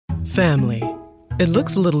Family. It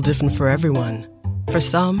looks a little different for everyone. For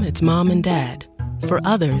some, it's mom and dad. For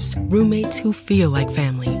others, roommates who feel like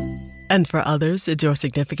family. And for others, it's your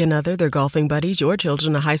significant other, their golfing buddies, your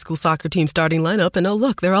children, a high school soccer team starting lineup, and oh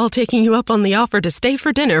look, they're all taking you up on the offer to stay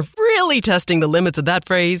for dinner, really testing the limits of that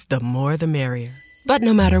phrase, the more the merrier. But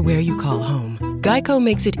no matter where you call home, Geico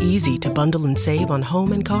makes it easy to bundle and save on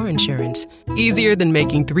home and car insurance. Easier than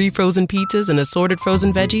making 3 frozen pizzas and assorted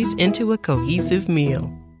frozen veggies into a cohesive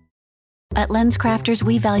meal. At LensCrafters,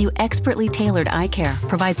 we value expertly tailored eye care,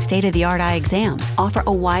 provide state-of-the-art eye exams, offer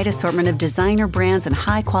a wide assortment of designer brands and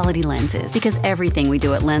high-quality lenses. Because everything we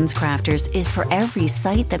do at LensCrafters is for every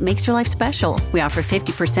sight that makes your life special. We offer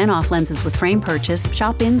 50% off lenses with frame purchase,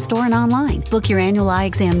 shop in-store and online. Book your annual eye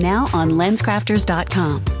exam now on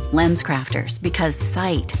LensCrafters.com. LensCrafters, because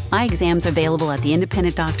sight. Eye exams are available at the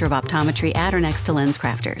independent doctor of optometry at or next to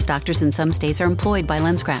LensCrafters. Doctors in some states are employed by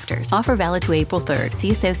LensCrafters. Offer valid to April 3rd.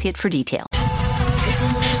 See associate for details.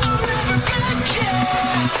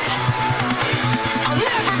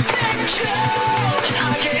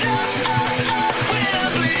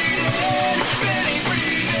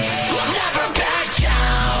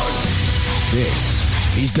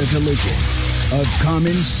 This is the collision of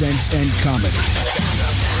common sense and comedy.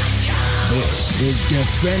 This is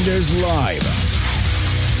Defenders Live.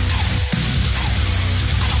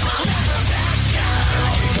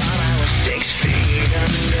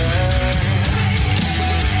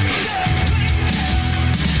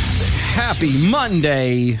 Happy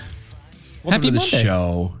Monday. Welcome Happy to the Monday.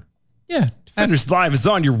 show. Yeah. Defenders Live is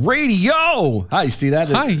on your radio. Hi, see that?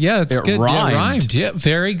 Hi, yeah, it's good. Rhymed. It rhymed. Yeah,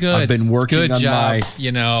 very good. I've been working good on job, my...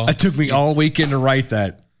 You know. It took me all weekend to write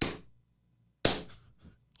that.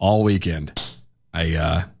 All weekend.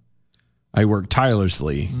 I work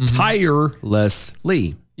tirelessly.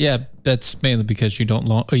 Tirelessly. Yeah, that's mainly because you don't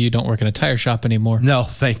work in a tire shop anymore. No,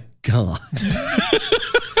 thank God.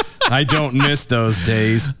 I don't miss those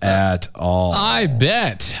days at all. I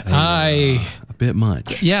bet. A bit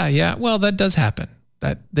much. Yeah. Well, that does happen.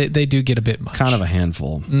 That they do get a bit much. Kind of a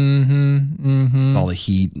handful. It's all the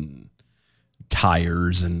heat and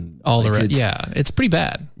tires and all the rest. Yeah, it's pretty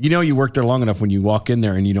bad. You know, you work there long enough when you walk in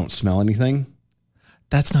there and you don't smell anything.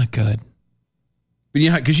 That's not good. But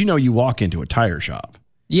yeah, because you walk into a tire shop.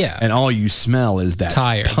 Yeah. And all you smell is that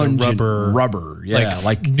tire, pungent the rubber. Yeah.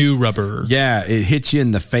 Like new rubber. Yeah. It hits you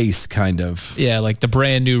in the face, kind of. Yeah. Like the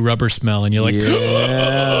brand new rubber smell. And you're like,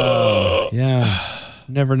 yeah.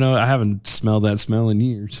 Never know. I haven't smelled that smell in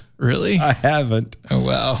years. Really? I haven't. Oh,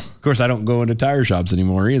 wow. Of course, I don't go into tire shops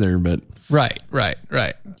anymore either, but. Right.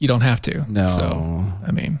 You don't have to. No. So,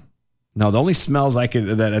 I mean. No, the only smells I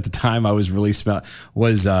could, that at the time I was really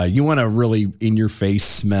was, you want a really in your face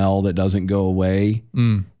smell that doesn't go away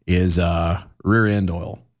is rear end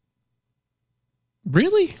oil.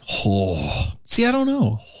 Really? Oh. See, I don't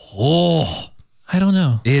know. Oh. I don't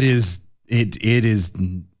know. It is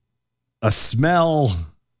a smell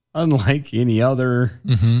unlike any other.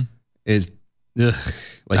 Is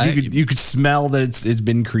like you could smell that it's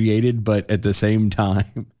been created, but at the same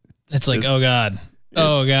time, it's like, oh God.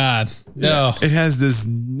 Oh God. No. It has this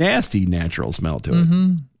nasty natural smell to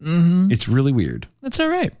it. It's really weird. That's all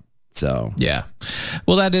right. So yeah.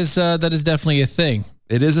 Well, that is definitely a thing.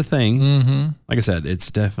 It is a thing. Like I said, it's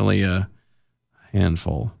definitely a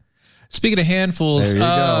handful. Speaking of handfuls, there you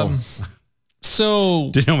go.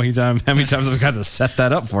 So do you know how many times I've got to set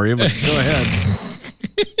that up for you? But go ahead.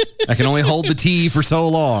 I can only hold the tea for so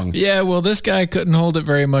long. Yeah. Well, this guy couldn't hold it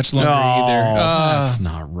very much longer either. That's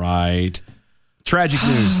not right. Tragic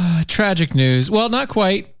news. Tragic news. Well, not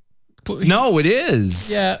quite. No, it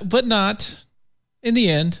is. Yeah, but not in the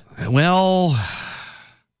end. Well,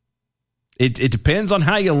 it depends on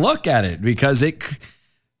how you look at it, because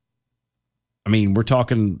we're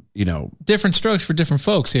talking, different strokes for different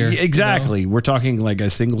folks here. Exactly. We're talking like a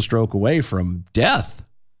single stroke away from death.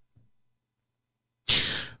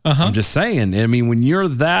 I'm just saying. When you're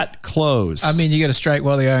that close. You got to strike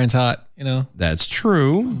while the iron's hot, That's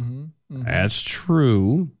true. That's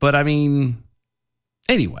true. But anyway,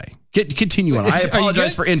 continue on. I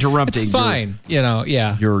apologize for interrupting. It's fine.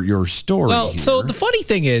 Yeah. Your story. Well, here. so the funny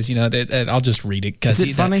thing is, that I'll just read it. Is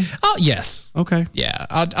it funny? Oh, yes. Okay. Yeah.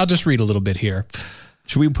 I'll just read a little bit here.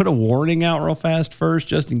 Should we put a warning out real fast first,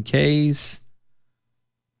 just in case?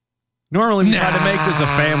 Normally we try to make this a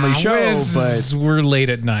family show, but we're late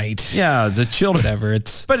at night. Yeah, it's a children. Whatever.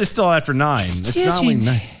 But it's still after 9. It's not only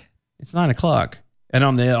 9. It's 9 o'clock. And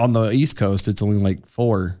on the East Coast, it's only like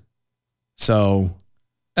 4. So,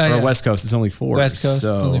 West Coast, it's only 4. West Coast,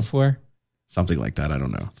 it's only 4. Something like that. I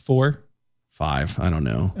don't know. 4? 5. I don't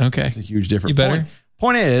know. Okay. It's a huge difference. You better.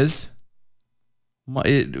 Point is,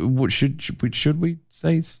 Should we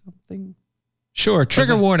say something? Sure.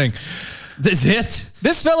 Trigger warning. That's it?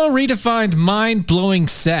 This fellow redefined mind-blowing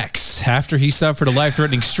sex after he suffered a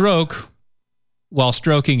life-threatening stroke while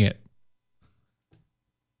stroking it.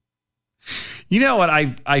 You know what?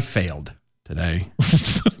 I failed today.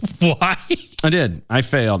 Why? I did. I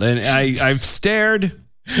failed. And I've stared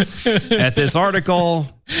at this article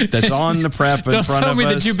that's on the prep in front of us. Don't tell me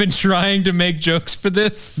that you've been trying to make jokes for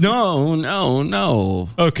this. No.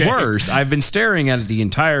 Okay. Worse, I've been staring at it the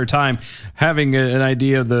entire time, having an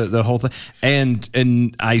idea of the whole thing.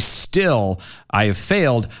 And I have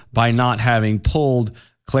failed by not having pulled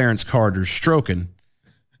Clarence Carter's Stroking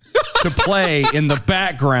to play in the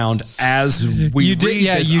background as we you did, read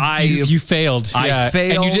yeah, this. You failed. I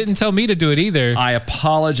failed. And you didn't tell me to do it either. I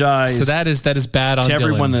apologize. So that is bad on to Dylan.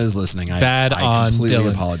 everyone that is listening. I completely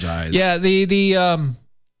apologize. Yeah,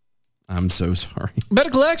 I'm so sorry.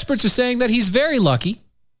 Medical experts are saying that he's very lucky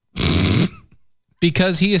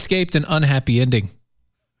because he escaped an unhappy ending.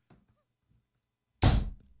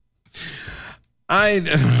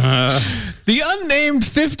 The unnamed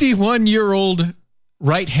 51-year-old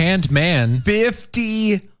right-hand man.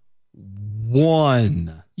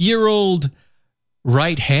 51-year-old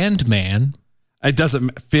right-hand man. It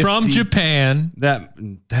doesn't 50, from Japan. That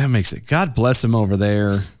makes it. God bless him over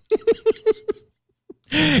there.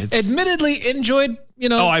 Admittedly enjoyed,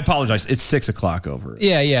 Oh, I apologize. It's 6:00 over.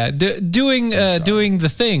 Yeah. Doing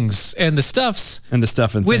the things and the stuffs and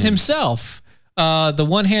with himself. The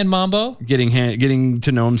one-hand mambo. Getting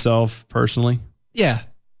to know himself personally. Yeah.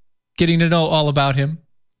 Getting to know all about him.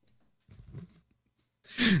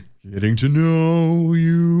 Getting to know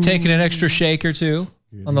you. Taking an extra shake or two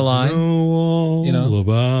on the line. All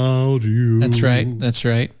about you. That's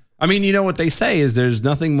right. I mean, you know what they say is there's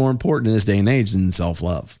nothing more important in this day and age than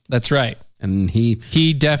self-love. That's right. And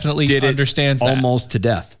he definitely understands that. Almost to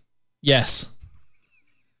death. Yes.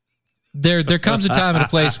 There comes a time and a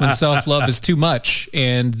place when self-love is too much,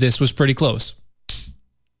 and this was pretty close.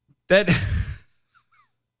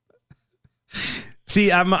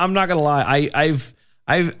 See, I'm not gonna lie.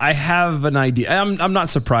 I have an idea. I'm not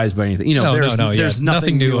surprised by anything. There's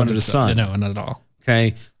nothing new under the sun. No, not at all.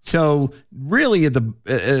 Okay, so really at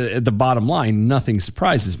the bottom line, nothing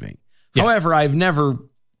surprises me. Yeah. However, I've never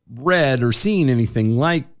read or seen anything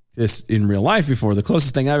like this in real life before. The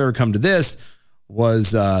closest thing I've ever come to this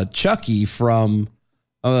was Chucky from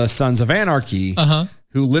Sons of Anarchy,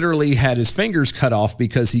 who literally had his fingers cut off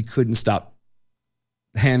because he couldn't stop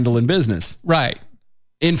handling business. Right.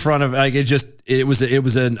 In front of it was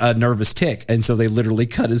a nervous tick, and so they literally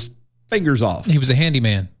cut his fingers off. He was a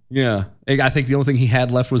handyman. Yeah, I think the only thing he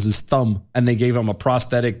had left was his thumb, and they gave him a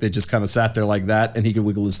prosthetic that just kind of sat there like that, and he could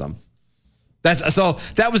wiggle his thumb. That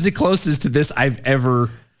was the closest to this I've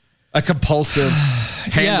ever a compulsive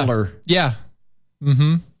handler. Yeah.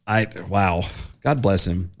 Mm-hmm. Wow. God bless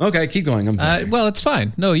him. Okay, keep going. I'm sorry. Well, it's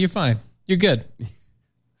fine. No, you're fine. You're good.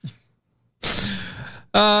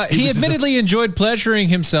 He admittedly enjoyed pleasuring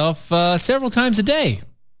himself several times a day.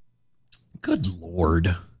 Good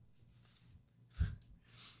Lord.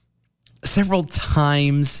 Several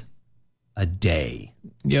times a day.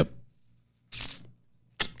 Yep.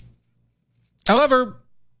 However,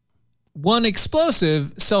 one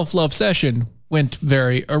explosive self-love session went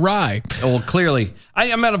very awry. Well, clearly.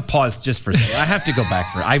 I'm going to pause just for a second. I have to go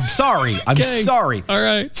back for it. I'm sorry. I'm sorry. All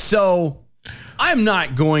right. So I'm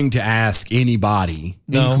not going to ask anybody,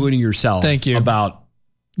 including yourself, about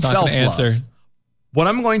self-love. Answer. What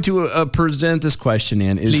I'm going to present this question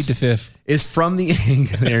in is lead to fifth. Is from the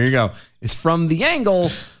angle. There you go. It's from the angle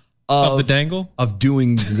of the dangle of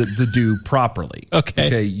doing the do properly.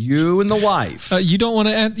 Okay. You and the wife. You don't want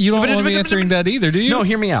to. You don't want to be answering that either, do you? No.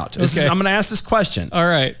 Hear me out. I'm going to ask this question. All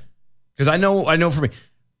right. Because I know for me,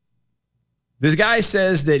 this guy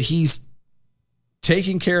says that he's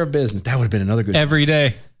taking care of business. That would have been another good. Every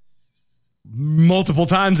day. Multiple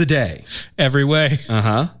times a day. Every way.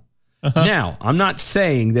 Now, I'm not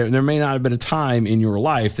saying there may not have been a time in your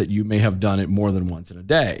life that you may have done it more than once in a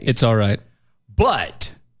day. It's all right.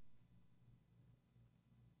 But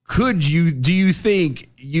do you think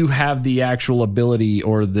you have the actual ability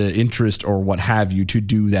or the interest or what have you to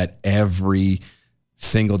do that every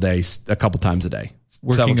single day, a couple times a day?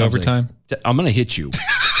 Working overtime? I'm going to hit you.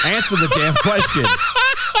 Answer the damn question.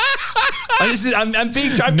 I'm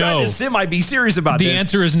trying to semi-be serious about this. The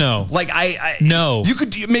answer is no. Like no. You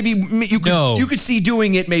could you could see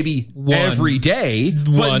doing it maybe every day,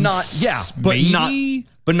 but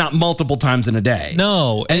not multiple times in a day.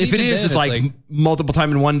 No. And if it is, it's like multiple time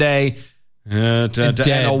in one day, and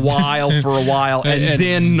a while for a while, and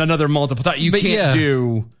then another multiple time. You can't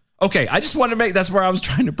do. Okay, I just want to make, that's where I was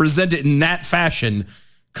trying to present it in that fashion,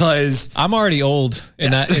 because I'm already old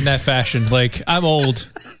in that fashion. Like, I'm old.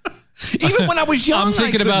 Even when I was young, I'm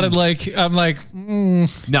thinking about it like,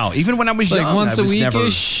 no, even when I was young, once a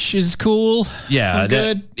week-ish is cool. Yeah, I'm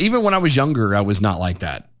good. Even when I was younger, I was not like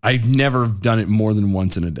that. I've never done it more than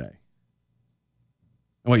once in a day.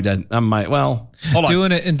 Wait, I might, hold on.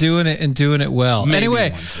 Doing it well. Maybe Anyway.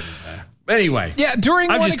 once in a day. Anyway. Yeah, during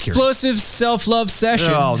one explosive self-love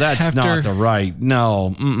session. No, that's not the right.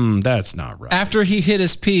 No, that's not right. After he hit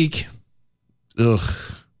his peak. Ugh.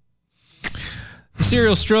 The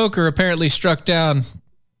serial stroker apparently was struck down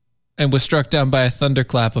by a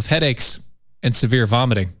thunderclap of headaches and severe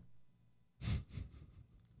vomiting.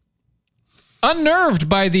 Unnerved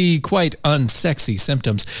by the quite unsexy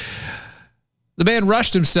symptoms, the man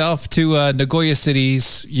rushed himself to Nagoya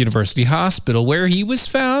City's University Hospital, where he was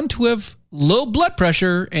found to have low blood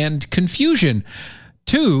pressure and confusion,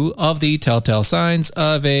 2 of the telltale signs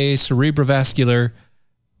of a cerebrovascular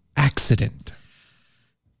accident.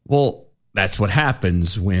 Well, that's what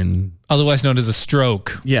happens when... Otherwise known as a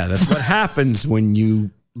stroke. Yeah, that's what happens when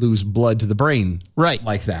you lose blood to the brain. Right.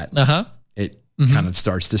 Like that. Uh-huh. It kind of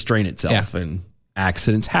starts to strain itself and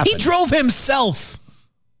accidents happen. He drove himself.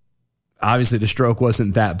 Obviously, the stroke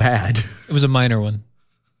wasn't that bad. It was a minor one.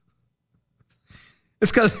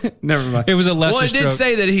 It's because... Never mind. It was a lesser stroke. Well, it did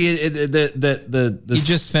say that he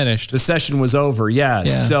just finished. The session was over, yeah.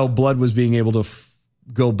 So blood was being able to...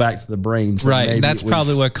 go back to the brain. So right. And that's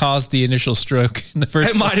probably what caused the initial stroke in the first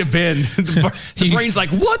place. It might have been. The brain's like,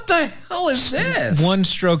 what the hell is this? One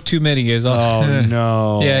stroke too many is all. Oh,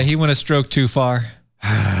 no. Yeah, he went a stroke too far.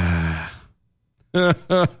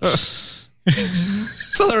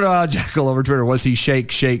 Southern Jackal over Twitter, was he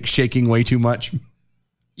shaking way too much?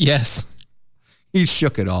 Yes. He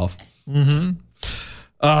shook it off. Mm-hmm.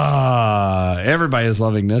 Everybody is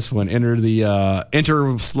loving this one.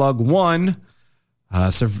 Enter Slug 1.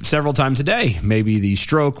 Several times a day. Maybe the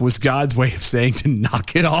stroke was God's way of saying to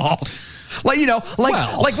knock it off. Like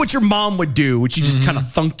what your mom would do, which you just kind of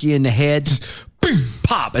thunk you in the head. Just boom,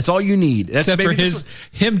 pop. That's all you need. That's Except for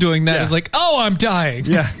him doing that is like, oh, I'm dying.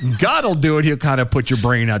 Yeah. God will do it. He'll kind of put your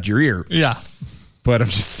brain out your ear. Yeah. But I'm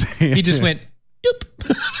just saying. He just went,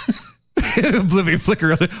 doop. Oblivion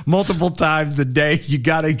flicker multiple times a day. You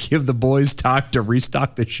got to give the boys time to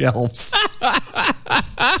restock the shelves.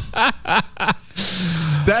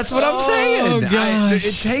 That's what I'm saying.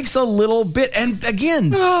 It takes a little bit. And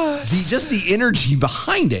again, just the energy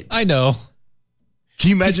behind it. I know.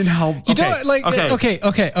 Can you imagine how... Okay.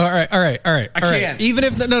 All right. I can't. Even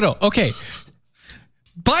if... No. Okay.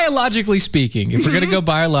 Biologically speaking, if we're going to go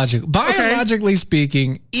biologically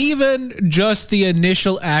speaking, even just the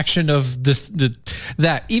initial action of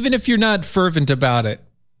that, even if you're not fervent about it,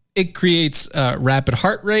 it creates rapid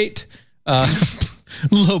heart rate,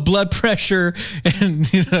 low blood pressure, and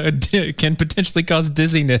can potentially cause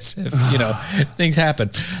dizziness if things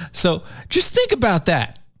happen. So just think about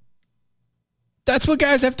that. That's what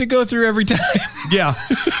guys have to go through every time. Yeah.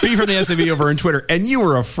 B from the SAV over on Twitter. And you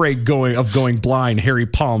were afraid of going blind, hairy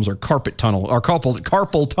palms, or carpal tunnel.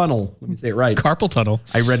 Let me say it right. Carpal tunnel.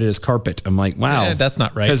 I read it as carpet. I'm like, wow. Yeah, that's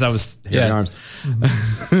not right. Because I was hairy arms.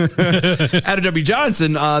 Adam W.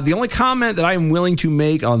 Johnson, the only comment that I am willing to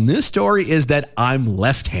make on this story is that I'm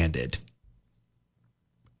left-handed.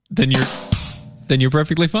 Then you're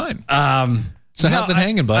perfectly fine. So how's it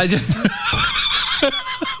hanging, bud?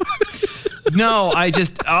 No, I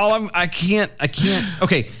can't.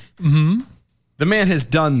 Okay. Mm-hmm. The man has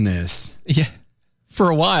done this. Yeah. For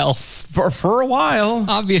a while. For a while.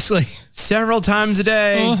 Obviously. Several times a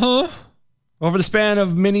day. Uh-huh. Over the span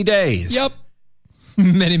of many days. Yep.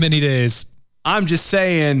 Many, many days. I'm just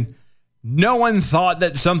saying, no one thought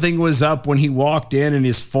that something was up when he walked in and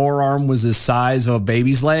his forearm was the size of a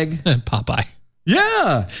baby's leg. Popeye.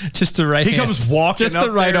 Yeah. Just the right hand. He comes walking just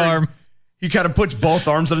the right arm. He kind of puts both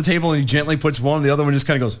arms on the table and he gently puts one, and the other one just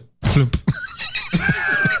kind of goes.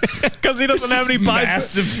 Because he doesn't have any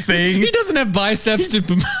biceps. Massive thing. He doesn't have biceps to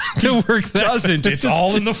work that. Doesn't. It's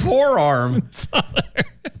all in the forearm.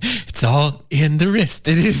 It's all in the wrist.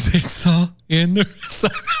 It is. It's all in the wrist.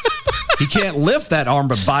 He can't lift that arm,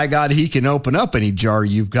 but by God, he can open up any jar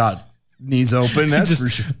you've got needs open. That's just for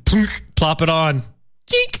sure. Plop it on.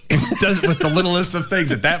 He does it with the littlest of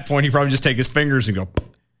things. At that point, he probably just take his fingers and go.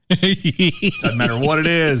 Doesn't matter what it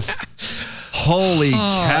is. Holy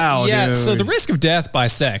cow, yeah, dude. So the risk of death by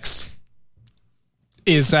sex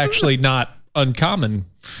is actually not uncommon.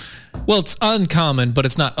 Well, it's uncommon, but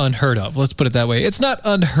it's not unheard of. Let's put it that way. It's not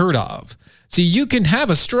unheard of. See, you can have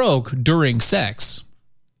a stroke during sex,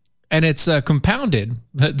 And it's compounded.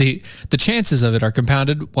 The chances of it are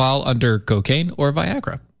compounded while under cocaine or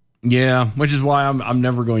Viagra. Yeah, which is why I'm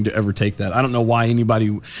never going to ever take that. I don't know why anybody.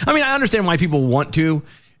 I mean, I understand why people want to.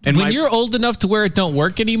 And when you're old enough to where it don't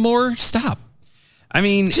work anymore, stop. I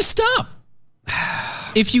mean, just stop.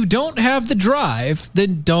 If you don't have the drive,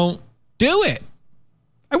 then don't do it.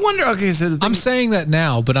 I wonder. Okay, so I'm saying that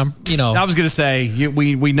now, but I'm, I was going to say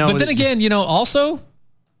we know. But then again, also,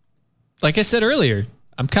 like I said earlier,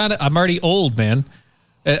 I'm already old, man.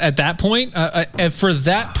 At that point, for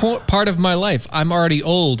that part of my life, I'm already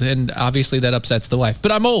old, and obviously that upsets the wife.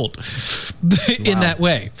 But I'm old in that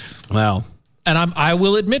way. Wow. And I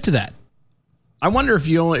will admit to that. I wonder if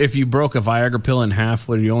you broke a Viagra pill in half,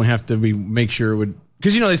 would you only have to make sure it would?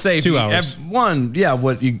 Because they say 2 hours.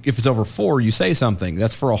 If it's over 4, you say something.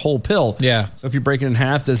 That's for a whole pill. Yeah. So if you break it in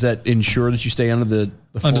half, does that ensure that you stay under the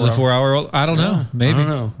 4 hour? I don't know. Maybe. I don't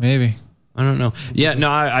know. Maybe. I don't know. Yeah.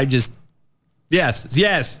 No. I just.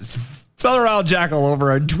 Yes. Southern Wild Jackal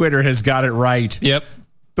over on Twitter has got it right. Yep.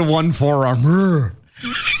 The one forearm.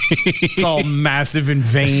 It's all massive and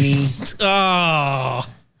veiny. Oh,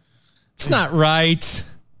 it's not right.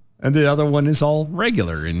 And the other one is all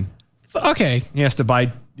regular. And okay, he has to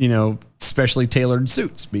buy, specially tailored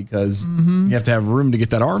suits because you have to have room to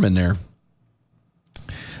get that arm in there.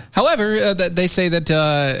 However, they say that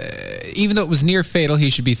even though it was near fatal, he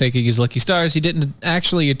should be thanking his lucky stars. He didn't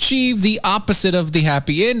actually achieve the opposite of the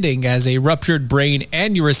happy ending, as a ruptured brain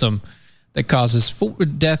aneurysm that causes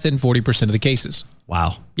death in 40% of the cases.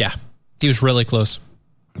 Wow. Yeah. He was really close.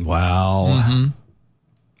 Wow. Mm-hmm.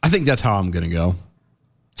 I think that's how I'm going to go.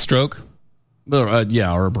 Stroke? Or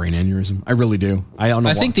a brain aneurysm. I really do. I don't know.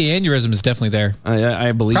 I think the aneurysm is definitely there.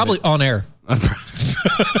 I believe probably it. On air.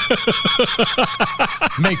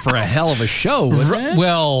 Make for a hell of a show, wouldn't it?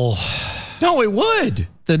 Well, no, it would.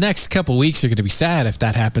 The next couple weeks are going to be sad if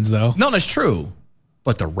that happens, though. No, that's true.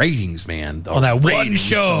 But the ratings, man. That one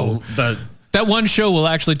show. That one show will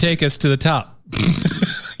actually take us to the top.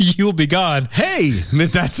 You'll be gone. Hey,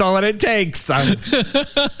 that's all that it takes.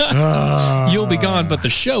 You'll be gone, but the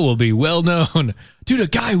show will be well known. Dude, a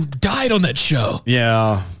guy died on that show.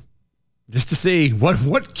 Yeah. Just to see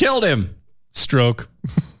what killed him. Stroke.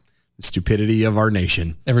 The stupidity of our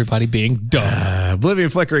nation. Everybody being dumb. Oblivion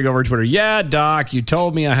flickering over Twitter. Yeah, Doc, you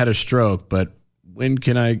told me I had a stroke, but when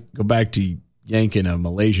can I go back to yanking a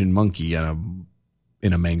Malaysian monkey in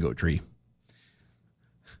a mango tree?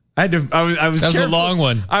 I was that was a long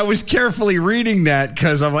one. I was carefully reading that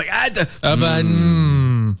because I'm like, death by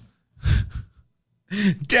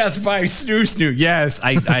snoo. Yes,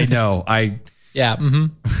 I know. Yeah. Mm-hmm.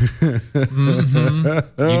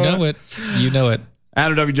 Mm-hmm. You know it.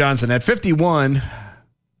 Adam W. Johnson, at 51,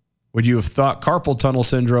 would you have thought carpal tunnel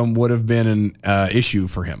syndrome would have been an issue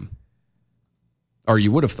for him? Or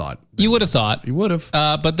you would have thought. You would have thought. You would have.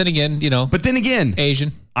 But then again,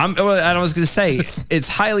 Asian. I was going to say, it's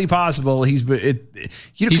highly possible he's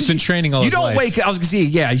been training all his life. I was going to say,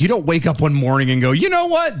 you don't wake up one morning and go, you know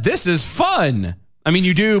what? This is fun. I mean,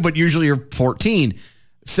 you do, but usually you're 14.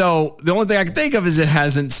 So the only thing I can think of is it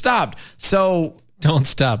hasn't stopped. So don't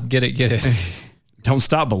stop. Get it. Don't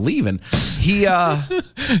stop believing.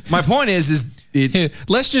 My point is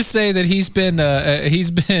let's just say that he's been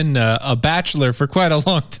a bachelor for quite a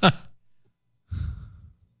long time.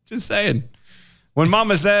 Just saying. When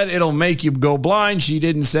Mama said it'll make you go blind, she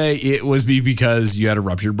didn't say it was because you had a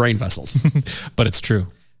ruptured brain vessels. But it's true.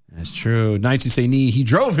 That's true. Nights you say knee. He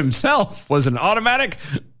drove himself. Was it an automatic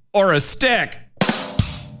or a stick?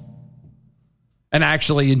 And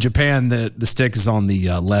actually, in Japan, the stick is on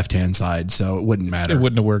the left-hand side, so it wouldn't matter. It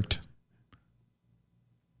wouldn't have worked.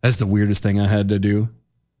 That's the weirdest thing I had to do.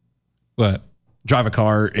 What? Drive a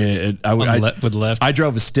car. With the left? I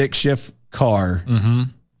drove a stick shift car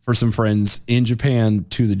for some friends in Japan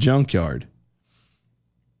to the junkyard.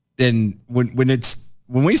 And when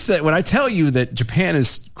I tell you that Japan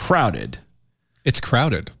is crowded, it's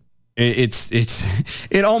crowded.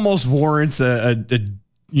 It almost warrants a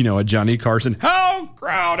Johnny Carson. How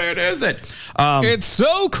crowded is it? It's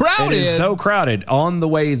so crowded. It is so crowded. On the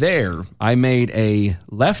way there, I made a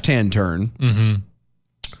left-hand turn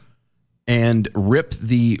and ripped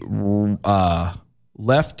the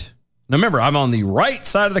left. Now remember, I'm on the right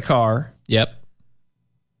side of the car. Yep.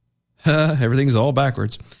 Everything's all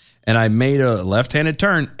backwards. And I made a left-handed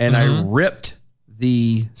turn and I ripped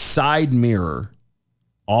the side mirror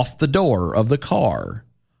off the door of the car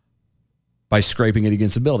by scraping it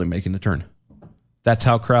against the building, making the turn. That's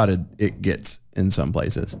how crowded it gets in some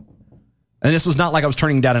places. And this was not like I was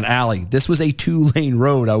turning down an alley. This was a 2-lane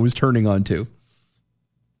road I was turning onto.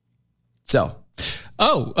 So,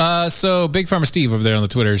 So Big Pharma Steve over there on the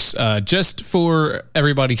Twitters, just for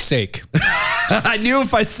everybody's sake. I knew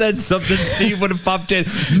if I said something, Steve would have popped in.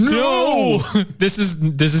 No, this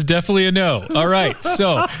is definitely a no. All right,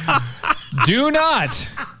 so do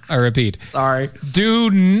not. I repeat. Sorry. Do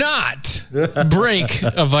not break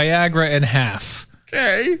a Viagra in half.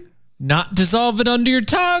 Okay. Not dissolve it under your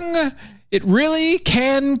tongue. It really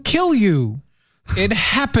can kill you. It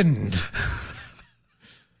happened.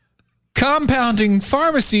 Compounding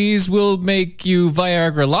pharmacies will make you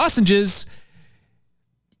Viagra lozenges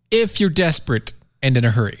if you're desperate and in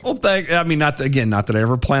a hurry. Well, not that I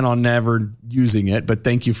ever plan on never using it, but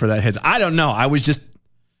thank you for that heads. I don't know. I was just,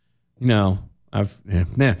 B from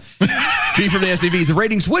the SAV. The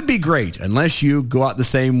ratings would be great unless you go out the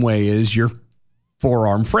same way as your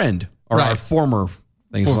forearm friend or our former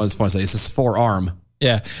thing. I was supposed to say it's his forearm.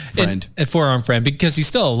 Yeah, friend. A forearm friend because he's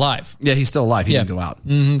still alive. Yeah, he's still alive. He didn't go out.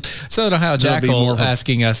 Mm-hmm. Southern Ohio Jackal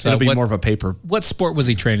asking us, it'll be more of a paper. What sport was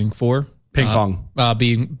he training for? Ping pong.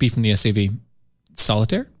 B from the SAV.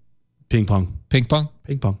 Solitaire? Ping pong. Ping pong?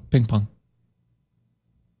 Ping pong. Ping pong.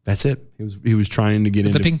 That's it. He was trying to get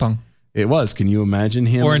into the ping pong. It was. Can you imagine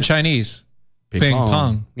him? Or in Chinese. Ping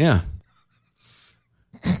pong. Yeah.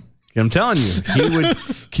 I'm telling you, he would.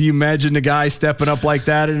 Can you imagine the guy stepping up like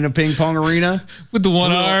that in a ping pong arena with the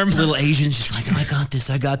one arm? Little Asian, just like, I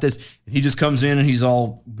got this. And he just comes in and he's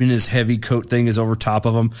all in his heavy coat thing is over top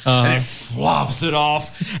of him, and it flops it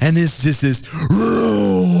off, and it's just this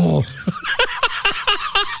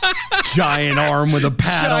giant arm with a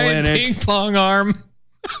paddle in it, ping pong arm.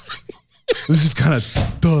 It's just kind of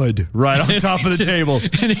thud right on top of the table,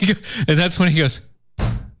 and that's when he goes,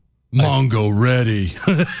 Mongo ready.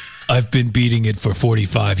 I've been beating it for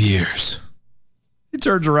 45 years. He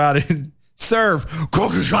turns around and serve.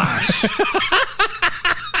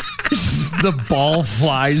 The ball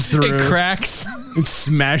flies through. It cracks. It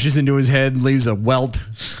smashes into his head and leaves a welt.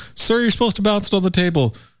 Sir, you're supposed to bounce it on the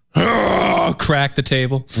table. Crack the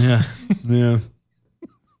table. Yeah.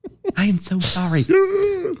 I am so sorry.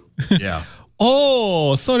 Yeah.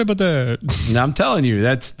 Oh, sorry about that. Now, I'm telling you,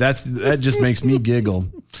 that just makes me giggle.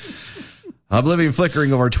 Oblivion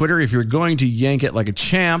flickering over Twitter. If you're going to yank it like a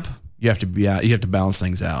champ, you have to balance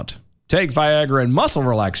things out. Take Viagra and muscle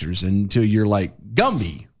relaxers until you're like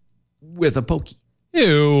Gumby with a pokey.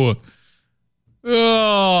 Ew.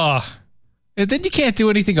 Oh. And then you can't do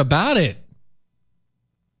anything about it.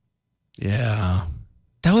 Yeah.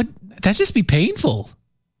 That'd just be painful.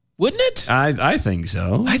 Wouldn't it? I think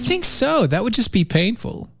so. I think so. That would just be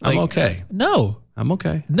painful. I'm okay. No. I'm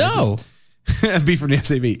okay. No. B from the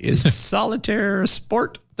SAV. Is solitaire a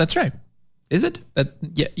sport? That's right. Is it?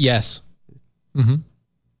 Yes. Mm-hmm.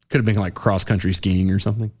 Could have been like cross-country skiing or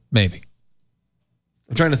something. Maybe.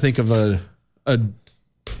 I'm trying to think of a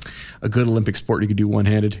good Olympic sport you could do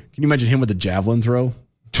one-handed. Can you imagine him with a javelin throw?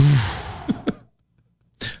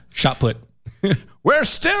 Shot put. We're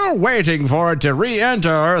still waiting for it to re-enter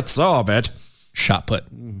Earth's orbit. Shot put.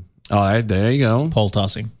 All right, there you go. Pole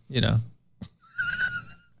tossing,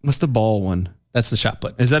 What's the ball one? That's the shot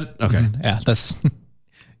put. Is that okay? Mm-hmm. Yeah, that's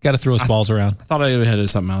got to throw his balls around. I thought I had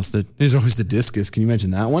something else. There's always the discus. Can you imagine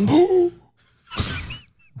that one?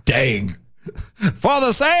 Dang. For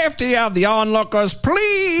the safety of the onlookers,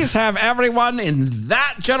 please have everyone in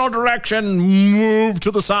that general direction move to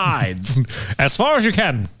the sides. As far as you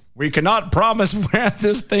can. We cannot promise where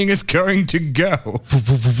this thing is going to go.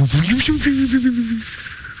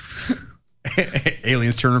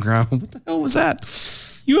 Aliens turn around. What the hell was that?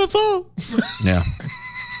 UFO. Yeah.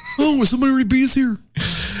 Oh, somebody already beat us here.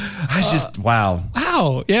 I just, wow.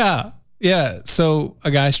 Wow. Yeah. Yeah. So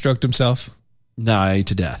a guy stroked himself. Nigh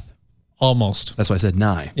to death. Almost. That's why I said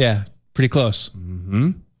nigh. Yeah. Pretty close.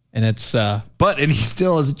 Mm-hmm. And it's and he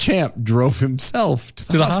still as a champ drove himself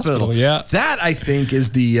to the hospital. Yeah. That I think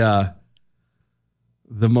is the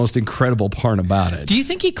most incredible part about it. Do you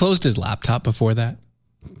think he closed his laptop before that?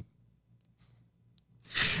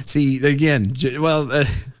 See, again, did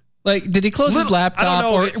he close his laptop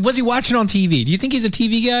or was he watching on TV? Do you think he's a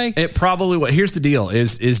TV guy? It probably here's the deal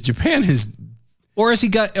is Japan is Or is he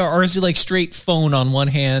like straight phone on one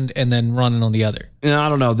hand and then running on the other? I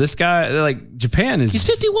don't know. This guy, like Japan is he's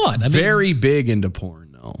 51. Very big into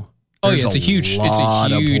porn though. There's it's a huge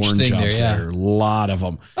thing there. Yeah. A lot of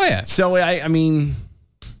them. Oh yeah. So I mean,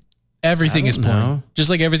 everything is porn. Know. Just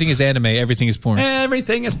like everything is anime, everything is porn.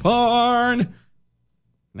 Everything is porn.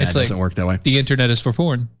 It doesn't work that way. The internet is for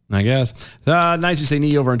porn. I guess. Nice to say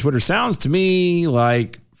knee over on Twitter. Sounds to me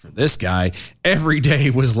like for this guy, every day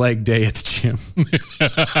was leg day at the gym.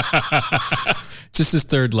 Just his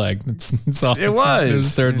third leg. It's all, it was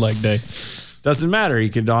his third leg day. Doesn't matter. He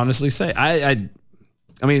could honestly say,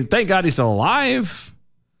 I mean, thank God he's still alive.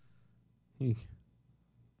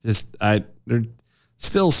 There's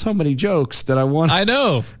still so many jokes that I want. I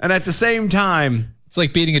know. And at the same time, it's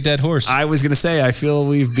like beating a dead horse. I was going to say, I feel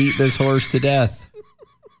we've beat this horse to death.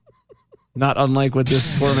 Not unlike what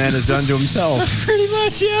this poor man has done to himself. Pretty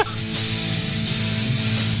much, yeah.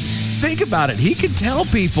 Think about it. He can tell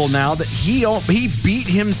people now that he beat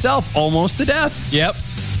himself almost to death. Yep.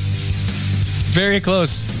 Very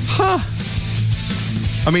close. Huh.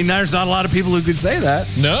 I mean, there's not a lot of people who could say that.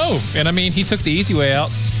 No. And I mean, he took the easy way out.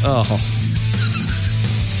 Oh.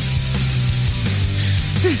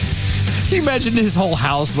 Can you imagine his whole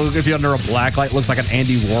house, if you're under a black light, looks like an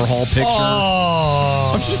Andy Warhol picture?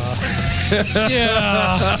 Oh. I'm just...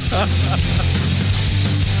 Yeah.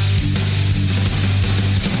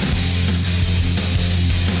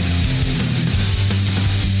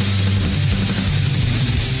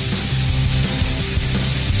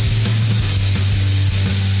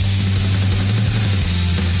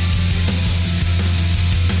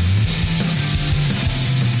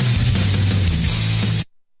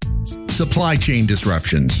 Supply chain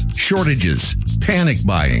disruptions, shortages, panic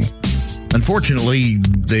buying. Unfortunately,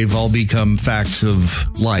 they've all become facts of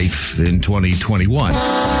life in 2021.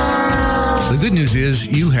 The good news is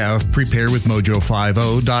you have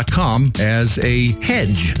preparewithmojo50.com as a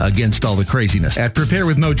hedge against all the craziness. At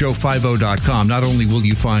preparewithmojo50.com, not only will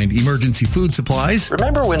you find emergency food supplies.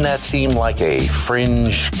 Remember when that seemed like a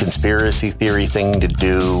fringe conspiracy theory thing to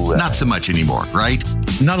do? Not so much anymore, right?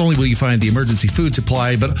 Not only will you find the emergency food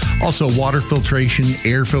supply, but also water filtration,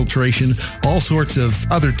 air filtration, all sorts of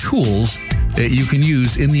other tools that you can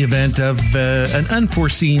use in the event of an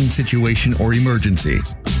unforeseen situation or emergency,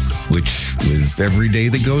 which with every day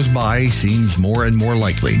that goes by seems more and more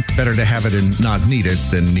likely. Better to have it and not need it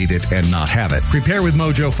than need it and not have it.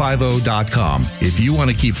 Preparewithmojo50.com. If you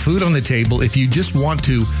want to keep food on the table, if you just want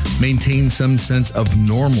to maintain some sense of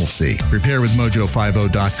normalcy,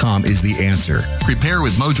 preparewithmojo50.com is the answer.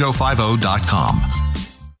 Preparewithmojo50.com.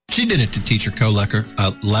 She did it to teach her co-licker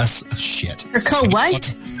less shit. Her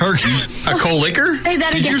co-what? A co-licker? Say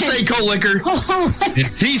that again. Did you say co-licker?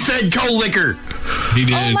 He said co-licker. He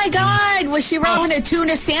did. Oh my God. Was she rolling a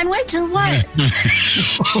tuna sandwich or what?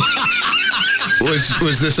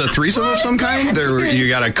 Was this a threesome of some kind? You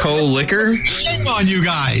got a co-licker? Shame on you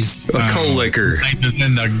guys. A co-licker.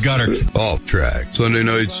 In the gutter. Off track. Sunday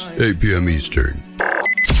nights, 8 p.m. Eastern.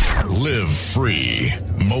 Live free.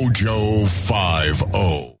 Mojo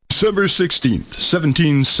 50. December 16th,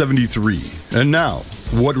 1773. And now,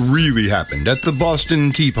 what really happened at the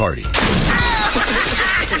Boston Tea Party.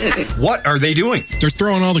 What are they doing? They're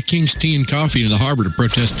throwing all the king's tea and coffee into the harbor to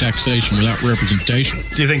protest taxation without representation.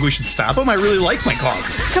 Do you think we should stop them? I really like my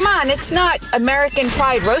coffee. Come on, it's not American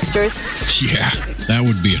Pride Roasters. Yeah, that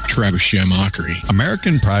would be a trebuchet mockery.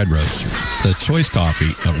 American Pride Roasters, the choice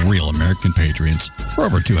coffee of real American patriots for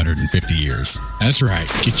over 250 years. That's right.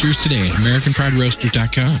 Get yours today at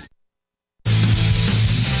AmericanPrideRoasters.com.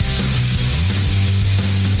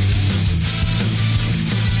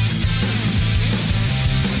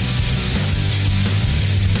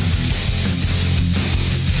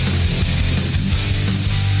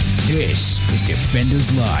 This is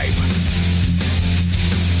Defenders Live.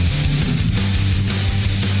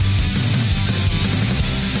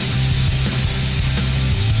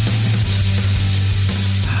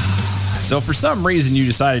 So for some reason you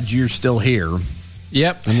decided you're still here.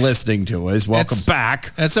 Yep. And listening to us. Welcome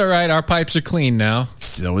back. That's all right. Our pipes are clean now.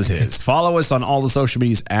 So is his. Follow us on all the social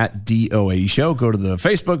medias at DOA Show. Go to the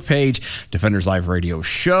Facebook page, Defenders Live Radio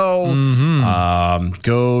Show. Mm-hmm.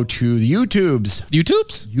 Go to the YouTubes.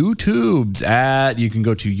 YouTubes at, you can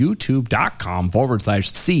go to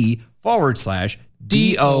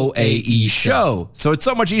youtube.com/C/DOAE Show. So it's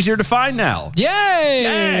so much easier to find now.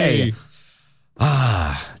 Yay!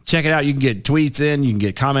 Check it out. You can get tweets in. You can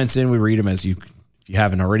get comments in. We read them if you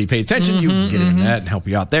haven't already paid attention. You can get into that and help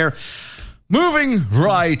you out there. Moving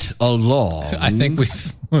right along. I think we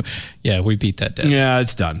beat that dead. Yeah,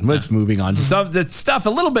 it's done. Let's moving on to some stuff a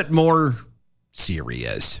little bit more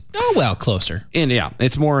serious. Oh, well, closer. And yeah,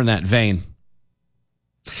 it's more in that vein.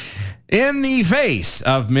 In the face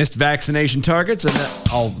of missed vaccination targets, and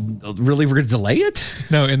we're going to delay it?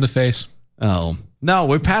 No, in the face. Oh, no,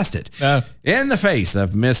 we're past it. In the face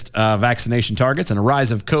of missed vaccination targets and a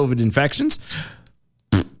rise of COVID infections,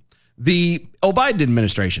 the Biden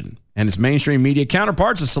administration and its mainstream media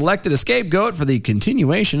counterparts have selected a scapegoat for the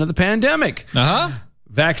continuation of the pandemic.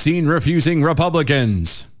 Vaccine-refusing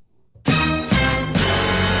Republicans.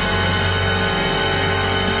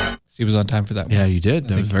 He was on time for that one. Yeah, you did.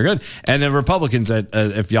 That was very good. And the Republicans,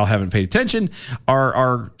 if y'all haven't paid attention,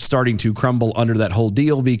 are starting to crumble under that whole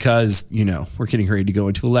deal because, we're getting ready to go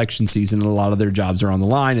into election season and a lot of their jobs are on the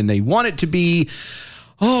line and they want it to be,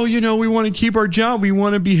 we want to keep our job. We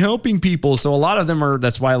want to be helping people. So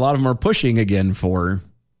that's why a lot of them are pushing again for,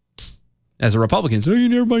 as a Republican,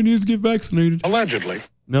 everybody needs to get vaccinated. Allegedly.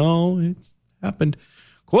 No, it's happened.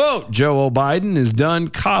 Quote, Joe Biden is done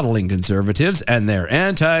coddling conservatives and their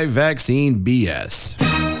anti-vaccine BS.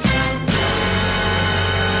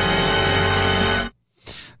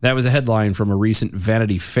 That was a headline from a recent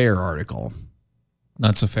Vanity Fair article.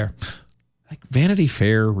 Not so fair. Like Vanity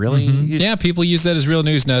Fair, really? Mm-hmm. Yeah, people use that as real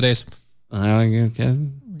news nowadays.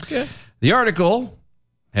 The article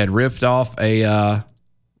had ripped off a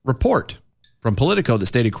report from Politico that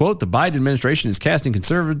stated, quote, the Biden administration is casting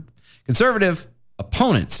conservative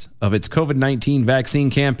opponents of its COVID-19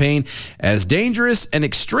 vaccine campaign as dangerous and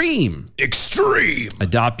extreme,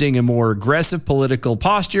 adopting a more aggressive political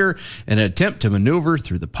posture in an attempt to maneuver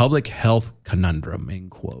through the public health conundrum,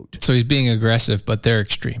 end quote. So he's being aggressive, but they're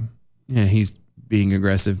extreme. Yeah, he's being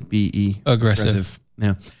aggressive, B-E. Aggressive.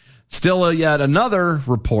 Yeah. Still yet another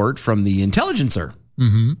report from the Intelligencer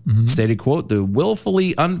stated, quote, the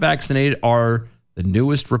willfully unvaccinated are the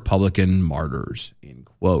newest Republican martyrs, end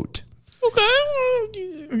quote.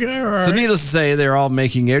 Okay, all right. So needless to say, they're all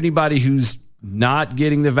making anybody who's not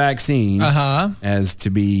getting the vaccine as to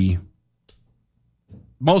be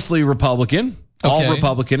mostly Republican, all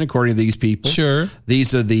Republican according to these people. Sure,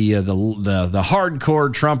 these are the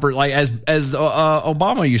hardcore Trumper, like as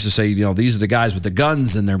Obama used to say. These are the guys with the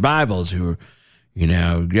guns in their Bibles who,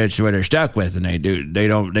 that's what they're stuck with, and they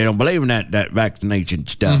don't believe in that vaccination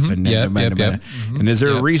stuff. And and is there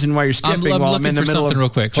a reason why you're skipping while I'm in the middle of real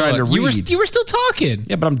quick. trying to read? You were still talking.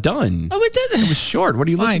 Yeah, but I'm done. Oh, it did. It was short. What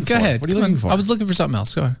are you looking for? Go ahead. What are you looking for? I was looking for something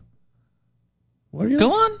else. Go on. What are you?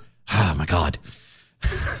 Go on. Oh my God.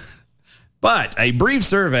 But a brief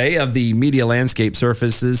survey of the media landscape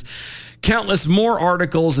surfaces countless more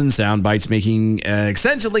articles and sound bites making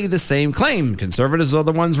essentially the same claim. Conservatives are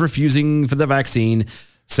the ones refusing for the vaccine,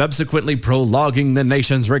 subsequently prolonging the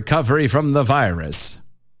nation's recovery from the virus.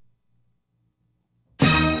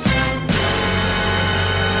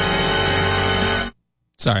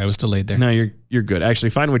 Sorry, I was delayed there. No, you're good.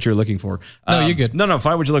 Actually, find what you're looking for. No, you're good. No,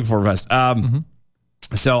 find what you're looking for first.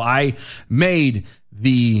 So I made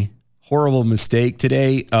the horrible mistake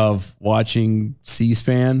today of watching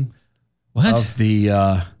C-SPAN. What? Of the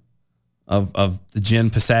Jen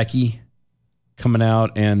Psaki coming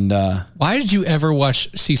out and why did you ever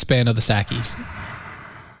watch C-SPAN of the Psakis?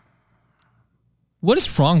 What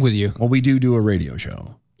is wrong with you? Well, we do a radio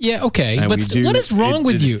show. Yeah, okay, but what is wrong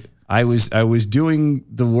with you? I was doing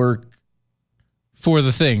the work for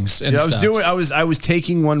the things and stuff. I was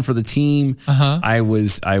taking one for the team. I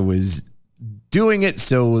was doing it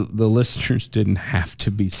so the listeners didn't have to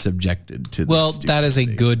be subjected to this. Well, that is a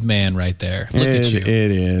good man right there. Look at you. It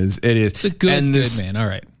is. It's a good man. All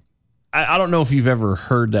right. I don't know if you've ever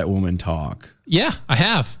heard that woman talk. Yeah, I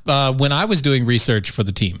have. When I was doing research for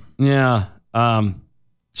the team. Yeah.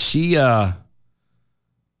 She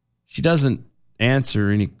doesn't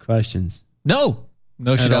answer any questions. No, she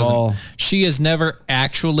doesn't. All. She has never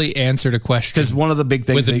actually answered a question. Because one of the big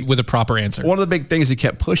things with a proper answer. One of the big things he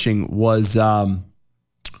kept pushing was how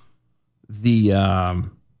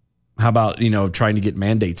about trying to get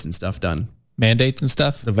mandates and stuff done. Mandates and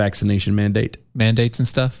stuff. The vaccination mandate. Mandates and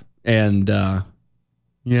stuff. And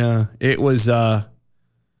it was.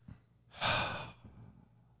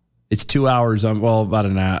 It's 2 hours. About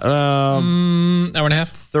an hour. Hour and a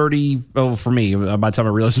half? 30. Well, for me, by the time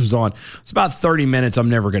I realized it was on, it's about 30 minutes I'm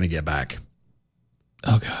never going to get back.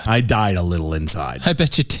 Oh, God. I died a little inside. I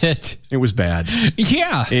bet you did. It was bad.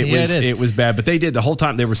 Yeah. It was bad. But they did. The whole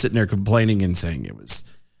time they were sitting there complaining and saying it was,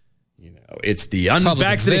 it's the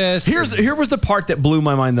unvaccinated. Here was the part that blew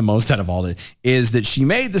my mind the most out of all this, is that she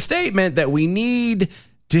made the statement that we need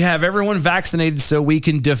to have everyone vaccinated so we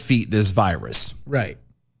can defeat this virus. Right.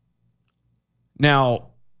 Now,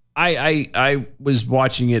 I was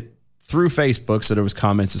watching it through Facebook, so there was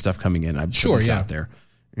comments and stuff coming in. I put this out there,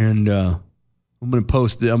 and I'm going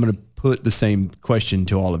to put the same question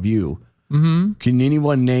to all of you. Mm-hmm. Can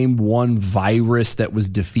anyone name one virus that was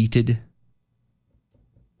defeated?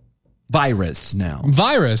 Virus now.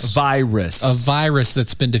 Virus. A virus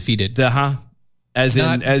that's been defeated. As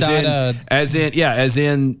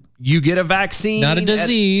in you get a vaccine. Not a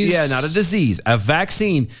disease. Not a disease. A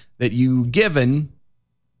vaccine that you given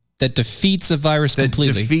that defeats a virus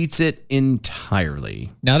completely. Defeats it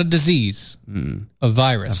entirely. Not a disease. A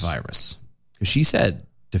virus. A virus. Because she said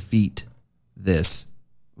defeat this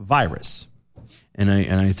virus. And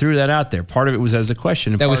I threw that out there. Part of it was as a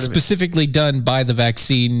question. That was specifically done by the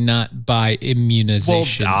vaccine, not by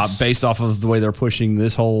immunizations. Well, based off of the way they're pushing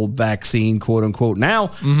this whole vaccine, quote unquote. Now,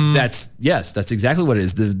 that's exactly what it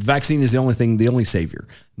is. The vaccine is the only savior,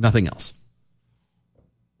 nothing else.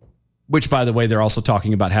 Which, by the way, they're also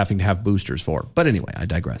talking about having to have boosters for. But anyway, I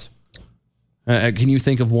digress. Can you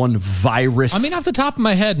think of one virus? I mean, off the top of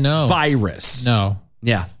my head, no. Virus. No.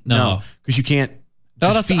 Yeah. No. Because you can't.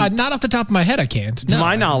 Not off the top of my head, I can't. To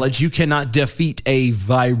my knowledge, you cannot defeat a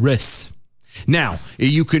virus. Now,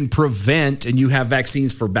 you can prevent, and you have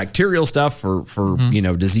vaccines for bacterial stuff, for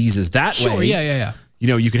diseases that way. Sure, yeah.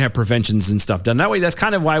 You can have preventions and stuff done that way. That's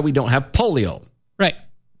kind of why we don't have polio. Right.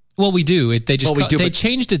 Well, we do. They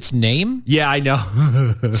changed its name. Yeah, I know.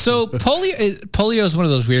 So polio is one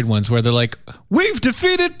of those weird ones where they're like, we've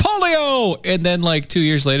defeated polio. And then like 2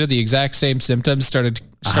 years later, the exact same symptoms started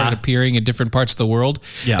appearing in different parts of the world.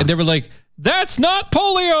 Yeah. And they were like, that's not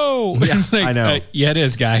polio. Yeah, like, I know. Yeah, it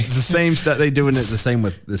is, guy. It's the same stuff. They're doing it the same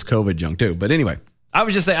with this COVID junk too. But anyway, I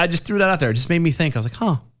was just saying, I just threw that out there. It just made me think. I was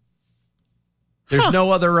like, there's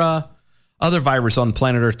no other virus on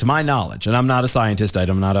planet Earth, to my knowledge, and I'm not a scientist.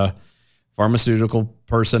 I'm not a pharmaceutical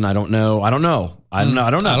person. I don't know.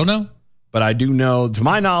 But I do know, to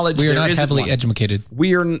my knowledge, we are not heavily educated. But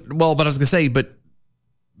I was going to say, but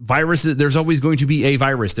viruses, there's always going to be a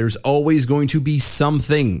virus. There's always going to be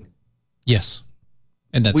something. Yes.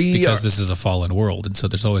 And that's because this is a fallen world, and so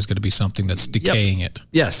there's always going to be something that's decaying it.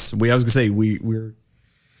 Yes. I was going to say, we're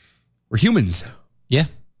humans. Yeah.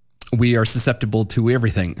 We are susceptible to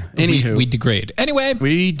everything. Anywho, we degrade. Anyway,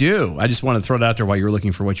 we do. I just want to throw it out there while you were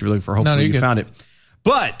looking for what you were looking for. Hopefully you found it.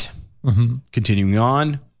 But continuing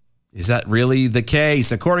on, is that really the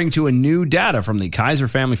case? According to a new data from the Kaiser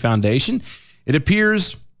Family Foundation, it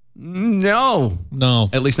appears no,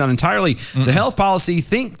 at least not entirely. The health policy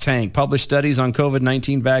think tank published studies on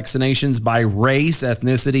COVID-19 vaccinations by race,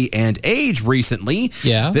 ethnicity, and age recently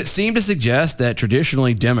that seem to suggest that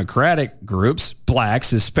traditionally Democratic groups,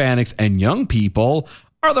 blacks, Hispanics, and young people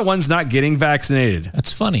are the ones not getting vaccinated.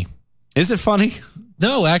 That's funny. Is it funny?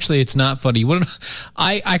 No, actually, it's not funny.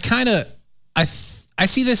 I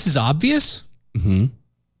see this as obvious,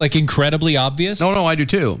 like incredibly obvious. No, I do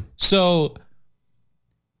too. So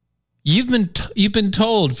you've been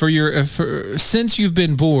told since you've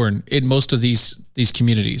been born in most of these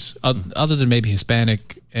communities, other than maybe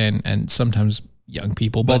Hispanic and sometimes young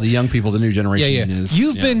people. But the young people, the new generation is.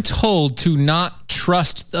 You've been told to not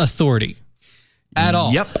trust authority at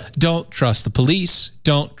all. Yep. Don't trust the police.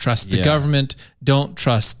 Don't trust the government. Don't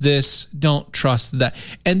trust this. Don't trust that.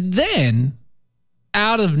 And then,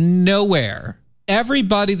 out of nowhere,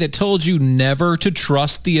 everybody that told you never to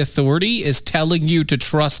trust the authority is telling you to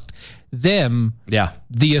trust them,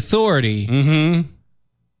 the authority,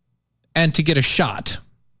 and to get a shot.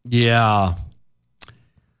 Yeah.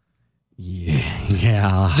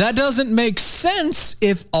 That doesn't make sense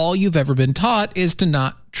if all you've ever been taught is to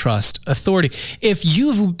not trust authority. If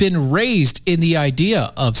you've been raised in the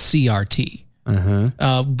idea of CRT,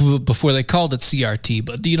 before they called it CRT,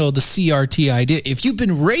 but the CRT idea, if you've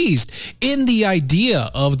been raised in the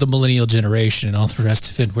idea of the millennial generation and all the rest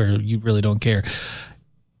of it where you really don't care,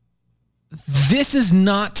 this is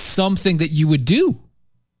not something that you would do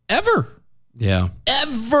ever. Yeah.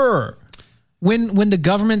 Ever. When the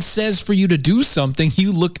government says for you to do something,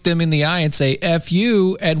 you look them in the eye and say, F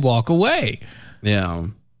you, and walk away. Yeah.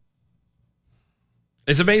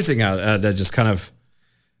 It's amazing how that just kind of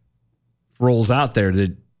rolls out there.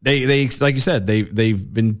 That they like you said,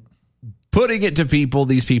 they've been putting it to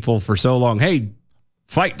these people for so long. Hey,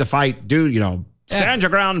 fight the fight, dude, stand your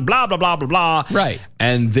ground, blah, blah, blah, blah, blah. Right.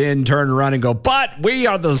 And then turn around and go, but we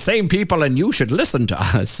are the same people and you should listen to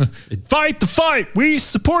us. Fight the fight. We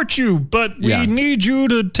support you, but we need you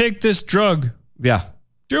to take this drug. Yeah.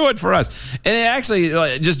 Do it for us. And actually,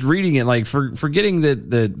 just reading it, like forgetting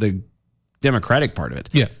the Democratic part of it.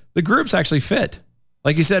 Yeah. The groups actually fit.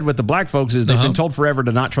 Like you said, with the black folks, is they've been told forever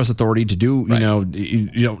to not trust authority, to do,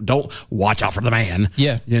 don't watch out for the man.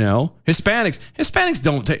 Yeah. Hispanics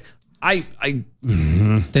don't take.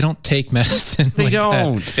 They don't take medicine. They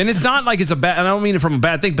don't. That. And it's not like it's a bad, I don't mean it from a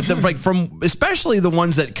bad thing, but from especially the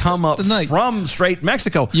ones that come up from straight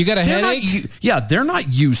Mexico. You got a headache? They're not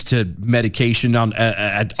used to medication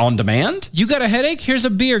on demand. You got a headache? Here's a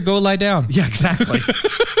beer. Go lie down. Yeah, exactly.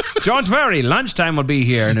 Don't worry. Lunchtime will be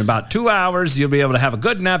here in about 2 hours. You'll be able to have a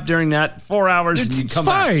good nap during that 4 hours. It's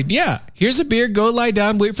fine. Back. Yeah. Here's a beer. Go lie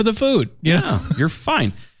down. Wait for the food. Yeah, you're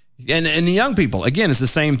fine. And the young people, again, it's the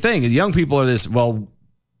same thing. The young people are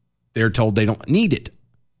they're told they don't need it.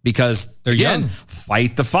 Because they're again, young.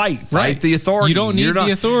 Fight the fight, fight Right. the authority. You don't need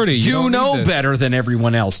the authority. You don't know need this. better than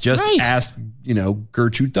everyone else. Just Right. ask,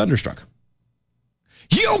 Gertrude Thunderstruck.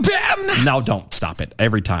 You bet. No, don't stop it.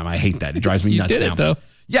 Every time I hate that. It drives me You nuts did now. it, though.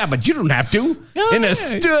 Yeah, but you don't have to. In a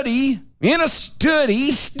study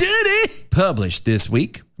published this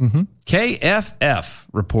week, KFF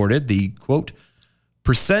reported the, quote,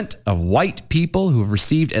 percent of white people who have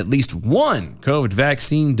received at least one COVID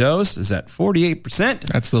vaccine dose is at 48%.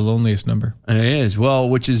 That's the loneliest number. It is. Well,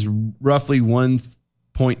 which is roughly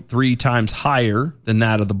 1.3 times higher than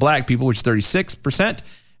that of the black people, which is 36%,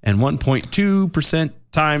 and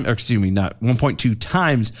 1.2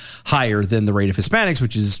 times higher than the rate of Hispanics,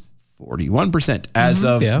 which is 41% as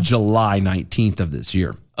of July 19th of this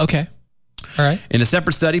year. Okay. All right. In a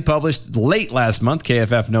separate study published late last month,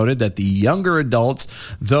 KFF noted that the younger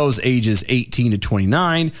adults, those ages 18 to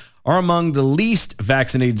 29, are among the least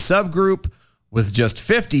vaccinated subgroup, with just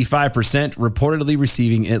 55% reportedly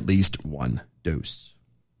receiving at least one dose.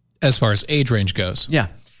 As far as age range goes. Yeah.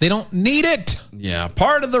 They don't need it. Yeah.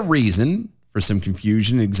 Part of the reason for some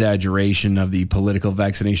confusion and exaggeration of the political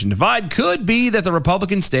vaccination divide could be that the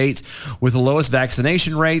Republican states with the lowest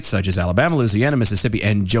vaccination rates, such as Alabama, Louisiana, Mississippi,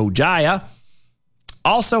 and Georgia,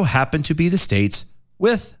 also happen to be the states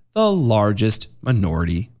with the largest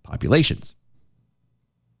minority populations.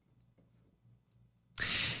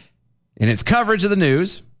 In its coverage of the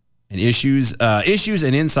news and issues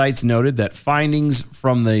and insights noted that findings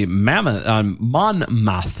from the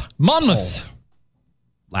Monmouth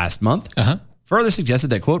last month further suggested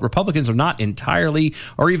that, quote, Republicans are not entirely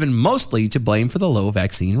or even mostly to blame for the low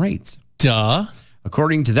vaccine rates. Duh.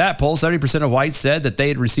 According to that poll, 70% of whites said that they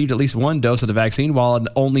had received at least one dose of the vaccine, while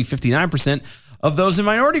only 59% of those in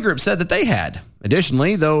minority groups said that they had.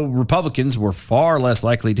 Additionally, though Republicans were far less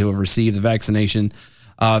likely to have received the vaccine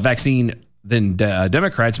than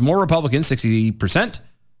Democrats, more Republicans, 60%,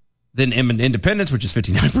 than independents, which is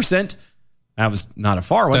 59%. That was not a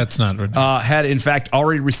far one. That's not right. Had, in fact,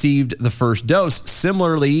 already received the first dose.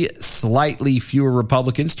 Similarly, slightly fewer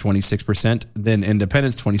Republicans, 26%, than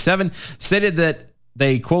independents, 27%, stated that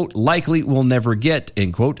they, quote, likely will never get,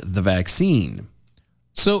 end quote, the vaccine.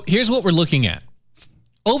 So here's what we're looking at.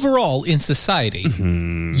 Overall, in society,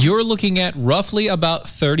 you're looking at roughly about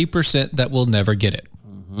 30% that will never get it.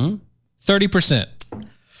 30%,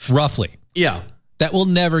 roughly. Yeah. That will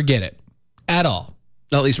never get it at all.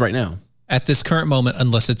 At least right now. At this current moment,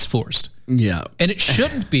 unless it's forced. Yeah. And it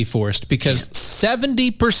shouldn't be forced because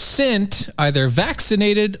 70% either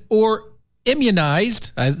vaccinated or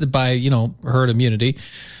immunized by, herd immunity,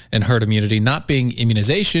 and herd immunity not being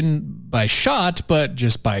immunization by shot, but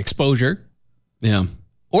just by exposure. Yeah.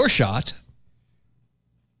 Or shot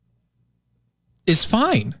is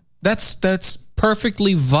fine. That's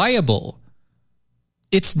perfectly viable.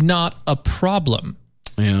 It's not a problem.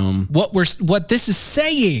 What this is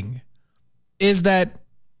saying is that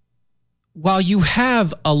while you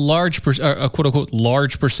have a quote unquote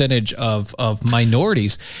large percentage of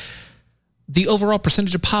minorities, the overall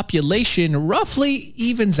percentage of population roughly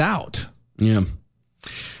evens out. Yeah.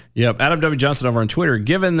 Yep. Adam W. Johnson over on Twitter.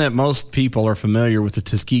 Given that most people are familiar with the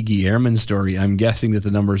Tuskegee Airmen story, I'm guessing that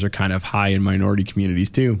the numbers are kind of high in minority communities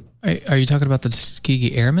too. Are you talking about the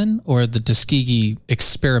Tuskegee Airmen or the Tuskegee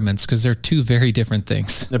experiments? Because they're two very different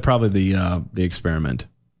things. They're probably the experiment.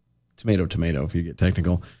 Tomato, if you get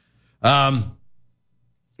technical. But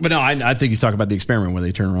no, I think he's talking about the experiment where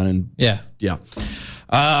they turn around and... Yeah.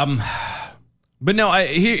 But no,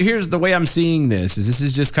 here's the way I'm seeing this. This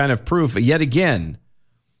is just kind of proof, yet again,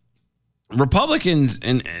 Republicans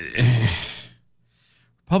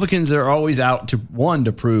are always out to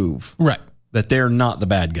prove that they're not the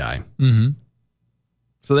bad guy. Mm-hmm.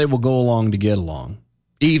 So they will go along to get along.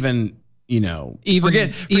 Even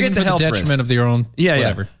forget the health detriment risk. of their own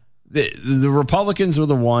whatever. The Republicans are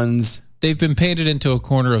the ones. They've been painted into a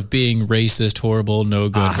corner of being racist, horrible, no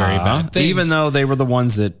good, very bad things. Even though they were the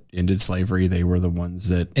ones that ended slavery, they were the ones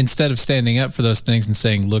that... Instead of standing up for those things and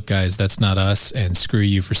saying, look, guys, that's not us, and screw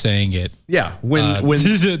you for saying it. Yeah. When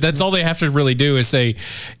that's all they have to really do is say,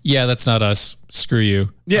 yeah, that's not us, screw you.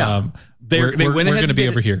 Yeah. We're going to be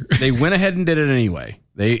over here. They went ahead and did it anyway.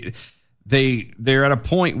 They're at a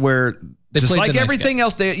point where... Just like everything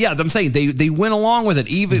else, I'm saying they went along with it,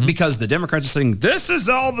 even because the Democrats are saying, this is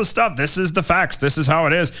all the stuff, this is the facts, this is how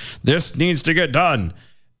it is, this needs to get done.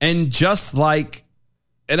 And just like,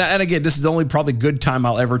 and again, this is the only probably good time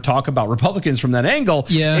I'll ever talk about Republicans from that angle,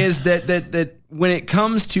 is that when it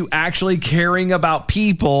comes to actually caring about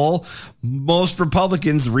people, most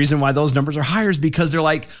Republicans, the reason why those numbers are higher is because they're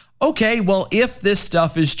like, okay, well, if this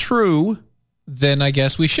stuff is true, then I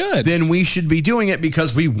guess we should. Then we should be doing it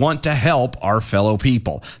because we want to help our fellow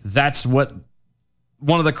people. That's what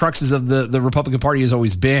one of the cruxes of the Republican Party has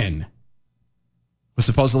always been. Was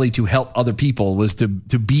supposedly to help other people, was to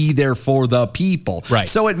be there for the people. Right.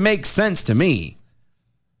 So it makes sense to me.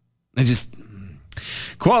 I just,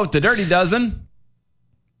 quote, the Dirty Dozen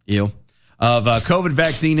of COVID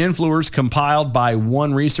vaccine influencers compiled by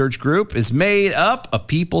one research group is made up of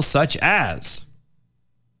people such as,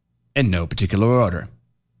 in no particular order,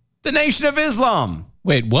 the Nation of Islam.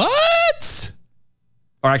 Wait, what?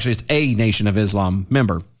 Or actually, it's a Nation of Islam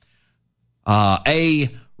member. A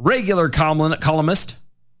regular columnist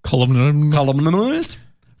for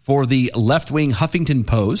the left-wing Huffington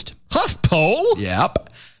Post. HuffPo? Yep.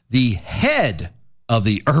 The head of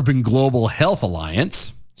the Urban Global Health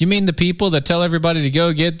Alliance. You mean the people that tell everybody to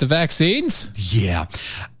go get the vaccines? Yeah.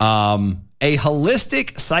 A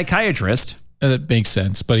holistic psychiatrist. That makes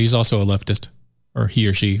sense, but he's also a leftist. Or he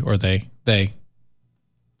or she or they. A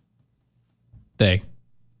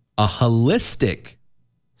holistic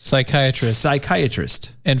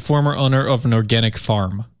psychiatrist. And former owner of an organic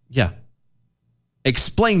farm. Yeah.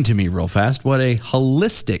 Explain to me real fast what a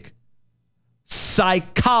holistic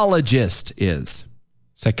psychologist is.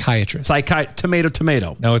 Psychiatrist.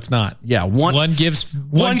 Tomato. No, it's not. Yeah. One gives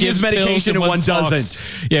medication and one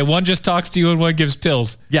doesn't. Yeah, one just talks to you and one gives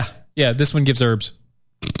pills. Yeah. Yeah, this one gives herbs.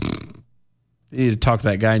 You need to talk to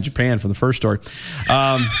that guy in Japan from the first story.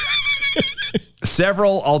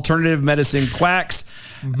 Several alternative medicine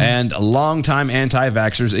quacks and longtime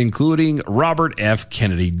anti-vaxxers, including Robert F.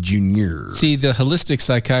 Kennedy Jr. See, the holistic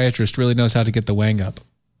psychiatrist really knows how to get the wang up.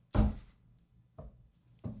 I'm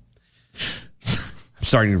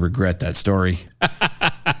starting to regret that story.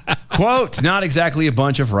 Quote, not exactly a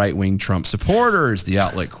bunch of right-wing Trump supporters, the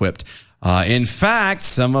outlet quipped. In fact,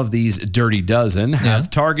 some of these Dirty Dozen have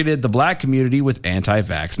targeted the black community with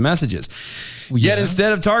anti-vax messages. Yet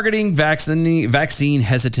instead of targeting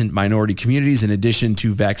vaccine-hesitant minority communities, in addition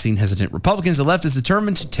to vaccine-hesitant Republicans, the left is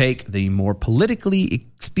determined to take the more politically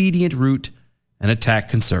expedient route and attack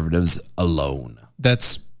conservatives alone.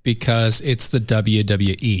 That's because it's the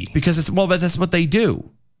WWE. Because but that's what they do.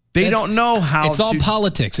 They don't know how. It's all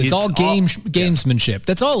politics. It's all gamesmanship.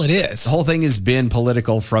 That's all it is. The whole thing has been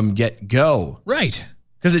political from get-go. Right.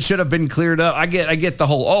 Because it should have been cleared up. I get the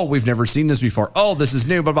whole, we've never seen this before. Oh, this is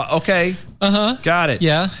new. But okay. Got it.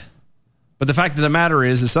 Yeah. But the fact of the matter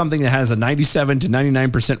is something that has a 97 to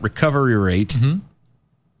 99% recovery rate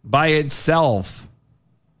by itself.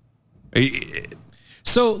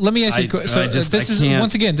 So let me ask you a question.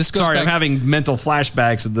 Sorry, I'm having mental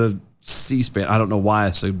flashbacks of the C-SPAN. I don't know why I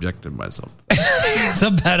subjected myself. It's a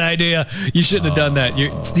bad idea. You shouldn't have done that.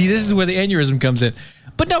 See, this is where the aneurysm comes in.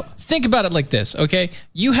 But no, think about it like this, okay?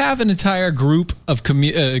 You have an entire group of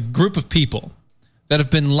people that have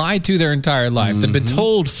been lied to their entire life, that have been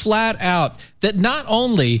told flat out that not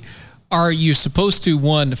only are you supposed to,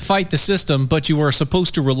 one, fight the system, but you are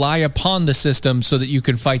supposed to rely upon the system so that you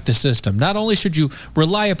can fight the system. Not only should you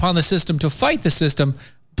rely upon the system to fight the system,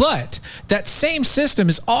 but that same system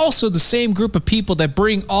is also the same group of people that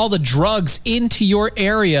bring all the drugs into your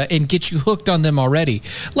area and get you hooked on them already.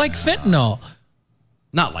 Like fentanyl.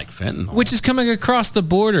 Not like fentanyl. Which is coming across the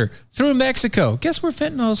border through Mexico. Guess where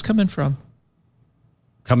fentanyl is coming from?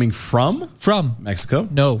 Coming from? From. Mexico?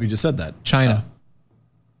 No. We just said that. China.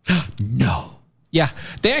 No. Yeah.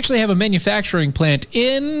 They actually have a manufacturing plant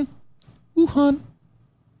in Wuhan.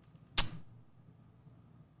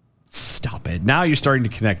 Stop it. Now you're starting to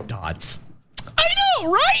connect dots. I know,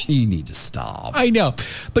 right? You need to stop. I know.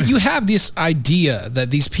 But you have this idea that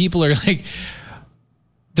these people are like,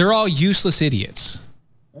 they're all useless idiots.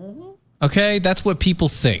 Okay? That's what people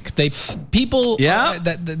think. These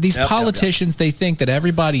politicians, they think that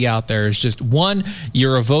everybody out there is just, one,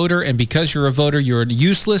 you're a voter, and because you're a voter, you're a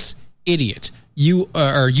useless idiot. You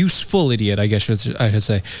are a useful idiot, I guess I should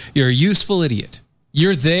say. You're a useful idiot.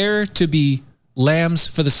 You're there to be lambs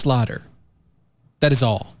for the slaughter. That is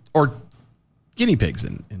all. Or guinea pigs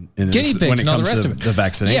in guinea pigs and all the rest of it. The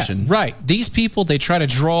vaccination. Yeah, right. These people, they try to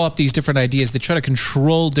draw up these different ideas. They try to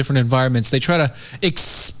control different environments. They try to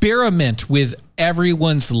experiment with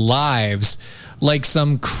everyone's lives like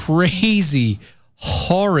some crazy,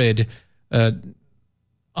 horrid,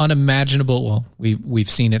 unimaginable. Well, we've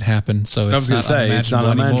seen it happen, so it's not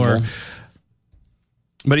unimaginable.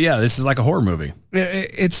 But yeah, this is like a horror movie.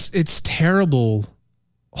 It's terrible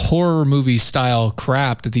horror movie style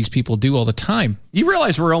crap that these people do all the time. You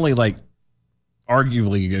realize we're only like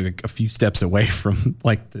arguably a few steps away from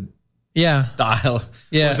like the Yeah. Dial.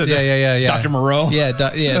 Yeah. Yeah. Dr. Moreau. Yeah.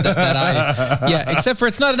 That eye. Yeah. Except for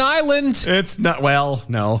it's not an island. It's not. Well,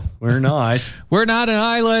 no, we're not. We're not an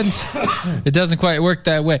island. It doesn't quite work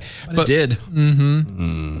that way. But it did.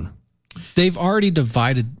 Mm-hmm. They've already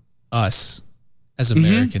divided us as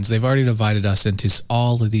Americans. They've already divided us into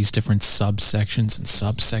all of these different subsections and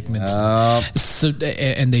subsegments. So,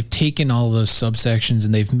 and they've taken all those subsections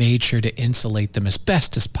and they've made sure to insulate them as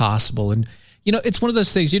best as possible. And it's one of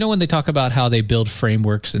those things. When they talk about how they build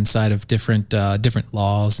frameworks inside of different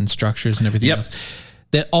laws and structures and everything else,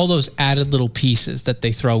 that all those added little pieces that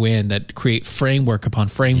they throw in that create framework upon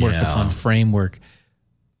framework upon framework.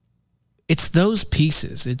 It's those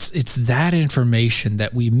pieces. It's that information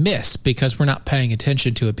that we miss because we're not paying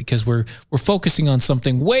attention to it because we're focusing on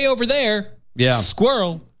something way over there. Yeah,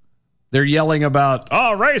 squirrel. They're yelling about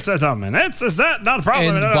racism and is that not a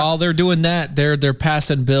problem? And while they're doing that, they're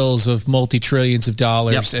passing bills of multi-trillions of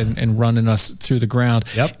dollars and running us through the ground.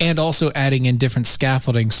 And also adding in different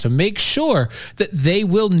scaffoldings to make sure that they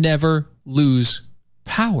will never lose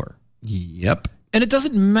power. Yep. And it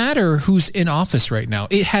doesn't matter who's in office right now.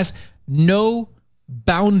 It has no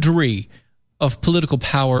boundary of political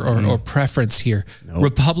power or preference here. Nope.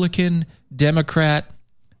 Republican, Democrat,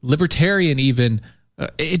 Libertarian even.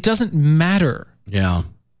 It doesn't matter. Yeah.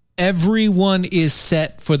 Everyone is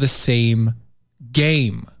set for the same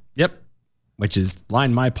game. Yep. Which is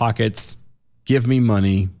line my pockets, give me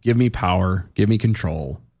money, give me power, give me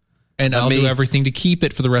control. And I'll do everything to keep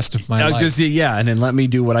it for the rest of my life. Yeah, and then let me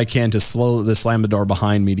do what I can to slam the door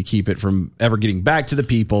behind me to keep it from ever getting back to the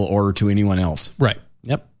people or to anyone else. Right.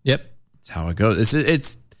 Yep. That's how it goes.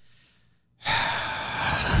 It's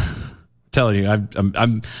telling you,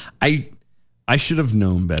 I should have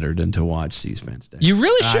known better than to watch C-SPAN today. You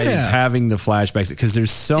really should have. Having the flashbacks because there's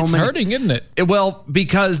so many. It's hurting, isn't it? Well,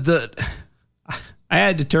 because I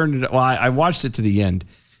had to turn it. Well, I watched it to the end.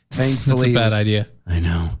 Thankfully, that's a bad idea. I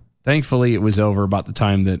know. Thankfully, it was over about the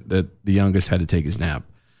time that the youngest had to take his nap.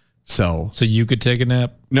 So you could take a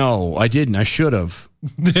nap? No, I didn't. I should have.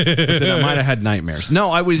 But then I might have had nightmares.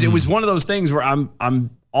 No, I was. It was one of those things where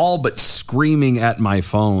I'm all but screaming at my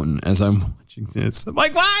phone as I'm watching this. I'm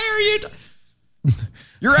like, why are you?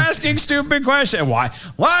 You're asking stupid questions. Why?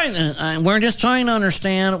 We're just trying to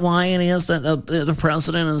understand why it is that the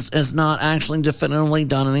president has not actually definitively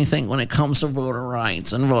done anything when it comes to voter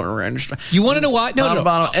rights and voter registration. You want to know why? No.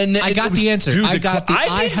 I got the answer. I have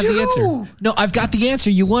the answer. No, I've got the answer.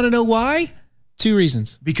 You want to know why? 2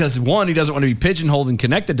 reasons. Because one, he doesn't want to be pigeonholed and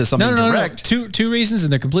connected to something direct. No. Two reasons,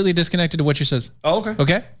 and they're completely disconnected to what you said. Oh, okay.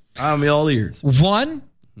 Okay. I'm all ears. One.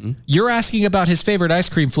 You're asking about his favorite ice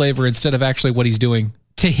cream flavor instead of actually what he's doing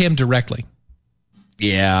to him directly.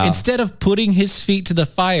 Yeah. Instead of putting his feet to the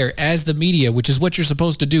fire as the media, which is what you're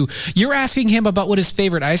supposed to do, you're asking him about what his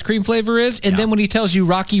favorite ice cream flavor is. And then when he tells you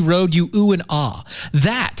Rocky Road, you ooh and ah.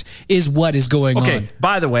 That is what is going on. Okay.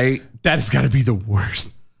 By the way, that has got to be the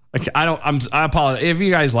worst. Like, I apologize. If you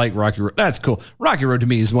guys like Rocky Road, that's cool. Rocky Road to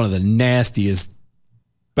me is one of the nastiest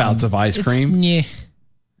bouts of ice cream. Yeah.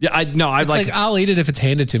 Yeah, I'd like I'll eat it if it's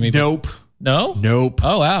handed to me. Nope. No? Nope.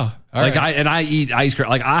 Oh wow. All right. I eat ice cream.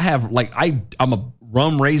 Like I'm a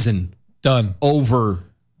rum raisin. Done.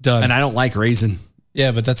 And I don't like raisin.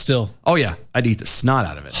 Yeah, but that's still. Oh yeah. I'd eat the snot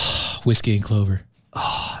out of it. Whiskey and clover.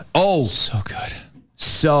 Oh. So good.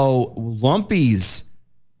 So Lumpy's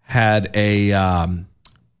had a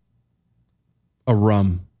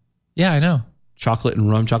rum. Yeah, I know. Chocolate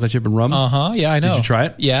chip and rum. Uh-huh. Yeah, I know. Did you try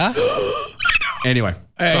it? Yeah. Anyway,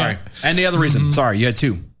 sorry. And the other reason, sorry, you had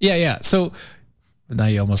 2. Yeah. So now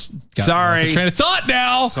you almost got sorry. train of thought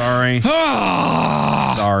now. Sorry.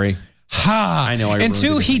 Sorry. I know. And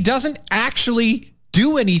 2, he doesn't actually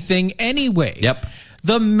do anything anyway. Yep.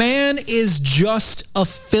 The man is just a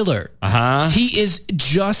filler. He is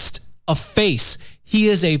just a face. He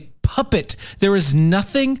is a puppet. There is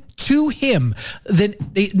nothing to him,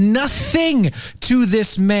 nothing to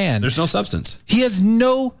this man. There's no substance. He has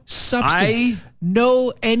no substance.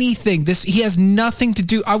 No anything. He has nothing to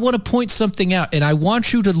do. I want to point something out, and I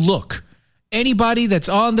want you to look. Anybody that's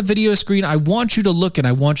on the video screen, I want you to look, and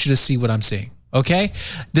I want you to see what I'm seeing. Okay?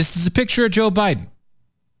 This is a picture of Joe Biden.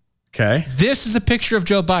 Okay. This is a picture of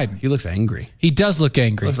Joe Biden. He looks angry. He does look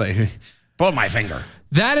angry. Looks like, pull my finger.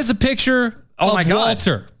 That is a picture of my God.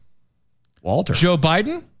 Walter. Walter. Joe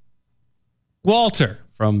Biden? Walter.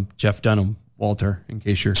 From Jeff Dunham. Walter, in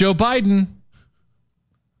case you're... Joe Biden.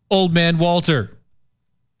 Old man Walter.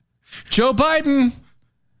 Joe Biden.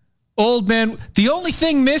 Old man. The only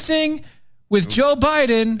thing missing with Joe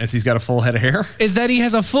Biden... As he's got a full head of hair? Is that he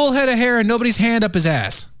has a full head of hair and nobody's hand up his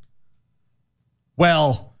ass.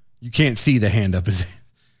 Well, you can't see the hand up his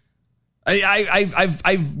ass.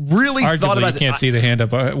 I've really Arguably, thought about you can't see the hand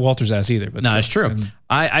up Walter's ass either. But no, it's true.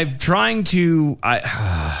 I'm trying to.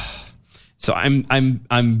 So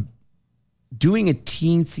I'm doing a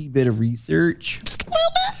teensy bit of research. Just a little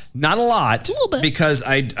bit. Not a lot. A little bit. Because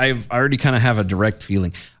I've already kind of have a direct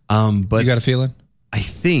feeling. But you got a feeling? I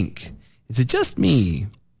think, is it just me?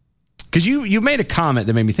 Because you made a comment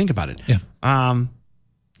that made me think about it. Yeah.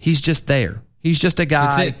 He's just there. He's just a guy.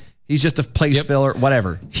 That's it. He's just a place filler,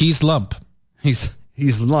 whatever. He's lump. He's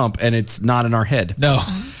lump, and it's not in our head. No.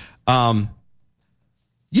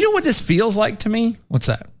 You know what this feels like to me? What's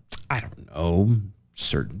that? I don't know.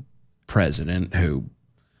 Certain president who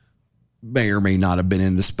may or may not have been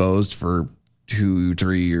indisposed for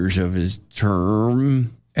 2-3 years of his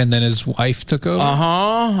term. And then his wife took over.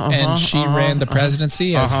 And she ran the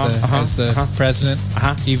presidency as the president,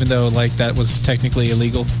 even though like that was technically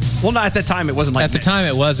illegal. Well, not at the time. It wasn't like at the time.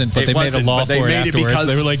 It wasn't, but they made a law for it afterwards.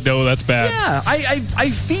 They were like, "No, that's bad." Yeah, I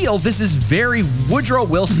feel this is very Woodrow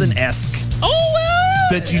Wilson-esque. Oh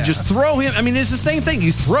well. That you just throw him. I mean, it's the same thing.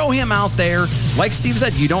 You throw him out there, like Steve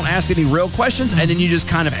said. You don't ask any real questions, and then you just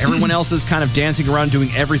kind of everyone else is kind of dancing around doing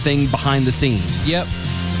everything behind the scenes. Yep.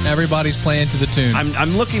 Everybody's playing to the tune.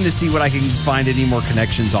 I'm looking to see what I can find any more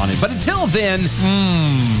connections on it. But until then,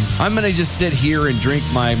 I'm going to just sit here and drink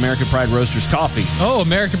my American Pride Roasters coffee. Oh,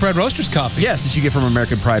 American Pride Roasters coffee. Yes, that you get from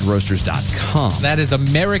AmericanPrideRoasters.com. That is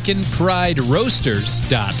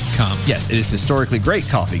AmericanPrideRoasters.com. Yes, it is historically great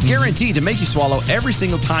coffee. Guaranteed to make you swallow every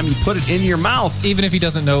single time you put it in your mouth. Even if he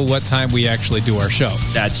doesn't know what time we actually do our show.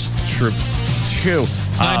 That's true.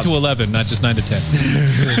 It's 9 to 11, not just 9 to 10.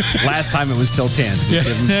 Last time it was till 10.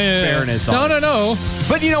 Fairness. No.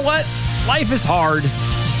 But you know what? Life is hard.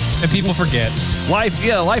 And people forget.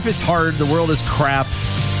 Life is hard. The world is crap.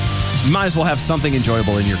 You might as well have something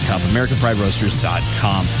enjoyable in your cup.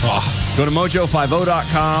 AmericanPrideRoasters.com. Go to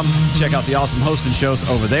Mojo50.com. Check out the awesome hosting shows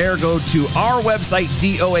over there. Go to our website,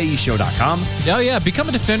 DOAEshow.com. Oh, yeah. Become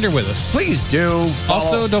a defender with us. Please do.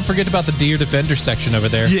 Also, don't forget about the Dear Defender section over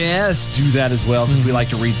there. Yes, do that as well because we like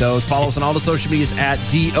to read those. Follow us on all the social medias at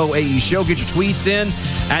DOAE Show. Get your tweets in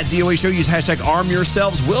at DOAE Show. Use hashtag arm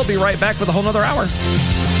yourselves. We'll be right back with a whole nother hour.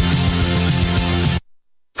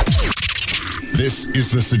 This is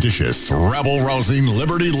the seditious, rabble-rousing,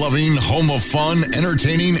 liberty-loving, home of fun,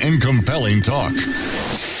 entertaining, and compelling talk.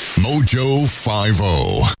 Mojo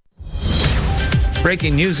 50.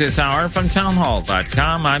 Breaking news this hour from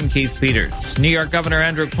townhall.com. I'm Keith Peters. New York Governor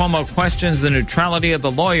Andrew Cuomo questions the neutrality of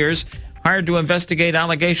the lawyers hired to investigate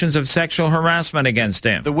allegations of sexual harassment against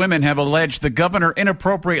him. The women have alleged the governor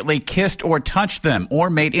inappropriately kissed or touched them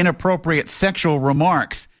or made inappropriate sexual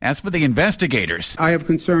remarks. As for the investigators, I have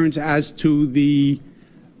concerns as to the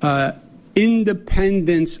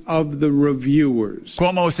independence of the reviewers.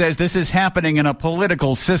 Cuomo says this is happening in a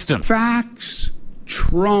political system. Facts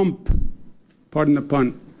trump, pardon the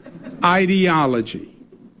pun, ideology.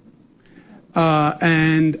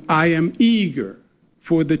 And I am eager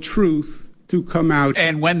for the truth to come out.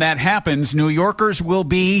 And when that happens, New Yorkers will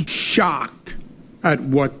be shocked at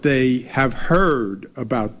what they have heard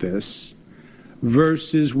about this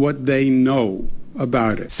versus what they know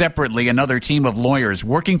about it. Separately, another team of lawyers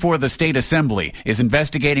working for the state assembly is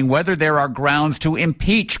investigating whether there are grounds to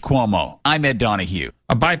impeach Cuomo. I'm Ed Donahue.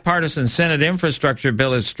 A bipartisan Senate infrastructure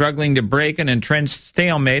bill is struggling to break an entrenched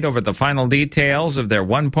stalemate over the final details of their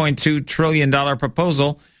 $1.2 trillion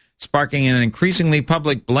proposal, sparking an increasingly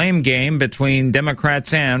public blame game between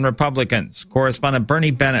Democrats and Republicans. Correspondent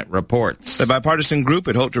Bernie Bennett reports. The bipartisan group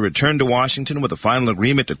had hoped to return to Washington with a final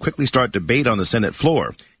agreement to quickly start debate on the Senate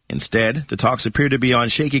floor. Instead, the talks appear to be on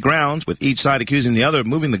shaky grounds, with each side accusing the other of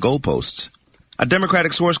moving the goalposts. A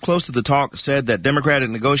Democratic source close to the talk said that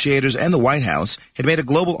Democratic negotiators and the White House had made a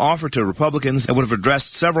global offer to Republicans that would have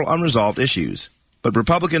addressed several unresolved issues. But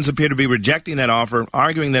Republicans appear to be rejecting that offer,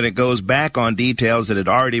 arguing that it goes back on details that had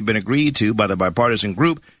already been agreed to by the bipartisan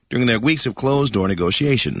group during their weeks of closed-door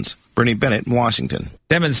negotiations. Bernie Bennett in Washington.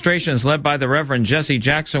 Demonstrations led by the Reverend Jesse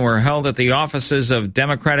Jackson were held at the offices of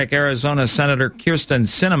Democratic Arizona Senator Kyrsten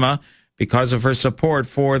Sinema because of her support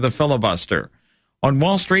for the filibuster. On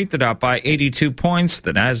Wall Street, the Dow by 82 points.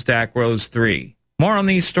 The Nasdaq rose 3. More on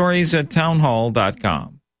these stories at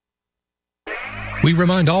townhall.com. We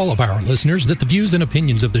remind all of our listeners that the views and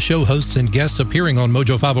opinions of the show hosts and guests appearing on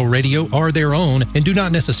Mojo 50 Radio are their own and do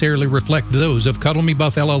not necessarily reflect those of Cuddle Me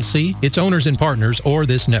Buff LLC, its owners and partners, or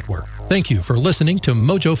this network. Thank you for listening to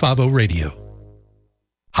Mojo 50 Radio.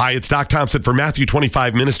 Hi, it's Doc Thompson for Matthew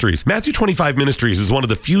 25 Ministries. Matthew 25 Ministries is one of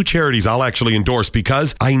the few charities I'll actually endorse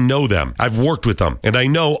because I know them. I've worked with them, and I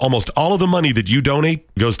know almost all of the money that you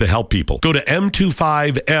donate goes to help people. Go to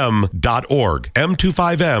m25m.org,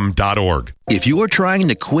 m25m.org. If you are trying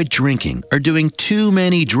to quit drinking or doing too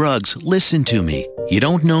many drugs, listen to me. You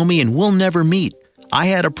don't know me and we'll never meet. I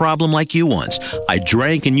had a problem like you once. I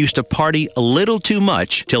drank and used to party a little too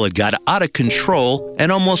much till it got out of control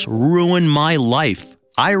and almost ruined my life.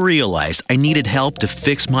 I realized I needed help to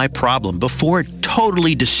fix my problem before it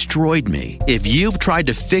totally destroyed me. If you've tried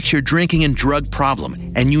to fix your drinking and drug problem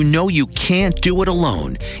and you know you can't do it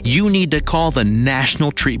alone, you need to call the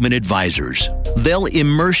National Treatment Advisors. They'll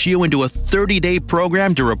immerse you into a 30-day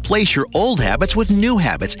program to replace your old habits with new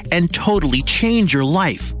habits and totally change your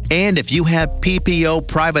life. And if you have PPO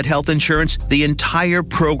private health insurance, the entire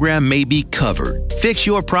program may be covered. Fix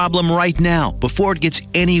your problem right now before it gets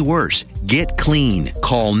any worse. Get clean.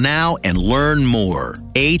 Call now and learn more.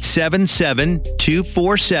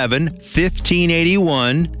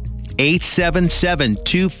 877-247-1581.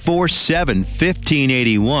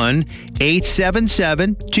 877-247-1581.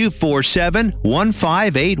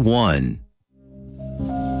 877-247-1581.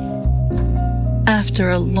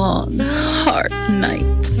 After a long, hard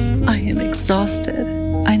night, I am exhausted.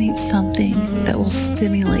 I need something that will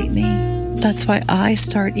stimulate me. That's why I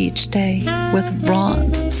start each day with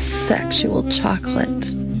Ron's sexual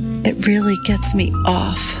chocolate. It really gets me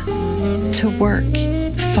off to work.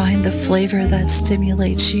 Find the flavor that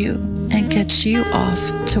stimulates you and gets you off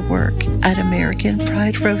to work at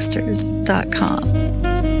AmericanPrideRoasters.com.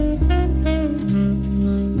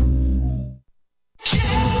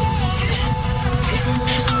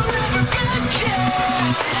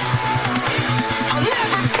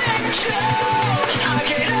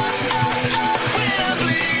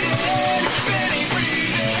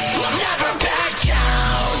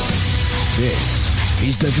 This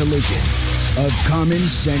is the collision of common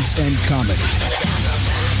sense and comedy.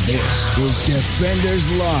 This is Defenders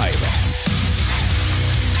Live.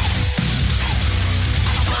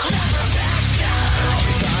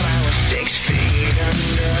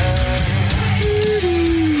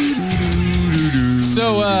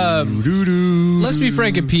 So, Let's Be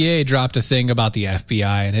Frank and PA dropped a thing about the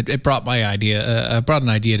FBI, and it brought my idea, brought an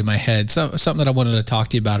idea to my head. Something that I wanted to talk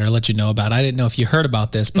to you about or let you know about. I didn't know if you heard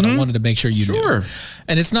about this, but I wanted to make sure you knew.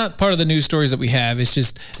 And it's not part of the news stories that we have. It's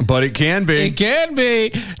just, but it can be. It can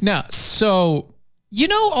be. Now, so you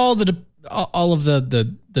know all of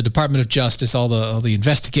the Department of Justice, all the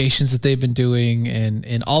investigations that they've been doing,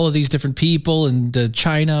 and all of these different people, and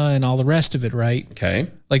China and all the rest of it, right? Okay.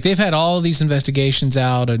 Like they've had all of these investigations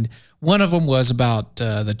out, and one of them was about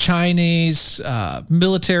the Chinese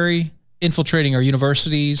military infiltrating our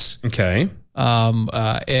universities. Okay.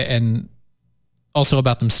 And also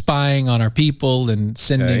about them spying on our people and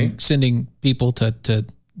sending people to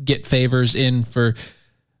get favors in for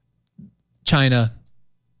China,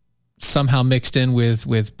 somehow mixed in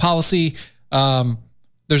with policy.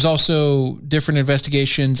 There's also different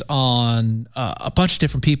investigations on a bunch of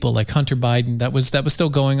different people, like Hunter Biden. That was still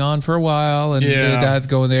going on for a while, and that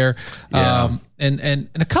going there. And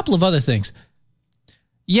a couple of other things.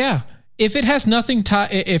 Yeah, if it has nothing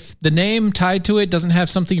if the name tied to it doesn't have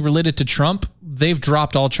something related to Trump, they've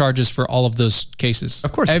dropped all charges for all of those cases.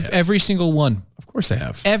 Of course, every single one. Of course, they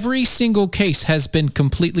have. Every single case has been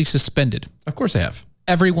completely suspended. Of course, they have.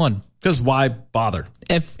 Every one. Because why bother?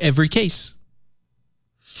 Every case.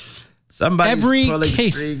 Somebody's pulling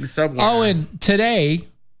case. strings somewhere. Oh, and today,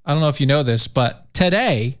 I don't know if you know this, but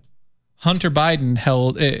today, Hunter Biden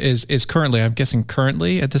is currently, I'm guessing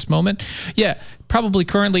currently at this moment. Yeah, probably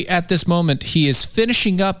currently at this moment, he is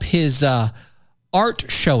finishing up his art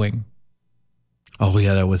showing. Oh,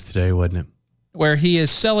 yeah, that was today, wasn't it? Where he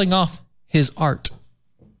is selling off his art.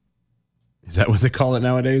 Is that what they call it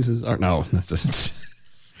nowadays? Is art? No, that's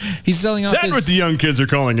he's selling off. Is that what the young kids are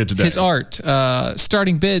calling it today? His art,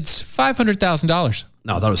 starting bids $500,000.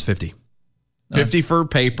 No, that was 50. 50 for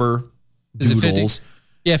paper doodles. Is it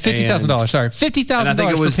 50? Yeah, $50,000. Sorry,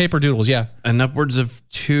 $50,000 for paper doodles. Yeah, and upwards of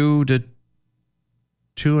 2 to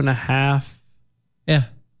 2.5. Yeah,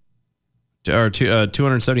 or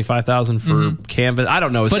 $275,000 for canvas. I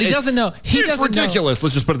don't know, but he doesn't know. It's ridiculous.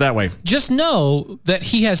 Let's just put it that way. Just know that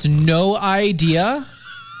he has no idea.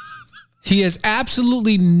 He has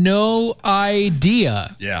absolutely no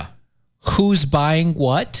idea. Yeah, who's buying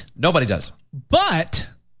what? Nobody does. But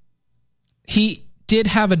he did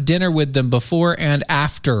have a dinner with them before and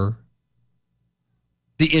after.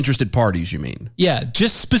 The interested parties, you mean? Yeah,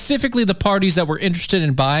 just specifically the parties that were interested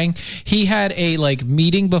in buying. He had a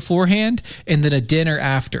meeting beforehand and then a dinner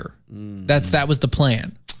after. That was the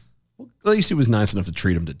plan. At least he was nice enough to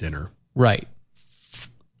treat him to dinner. Right.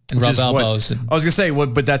 And rub elbows. I was going to say,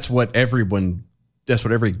 but that's what every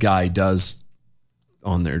guy does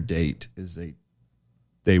on their date is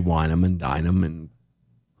they wine them and dine them and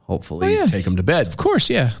hopefully take them to bed. Of course,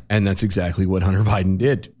 yeah. And that's exactly what Hunter Biden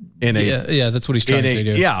did. That's what he's trying to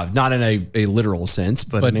do. Yeah, not in a literal sense,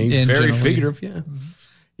 but in a very figurative,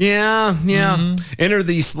 Yeah. Enter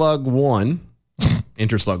the slug one.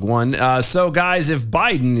 Enter slug one. So, guys, if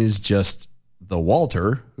Biden is just the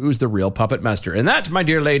Walter, who's the real puppet master? And that, my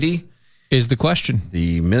dear lady, is the question.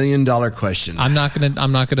 The $1 million question. I'm not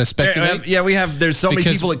gonna speculate. There's so many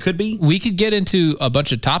people it could be. We could get into a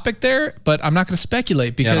bunch of topic there, but I'm not gonna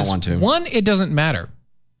speculate because I don't want to. One, it doesn't matter.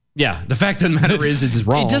 Yeah, the fact of the matter is it's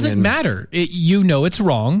wrong. It doesn't matter. It's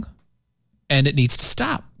wrong, and it needs to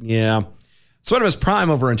stop. Yeah. Sweatimus Prime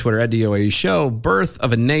over on Twitter at DOA Show. Birth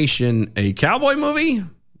of a Nation, a cowboy movie?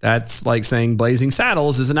 That's like saying Blazing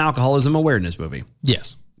Saddles is an alcoholism awareness movie.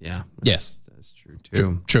 Yes. Yeah. Yes. That's true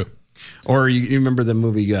too. True. Or you remember the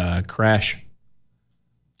movie Crash?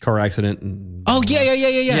 Car accident.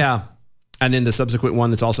 Yeah. And then the subsequent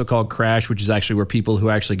one that's also called Crash, which is actually where people who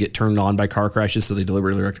actually get turned on by car crashes, so they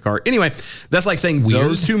deliberately wreck the car. Anyway, that's like saying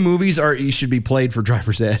those two movies should be played for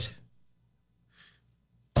driver's ed.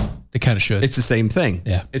 They kind of should. It's the same thing.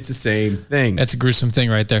 Yeah. It's the same thing. That's a gruesome thing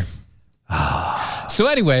right there. So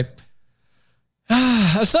anyway,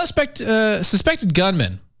 a suspected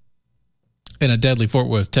gunman in a deadly Fort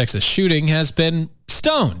Worth, Texas shooting has been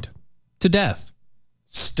stoned to death.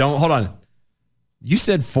 Hold on. You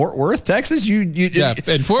said Fort Worth, Texas? In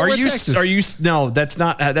Fort Worth, Texas. No, that's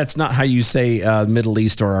not how you say Middle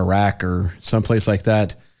East or Iraq or someplace like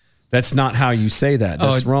that. That's not how you say that.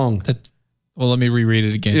 That's wrong. Well, let me reread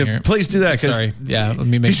it again here. Please do that. Sorry. Yeah, let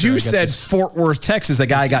me make sure. Because you said Fort Worth, Texas, a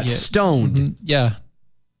guy got stoned. Mm-hmm. Yeah.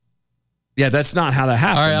 Yeah, that's not how that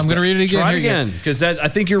happens. All right, I'm going to read it again. Try it again, because I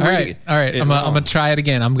think you're reading it. All right, I'm going to try it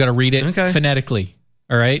again. I'm going to read it phonetically.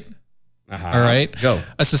 All right? Uh-huh. All right? Go.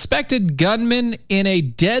 A suspected gunman in a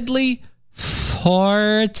deadly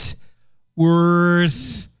Fort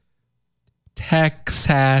Worth,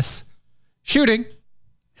 Texas shooting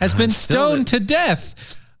has been stoned to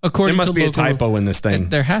death. According there must to be a typo in this thing.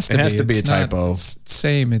 There has to be. It has to be a typo.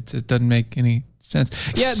 Same. It doesn't make any sense.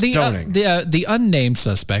 Yeah, the unnamed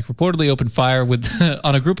suspect reportedly opened fire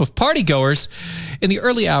on a group of partygoers in the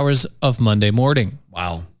early hours of Monday morning.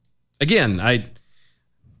 Wow. Again,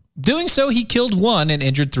 doing so, he killed one and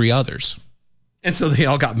injured three others. And so they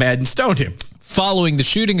all got mad and stoned him. Following the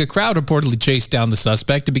shooting, a crowd reportedly chased down the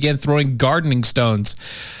suspect and began throwing gardening stones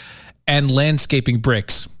and landscaping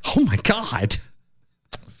bricks. Oh my God.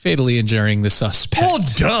 Fatally injuring the suspect. Oh,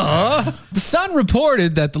 duh. The Sun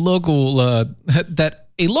reported that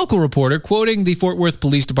a local reporter quoting the Fort Worth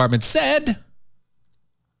Police Department said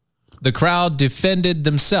the crowd defended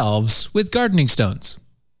themselves with gardening stones,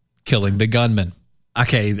 killing the gunman.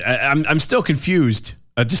 Okay, I'm still confused,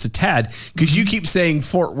 just a tad, because you keep saying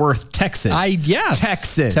Fort Worth, Texas.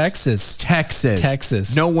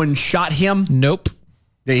 Texas. No one shot him? Nope.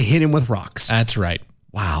 They hit him with rocks. That's right.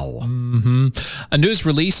 Wow. Mm-hmm. A news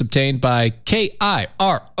release obtained by KIRO-TV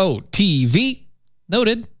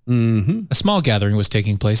noted a small gathering was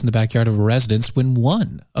taking place in the backyard of a residence when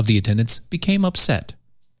one of the attendants became upset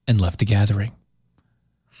and left the gathering.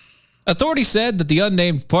 Authorities said that the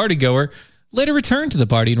unnamed partygoer later returned to the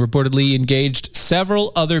party and reportedly engaged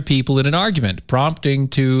several other people in an argument, prompting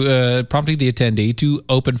the attendee to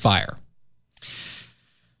open fire.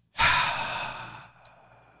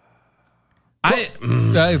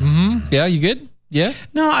 Yeah, you good? Yeah.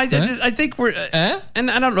 No, I think we're,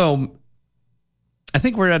 and I don't know. I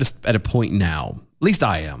think we're at a point now. At least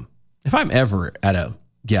I am. If I'm ever at a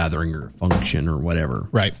gathering or function or whatever,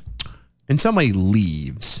 right, and somebody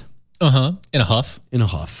leaves, in a huff,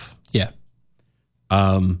 yeah,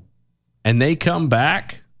 and they come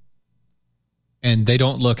back, and they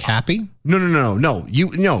don't look happy. No.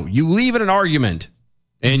 You leave in an argument.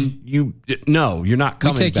 And you're not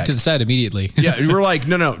coming back. We take you to the side immediately. Yeah, we're like,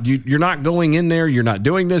 no, you're not going in there. You're not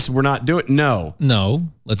doing this. We're not doing No,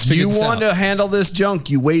 let's figure this out. You want to handle this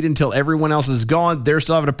junk, you wait until everyone else is gone. They're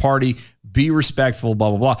still having a party. Be respectful,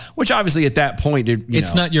 blah, blah, blah. Which obviously at that point,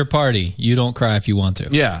 it's not your party. You don't cry if you want to.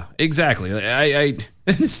 Yeah, exactly.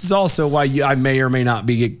 This is also why I may or may not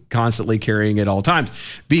be constantly carrying it all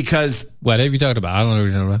times, because what have you talked about? I don't know what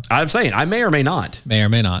you're talking about. I'm saying I may or may not.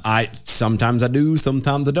 Sometimes I do,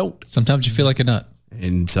 sometimes I don't. Sometimes you feel like a nut,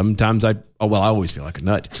 and sometimes I always feel like a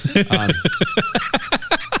nut. That's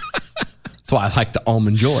why I like the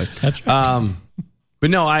almond joy. That's right. But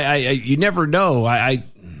no, you never know. I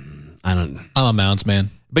don't. I'm a Mounds man.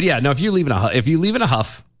 But yeah, no. If you leave in a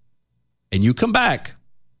huff, and you come back,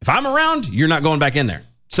 if I'm around, you're not going back in there.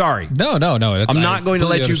 Sorry. No. I'm not going to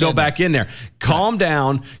let you go back in there. Calm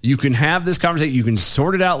down. You can have this conversation. You can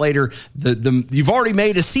sort it out later. You've already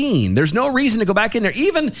made a scene. There's no reason to go back in there.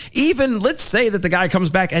 Even let's say that the guy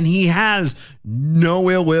comes back and he has no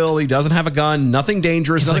ill will. He doesn't have a gun. Nothing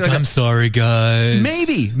dangerous. Nothing like I'm sorry, guys.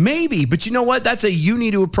 Maybe. But you know what? You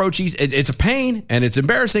need to approach. It's a pain and it's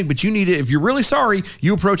embarrassing. But you need to. If you're really sorry,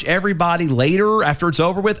 you approach everybody later after it's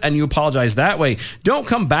over with, and you apologize that way. Don't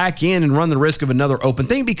come back in and run the risk of another open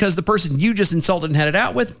thing, because the person you just insulted and had it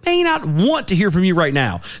out with may not want to hear from you right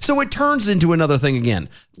now. So it turns into another thing again.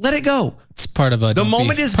 Let it go. It's part of the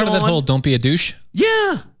moment is part gone. of that whole don't be a douche.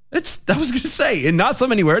 Yeah. I was going to say, and not so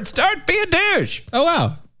many words, start being a douche. Oh, wow.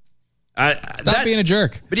 Stop being a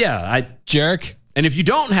jerk. But yeah, jerk. And if you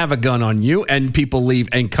don't have a gun on you and people leave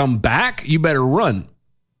and come back, you better run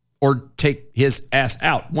or take his ass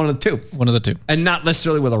out. One of the two. And not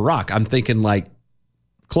necessarily with a rock. I'm thinking like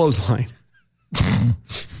clothesline.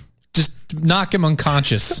 Just knock him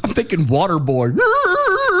unconscious. I'm thinking waterboard.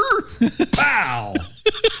 Pow.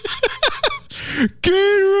 Get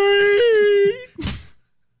ready.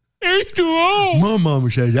 H2O. My mama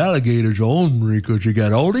says alligators are ornery because they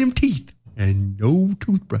got all them teeth and no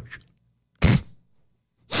toothbrush.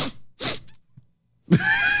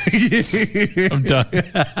 I'm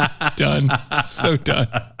done. So done.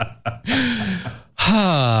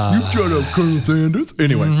 You shut up, Colonel Sanders.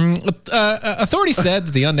 Anyway. Authorities said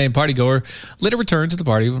that the unnamed partygoer later returned to the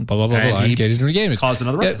party, blah, blah, blah, blah, and engaged in regainment. Caused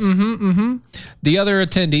another ruckus. The other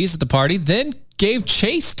attendees at the party then gave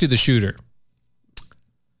chase to the shooter.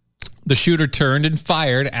 The shooter turned and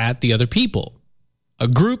fired at the other people. A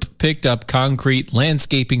group picked up concrete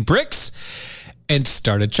landscaping bricks and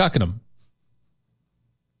started chucking them.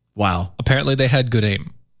 Wow. Apparently they had good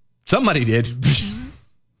aim. Somebody did.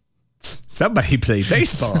 Somebody played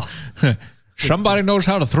baseball. Somebody knows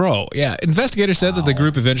how to throw. Yeah. Investigators said that the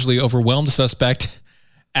group eventually overwhelmed the suspect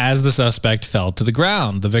as the suspect fell to the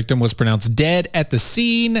ground. The victim was pronounced dead at the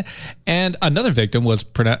scene, and another victim was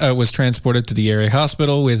transported to the area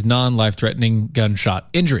hospital with non-life-threatening gunshot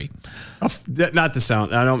injury. Not to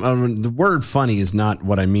sound, the word funny is not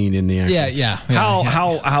what I mean in the action. Yeah.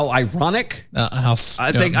 How ironic? I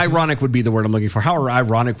think ironic would be the word I'm looking for. How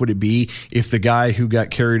ironic would it be if the guy who got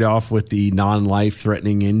carried off with the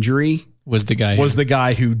non-life-threatening injury was the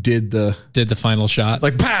guy who did the final shot?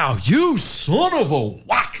 Like, pow, you son of a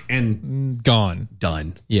whack, and gone.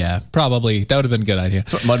 Done. Yeah, probably. That would have been a good idea.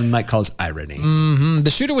 That's what Mudden might call irony. Mm-hmm.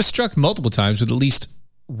 The shooter was struck multiple times with at least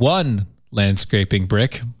one landscaping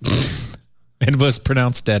brick and was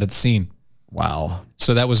pronounced dead at the scene. Wow.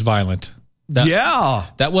 So that was violent.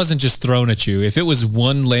 That wasn't just thrown at you. If it was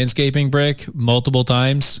one landscaping brick multiple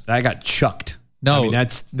times, that got chucked. No, I mean,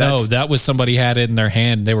 that was somebody had it in their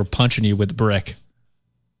hand. They were punching you with the brick.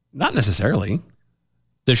 Not necessarily.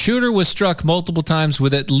 The shooter was struck multiple times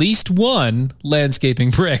with at least one landscaping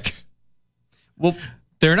brick. Well,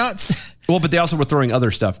 they're not. Well, but they also were throwing other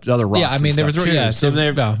stuff, other rocks. Yeah, I mean, they were throwing. Yeah, so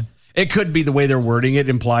it could be the way they're wording it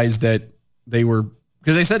implies that they were,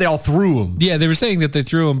 because they said they all threw them. Yeah, they were saying that they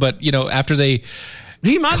threw them, but after they.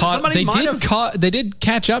 They did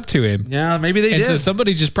catch up to him. Yeah, maybe they did. So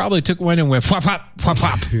somebody just probably took one and went whop, whop, whop,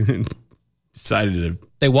 whop.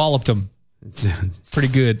 They walloped him. It's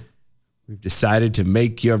pretty good. We've decided to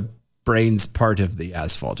make your brains part of the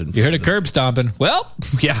asphalt. You heard a curb stomping. Well,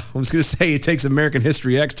 yeah, I was going to say it takes American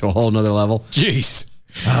History X to a whole nother level. Jeez.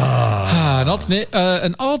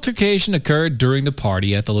 An altercation occurred during the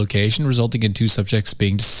party at the location, resulting in two subjects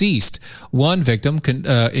being deceased. One victim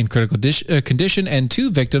in critical condition, and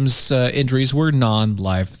two victims' injuries were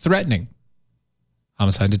non-life threatening.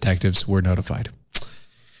 Homicide detectives were notified.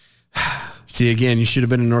 See, again, you should have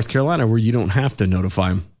been in North Carolina where you don't have to notify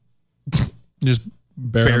him. Just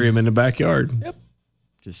bury him in the backyard. Yep.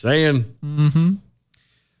 Just saying. Mm-hmm.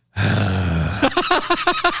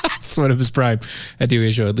 Sweat of his pride at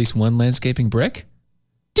DOA show. At least one landscaping brick.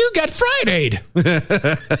 Dude got Friday'd.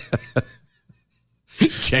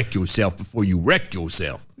 Check yourself before you wreck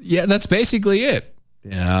yourself. Yeah, that's basically it.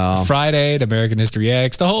 Yeah. Friday'd, American History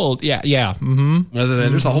X, the whole. Yeah. Mm-hmm. Other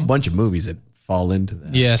than there's a whole bunch of movies that fall into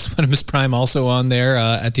that. Yes, Sweat of his prime also on there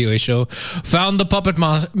at DOA show. Found the puppet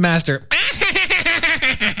master.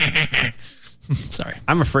 Sorry.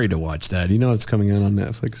 I'm afraid to watch that. You know it's coming out on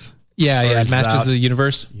Netflix. Yeah, Masters of the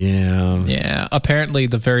Universe. Yeah. Yeah. Apparently,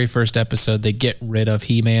 the very first episode, they get rid of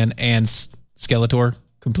He-Man and Skeletor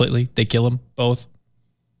completely. They kill them both.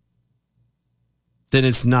 Then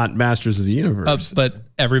it's not Masters of the Universe. But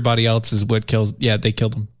everybody else is what kills. Yeah, they kill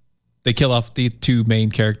them. They kill off the two main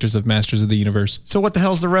characters of Masters of the Universe. So what the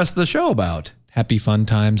hell's the rest of the show about? happy fun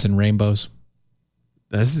times and rainbows.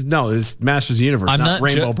 This is Masters of the Universe, not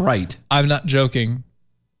Rainbow Bright. I'm not joking.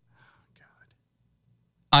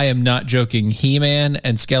 I am not joking. He-Man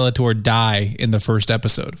and Skeletor die in the first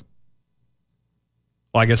episode.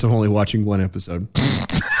 Well, I guess I'm only watching one episode.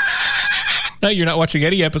 No, you're not watching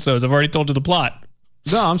any episodes. I've already told you the plot.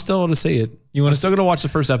 No, I'm still going to see it. I'm still going to watch the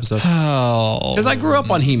first episode. Oh. Because I grew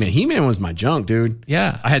up on He-Man. He-Man was my junk, dude.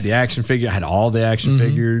 Yeah. I had the action figure. I had all the action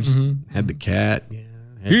figures. Had the cat. Yeah.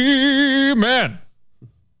 He-Man.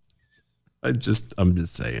 I'm just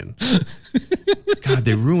saying. God,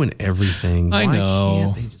 they ruin everything. Why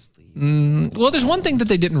can't they just leave? Well, there's one thing that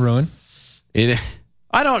they didn't ruin.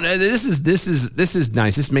 I don't know. This is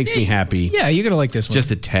nice. This makes me happy. Yeah, you're gonna like this one. Just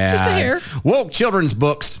a tad. Just a hair. Woke children's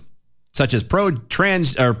books such as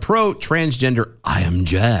pro-transgender I Am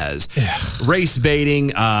Jazz, race baiting,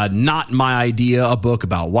 Not My Idea, a book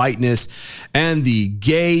about whiteness, and the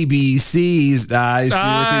gay BCs. I see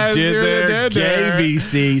what they did there. Gay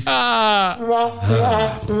BCs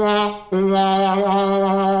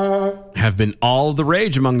have been all the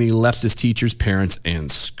rage among the leftist teachers, parents,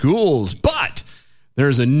 and schools. But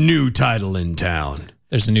there's a new title in town.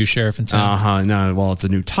 There's a new sheriff in town. No, well, it's a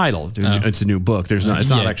new title. It's a new book. It's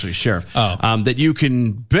not actually a sheriff. That you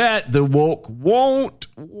can bet the woke won't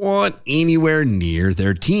want anywhere near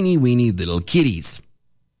their teeny weeny little kitties.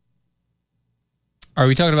 Are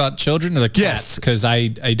we talking about children or the cats? Yes, because I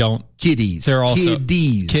don't. Kitties. They're also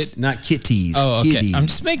kiddies, not kitties. Oh, okay. Kitties. I'm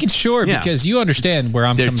just making sure because you understand where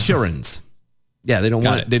I'm coming from. They're children's. Yeah, they don't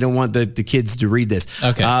want the kids to read this.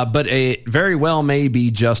 Okay. But it very well may be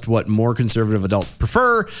just what more conservative adults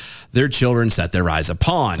prefer their children set their eyes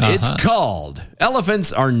upon. It's called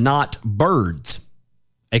Elephants Are Not Birds.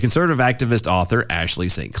 A conservative activist author, Ashley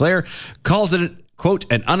St. Clair, calls it,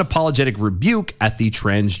 quote, an unapologetic rebuke at the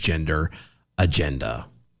transgender agenda.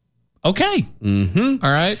 Okay. All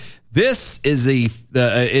right. This is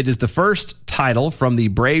it is the first title from the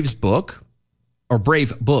Brave books,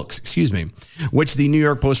 which the New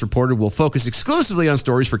York Post reported will focus exclusively on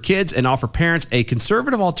stories for kids and offer parents a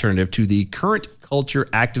conservative alternative to the current culture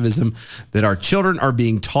activism that our children are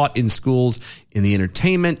being taught in schools, in the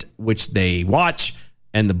entertainment which they watch,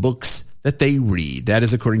 and the books that they read. That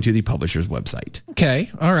is according to the publisher's website. Okay.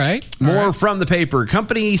 All right. More from the paper.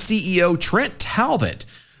 Company CEO Trent Talbot,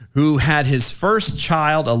 who had his first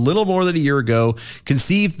child a little more than a year ago,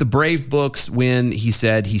 conceived the Brave books when he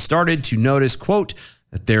said he started to notice, quote,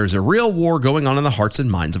 that there's a real war going on in the hearts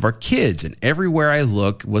and minds of our kids, and everywhere I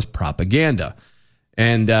look was propaganda.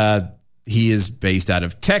 And he is based out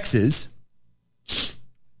of Texas.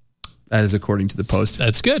 That is according to the Post.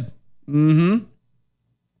 That's good. Mm-hmm.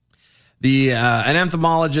 An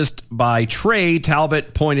entomologist by trade,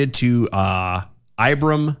 Talbot pointed to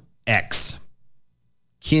Ibram X.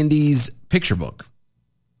 Kendi's picture book.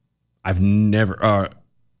 I've never.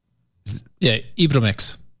 Ibram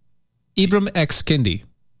X. Ibram X. Kendi.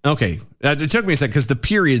 Okay, it took me a second because the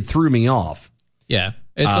period threw me off. Yeah,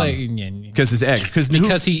 it's because his X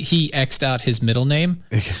because he X'd out his middle name.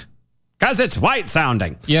 Because it's white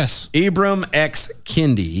sounding. Yes. Ibram X.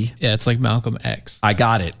 Kendi. Yeah, it's like Malcolm X. I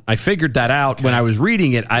got it. I figured that out when I was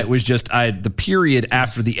reading it. It was just the period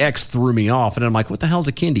after the X threw me off. And I'm like, what the hell's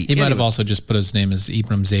a Kendi? He might have also just put his name as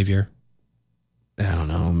Ibram Xavier. I don't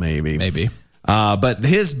know. Maybe. But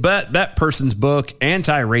that person's book,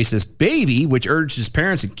 Anti-Racist Baby, which urges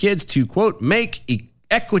parents and kids to, quote, make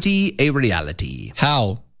equity a reality.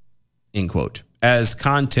 How? End quote. As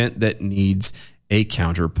content that needs a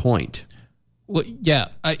counterpoint. Well, yeah,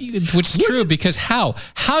 which is true because how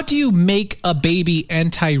do you make a baby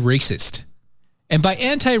anti-racist? And by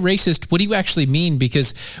anti-racist, what do you actually mean?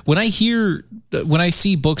 Because when I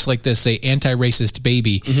see books like this say anti-racist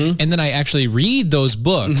baby, and then I actually read those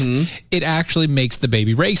books, it actually makes the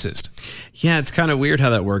baby racist. Yeah, it's kind of weird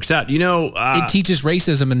how that works out. It teaches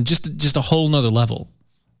racism and just a whole nother level.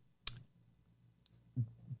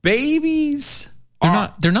 Babies,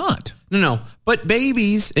 they're not. No. But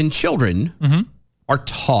babies and children are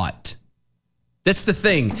taught. That's the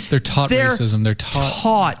thing. They're taught racism. They're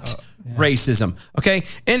taught racism. Okay.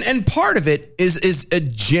 And part of it is a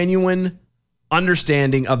genuine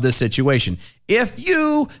understanding of the situation. If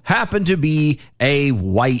you happen to be a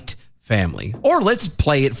white family, or let's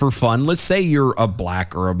play it for fun. Let's say you're a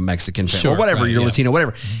black or a Mexican family or whatever, you're Latino,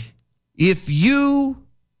 whatever. If you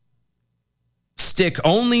stick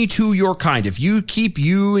only to your kind, if you keep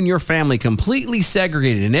you and your family completely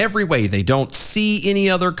segregated in every way, they don't see any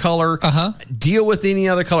other color, deal with any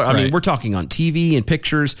other color. I mean, we're talking on TV and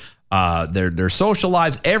pictures, their social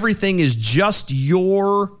lives, everything is just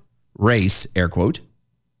your race, air quote.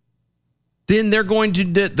 then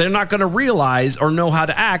they're not going to realize or know how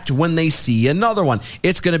to act when they see another one.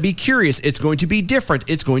 It's going to be curious. It's going to be different.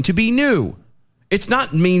 It's going to be new.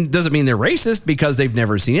 Doesn't mean they're racist because they've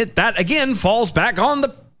never seen it. That again falls back on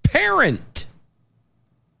the parent.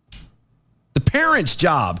 The parent's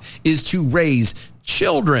job is to raise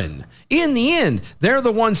children. In the end, they're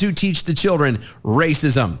the ones who teach the children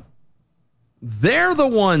racism. They're the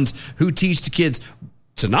ones who teach the kids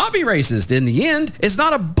to not be racist. In the end, it's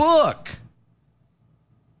not a book.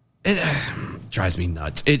 It drives me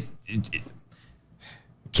nuts. It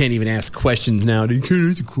can't even ask questions now. You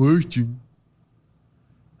can't ask a question.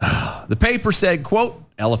 The paper said, quote,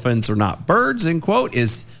 elephants are not birds, end quote,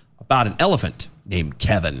 is about an elephant named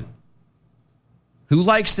Kevin who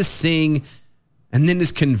likes to sing and then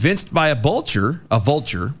is convinced by a vulture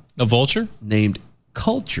named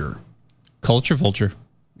Culture. Culture Vulture.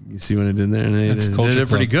 You see what I did there? That's They did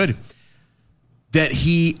pretty good. That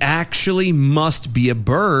he actually must be a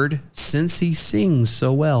bird since he sings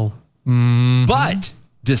so well. Mm-hmm. But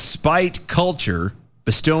despite Culture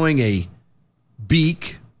bestowing a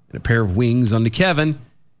beak and a pair of wings onto Kevin,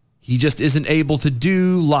 he just isn't able to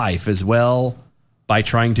do life as well by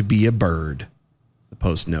trying to be a bird, the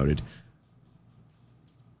Post noted.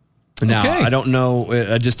 Now, I don't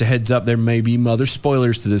know, just a heads up, there may be other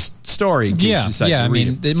spoilers to this story. I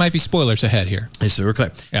mean, it might be spoilers ahead here. So we're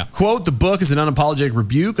clear. Yeah. Quote, the book is an unapologetic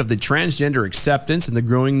rebuke of the transgender acceptance and the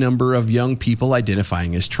growing number of young people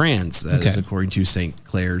identifying as trans. That is according to St.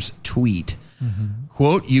 Clair's tweet. Mm-hmm.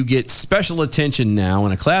 Quote, you get special attention now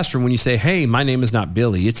in a classroom when you say, hey, my name is not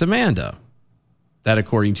Billy, it's Amanda. That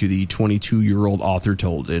according to the 22-year-old author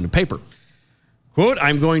told in a paper. Quote,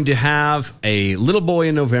 I'm going to have a little boy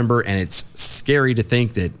in November, and it's scary to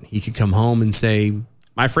think that he could come home and say,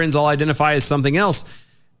 my friends all identify as something else,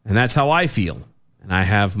 and that's how I feel. And I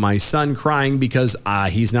have my son crying because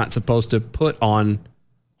he's not supposed to put on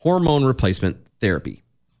hormone replacement therapy.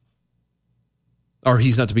 Or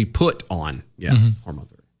he's not to be put on, hormone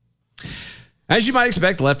therapy. As you might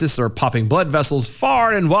expect, leftists are popping blood vessels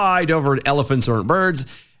far and wide over elephants or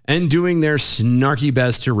birds and doing their snarky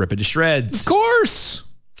best to rip it to shreds. Of course.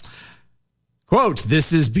 Quote,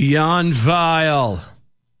 this is beyond vile.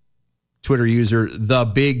 Twitter user The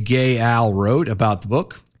Big Gay Al wrote about the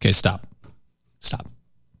book. Okay, stop.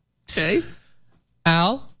 Okay.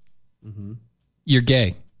 Al, you're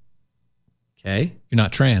gay. Okay. You're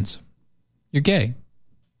not trans. You're gay.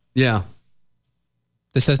 Yeah.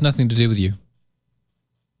 This has nothing to do with you.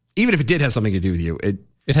 Even if it did have something to do with you,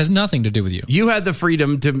 it has nothing to do with you. You had the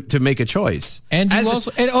freedom to make a choice. And you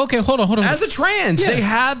hold on. As a trans, they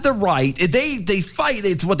had the right. They fight.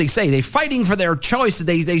 It's what they say. They're fighting for their choice.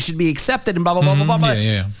 They should be accepted and blah, blah, blah, blah, blah.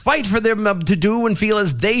 Yeah. Fight for them to do and feel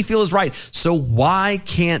as they feel is right. So why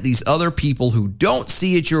can't these other people who don't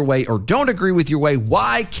see it your way or don't agree with your way,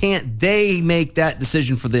 why can't they make that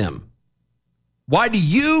decision for them? Why do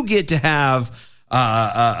you get to have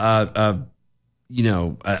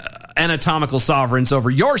anatomical sovereigns over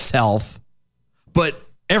yourself, but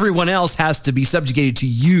everyone else has to be subjugated to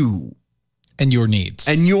you and your needs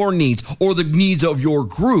or the needs of your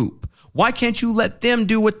group? Why can't you let them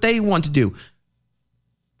do what they want to do?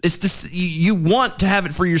 It's this, you want to have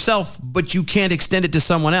it for yourself, but you can't extend it to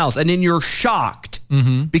someone else. And then you're shocked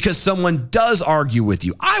because someone does argue with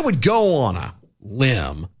you. I would go on a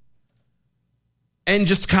limb and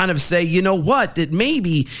just kind of say, you know what, that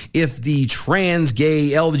maybe if the trans, gay,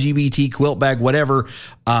 LGBT, quilt bag, whatever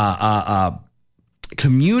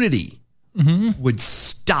community would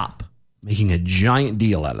stop making a giant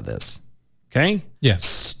deal out of this, okay? Yeah.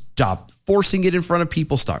 Stop forcing it in front of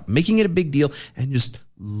people, start making it a big deal, and just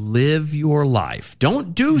live your life.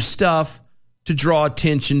 Don't do stuff to draw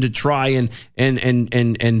attention, to try and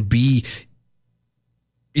be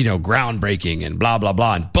groundbreaking and blah, blah,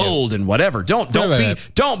 blah, and bold and whatever. Don't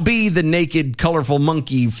be the naked, colorful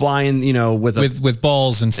monkey flying, with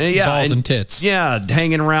balls and balls and tits. Yeah.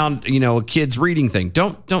 Hanging around, a kid's reading thing.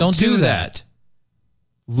 Don't do that.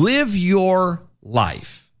 Live your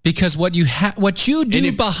life. Because what you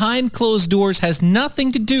do behind closed doors has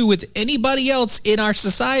nothing to do with anybody else in our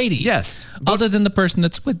society. Yes. Other than the person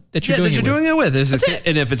that you're doing it with.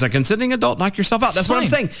 And if it's a consenting adult, knock yourself out. That's what I'm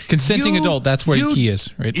saying. Consenting adult, that's where the key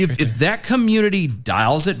is. Right. If that community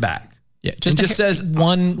dials it back. Yeah. Just says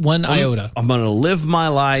one iota. I'm going to live my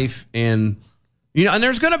life and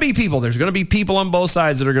there's going to be people on both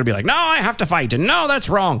sides that are going to be like, no, I have to fight. And no, that's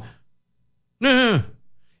wrong. No.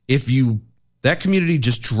 That community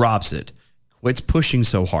just drops it, quits pushing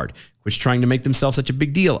so hard, quits trying to make themselves such a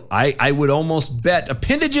big deal. I would almost bet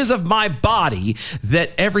appendages of my body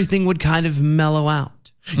that everything would kind of mellow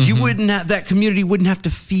out. You wouldn't have, that community wouldn't have to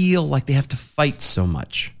feel like they have to fight so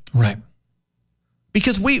much. Right.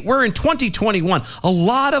 Because we're in 2021. A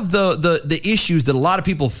lot of the issues that a lot of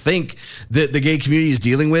people think that the gay community is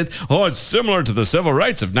dealing with, it's similar to the civil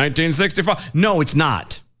rights of 1965. No, it's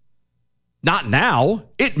not. Not now.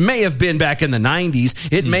 It may have been back in the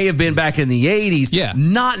 90s. It may have been back in the 80s. Yeah.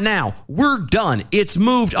 Not now. We're done. It's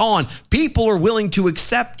moved on. People are willing to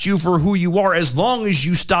accept you for who you are as long as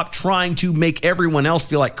you stop trying to make everyone else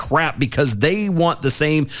feel like crap because they want the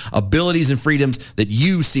same abilities and freedoms that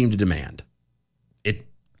you seem to demand.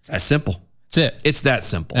 It's that simple. That's it. It's that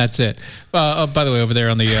simple. That's it. By the way, over there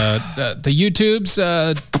on the YouTubes,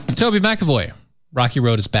 Toby McAvoy, Rocky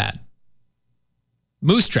Road is bad.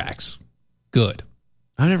 Moose Tracks, good.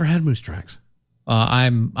 I never had Moose Tracks.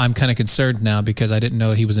 I'm kind of concerned now because I didn't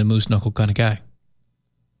know he was a moose knuckle kind of guy.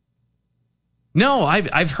 No,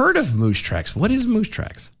 I've heard of Moose Tracks. What is Moose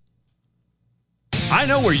Tracks? I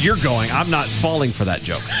know where you're going. I'm not falling for that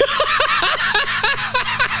joke.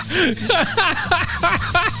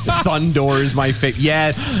 Thundor is my favorite.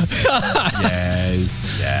 Yes.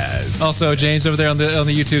 Yes. Also, James over there on the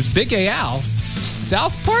YouTube's Big Gay Al,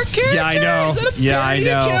 South Park character? Yeah, I know. Is that a parody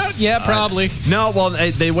account? Yeah, probably. No, well,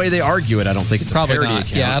 the way they argue it, I don't think it's probably a parody not.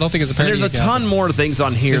 account. Yeah, I don't think it's a parody There's a ton more things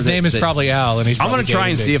on here. His name is probably Al, and he's I'm going to try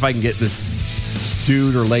and see if I can get this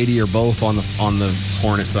dude or lady or both on the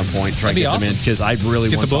horn at some point. Try to get them in because I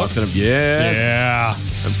really want to talk to them. Yes. Yeah.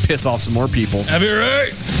 And piss off some more people. That'd be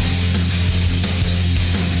right.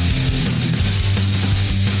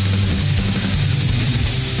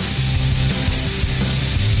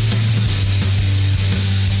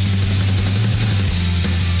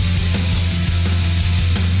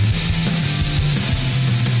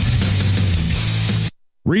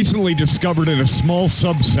 Recently discovered in a small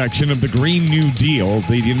subsection of the Green New Deal,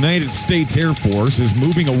 the United States Air Force is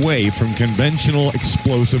moving away from conventional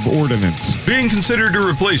explosive ordnance. Being considered to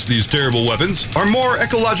replace these terrible weapons are more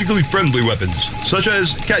ecologically friendly weapons, such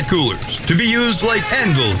as cat coolers, to be used like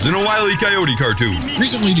anvils in a Wile E. Coyote cartoon.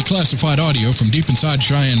 Recently declassified audio from deep inside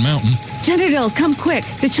Cheyenne Mountain. General, come quick.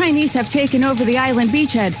 The Chinese have taken over the island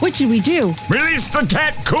beachhead. What should we do? Release the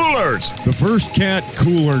cat coolers! The first cat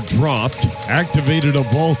cooler dropped, activated a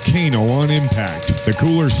volcano on impact. The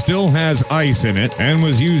cooler still has ice in it and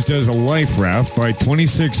was used as a life raft by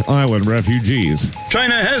 26 island refugees.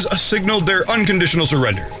 China has signaled their unconditional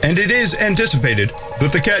surrender, and it is anticipated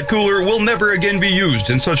that the cat cooler will never again be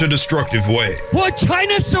used in such a destructive way. What?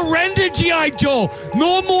 China surrendered, G.I. Joe!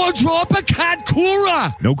 No more drop a cat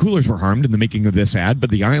cooler! No coolers were harmed in the making of this ad,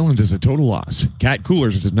 but the island is a total loss. Cat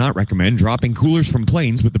Coolers does not recommend dropping coolers from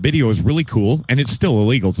planes, but the video is really cool, and it's still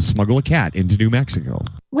illegal to smuggle a cat into New Mexico.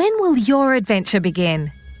 When will your adventure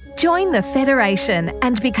begin? Join the Federation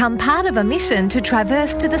and become part of a mission to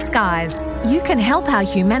traverse to the skies. You can help our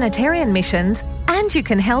humanitarian missions and you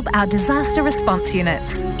can help our disaster response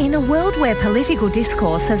units. In a world where political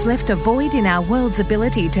discourse has left a void in our world's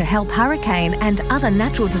ability to help hurricane and other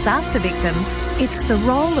natural disaster victims, it's the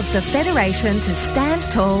role of the Federation to stand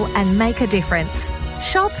tall and make a difference.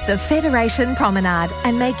 Shop the Federation Promenade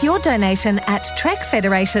and make your donation at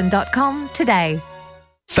trekfederation.com today.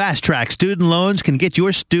 Fast Track Student Loans can get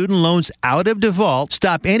your student loans out of default,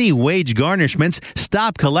 stop any wage garnishments,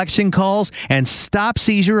 stop collection calls, and stop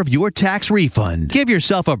seizure of your tax refund. Give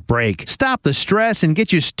yourself a break. Stop the stress and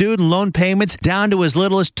get your student loan payments down to as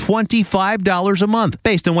little as $25 a month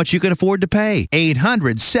based on what you can afford to pay.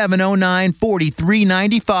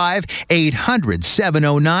 800-709-4395.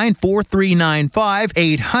 800-709-4395.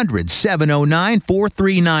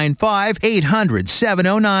 800-709-4395.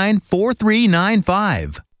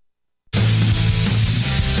 800-709-4395.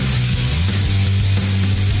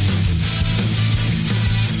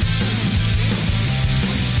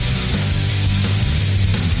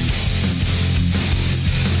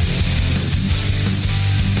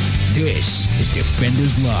 This is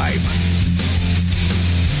Defenders Live.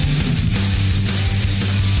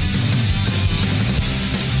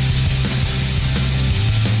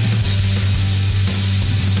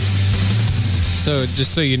 So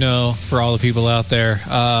just so you know, for all the people out there,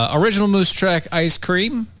 Original Moose Track ice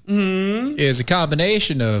cream is a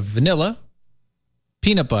combination of vanilla,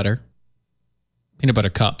 peanut butter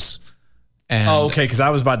cups, and okay, because I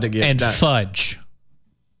was about to get that. Fudge.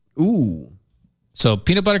 Ooh. So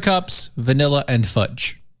peanut butter cups, vanilla, and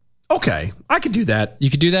fudge. Okay, I could do that.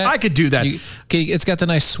 You could do that? I could do that. Okay, it's got the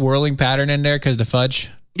nice swirling pattern in there because the fudge.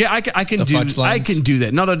 Yeah, I can do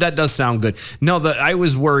that. No, that does sound good. No, I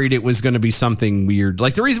was worried it was going to be something weird.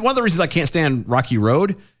 Like one of the reasons I can't stand Rocky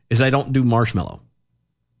Road is I don't do marshmallow.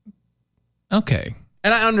 Okay.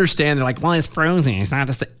 And I understand they're like, well, it's frozen. It's not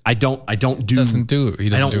the same. I don't do. Doesn't do it. He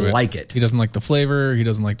doesn't I don't do it. like it. He doesn't like the flavor. He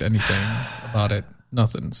doesn't like anything about it.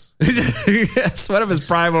 Nothing's. Yes, one of his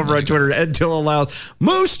prime over on Twitter, Ed Till allows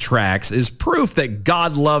Moose Tracks is proof that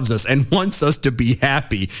God loves us and wants us to be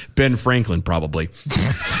happy. Ben Franklin, probably.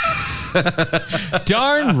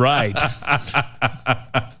 Darn right.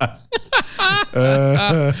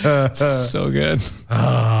 So good.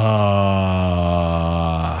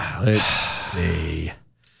 Let's see.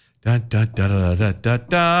 Da, da, da, da, da, da,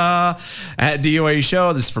 da. At DOA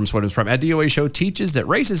Show, this is from Sweater's Prime. At DOA Show teaches that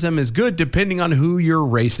racism is good depending on who you're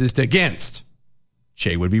racist against.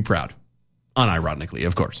 Shay would be proud. Unironically,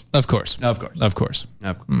 of course. Of course.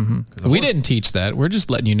 Mm-hmm. We didn't teach that. We're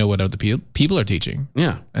just letting you know what other people are teaching.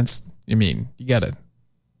 Yeah. You gotta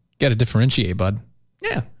differentiate, bud.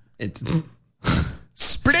 Yeah. It's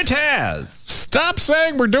splitters. Stop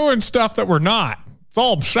saying we're doing stuff that we're not. That's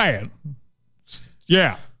all I'm saying.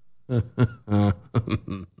 Yeah.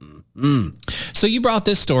 So you brought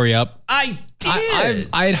this story up. I did.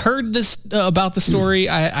 I had heard this about the story.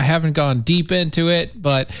 I haven't gone deep into it,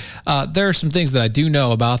 but there are some things that I do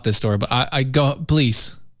know about this story. But I go,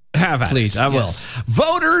 please. Have at please. It. I will. Yes.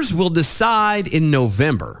 Voters will decide in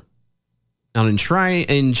November on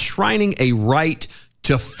enshrining a right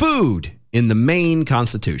to food in the Maine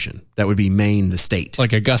Constitution. That would be Maine, the state.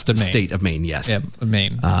 Like Augusta, Maine. State of Maine, yes. Yeah,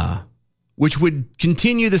 Maine. Which would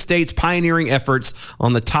continue the state's pioneering efforts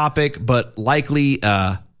on the topic, but likely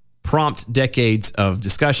prompt decades of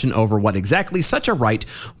discussion over what exactly such a right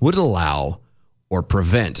would allow or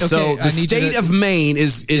prevent. Okay, so the state of Maine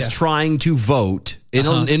is trying to vote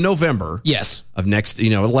in November. Yes. Of next,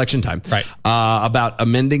 election time. Right. About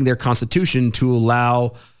amending their constitution to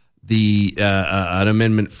allow the an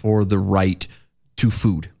amendment for the right to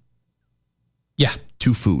food. Yeah.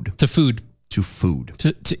 To food. To food. To food.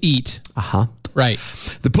 To eat. Uh-huh. Right.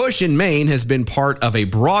 The push in Maine has been part of a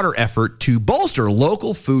broader effort to bolster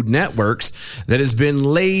local food networks that has been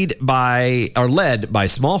led by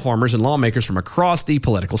small farmers and lawmakers from across the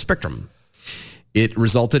political spectrum. It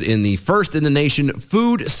resulted in the first in the nation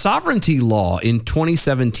food sovereignty law in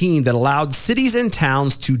 2017 that allowed cities and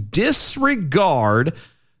towns to disregard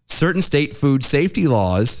certain state food safety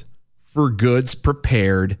laws for goods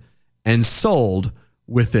prepared and sold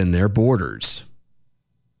within their borders.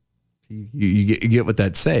 You get what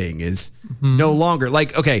that's saying is no longer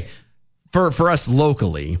like, okay, for us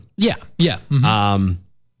locally. Yeah. Yeah. Mm-hmm.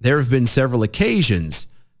 There have been several occasions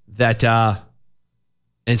that, and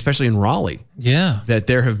especially in Raleigh. Yeah. That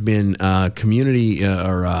there have been community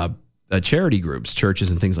or charity groups,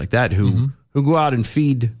 churches and things like that who go out and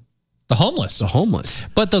feed the homeless.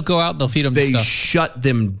 But they'll go out and they'll feed them they stuff. Shut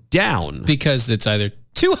them down. Because it's either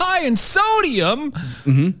too high in sodium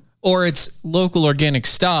or it's local organic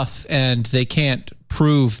stuff and they can't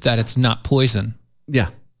prove that it's not poison. Yeah.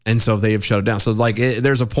 And so they have shut it down. So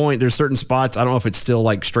there's certain spots. I don't know if it's still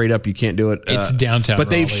like straight up. You can't do it. It's downtown. But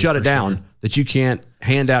they've Raleigh, shut it down that you can't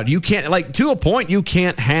hand out. You can't to a point. You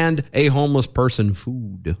can't hand a homeless person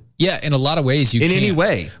food. Yeah. In a lot of ways you can't. In any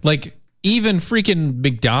way. Like even freaking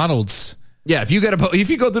McDonald's. Yeah. If you go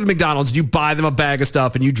through the McDonald's and you buy them a bag of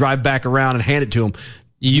stuff and you drive back around and hand it to them.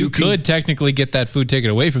 You could technically get that food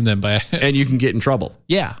taken away from them and you can get in trouble.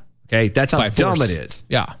 Yeah. Okay. That's how dumb it is.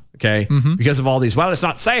 Yeah. Okay. Because of all these, it's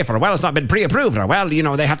not safe, or it's not been pre-approved, or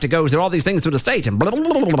they have to go through all these things through the state and blah, blah,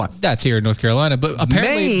 blah, blah, blah. That's here in North Carolina. But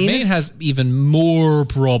apparently Maine has even more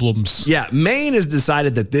problems. Yeah. Maine has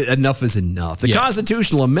decided that enough is enough. The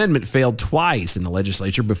constitutional amendment failed twice in the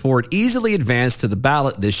legislature before it easily advanced to the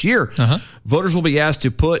ballot this year. Voters will be asked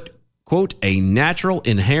to put, quote, a natural,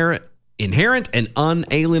 inherent and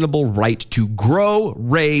unalienable right to grow,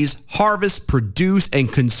 raise, harvest, produce,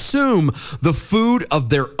 and consume the food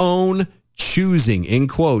of their own choosing,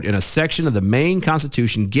 end quote, in a section of the Maine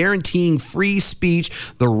Constitution guaranteeing free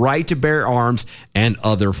speech, the right to bear arms, and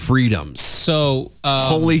other freedoms. So,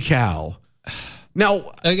 holy cow. Now,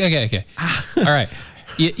 okay. All right.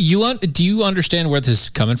 Do you understand where this is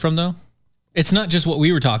coming from, though? It's not just what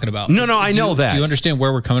we were talking about. No, I know that. Do you understand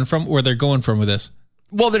where we're coming from, where they're going from with this?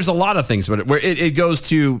 Well, there's a lot of things, but where it goes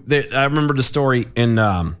to. I remember the story in.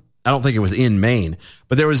 I don't think it was in Maine,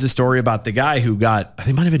 but there was a story about the guy who got. I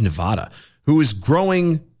think it might have been Nevada, who was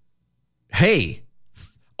growing hay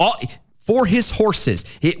for his horses.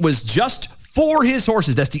 It was just for his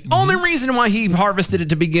horses. That's the only reason why he harvested it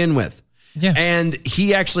to begin with. Yeah, and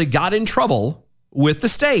he actually got in trouble with the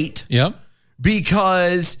state. Yep,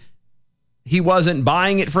 because he wasn't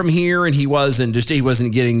buying it from here, and he wasn't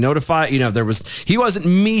getting notified. He wasn't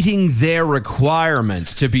meeting their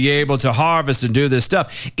requirements to be able to harvest and do this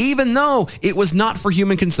stuff, even though it was not for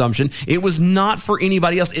human consumption. It was not for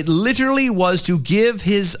anybody else. It literally was to give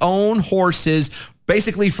his own horses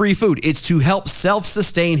basically free food. It's to help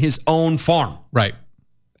self-sustain his own farm. Right.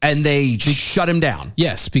 And they shut him down.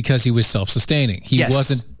 Yes, because he was self-sustaining. He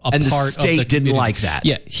wasn't a part of the state didn't like that.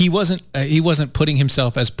 Yeah, he wasn't putting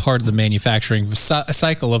himself as part of the manufacturing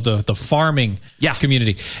cycle of the farming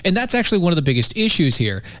community. And that's actually one of the biggest issues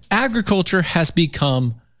here. Agriculture has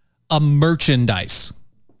become a merchandise.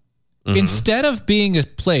 Mm-hmm. Instead of being a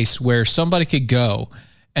place where somebody could go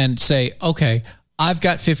and say, okay, I've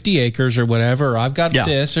got 50 acres or whatever, or I've got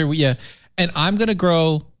this, and I'm going to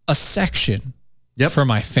grow a section for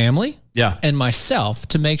my family and myself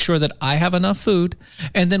to make sure that I have enough food,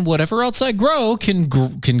 and then whatever else I grow can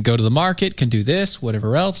go to the market, can do this,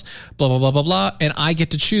 whatever else, blah, blah, blah, blah, blah, and I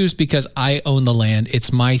get to choose because I own the land.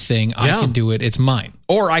 It's my thing. I can do it. It's mine.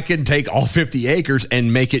 Or I can take all 50 acres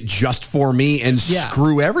and make it just for me and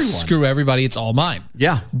screw everyone. Screw everybody. It's all mine.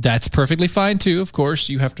 Yeah. That's perfectly fine too. Of course,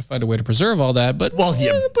 you have to find a way to preserve all that. But but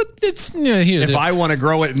it's if I want to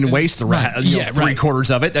grow it and waste the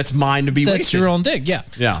three-quarters of it, that's mine to be wasted. That's your own thing. Yeah.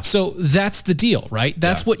 Yeah. So that's the deal, right?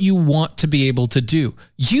 That's what you want to be able to do.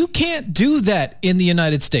 You can't do that in the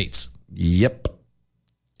United States. Yep.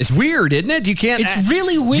 It's weird, isn't it? It's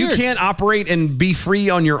really weird. You can't operate and be free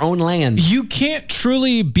on your own land. You can't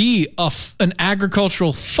truly be an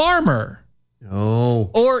agricultural farmer. No.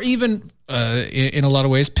 Or even, in a lot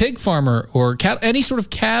of ways, pig farmer or any sort of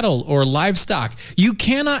cattle or livestock. You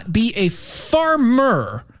cannot be a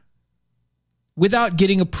farmer without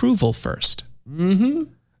getting approval first. Mm-hmm.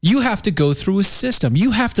 You have to go through a system. You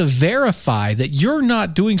have to verify that you're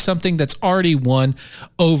not doing something that's already, one,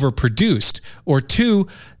 overproduced, or two,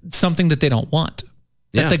 something that they don't want,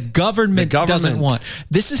 that the government doesn't want.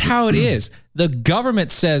 This is how it is. The government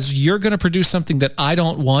says you're going to produce something that I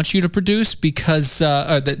don't want you to produce because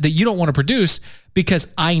that you don't want to produce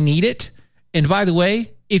because I need it. And by the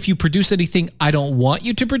way, if you produce anything I don't want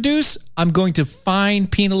you to produce, I'm going to fine,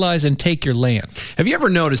 penalize, and take your land. Have you ever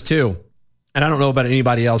noticed too? And I don't know about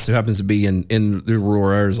anybody else who happens to be in the rural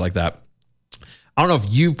areas like that. I don't know if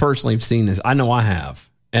you personally have seen this. I know I have.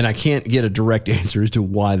 And I can't get a direct answer as to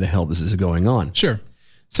why the hell this is going on. Sure.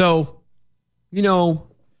 So, to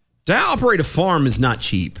operate a farm is not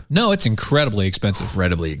cheap. No, it's incredibly expensive.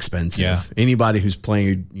 Incredibly expensive. Yeah. Anybody who's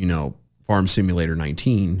played, Farm Simulator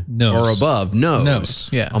 19 knows. or above knows.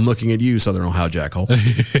 Yeah. I'm looking at you, Southern Ohio Jackhole.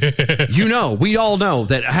 We all know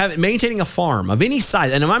that maintaining a farm of any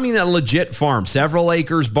size, and I mean a legit farm, several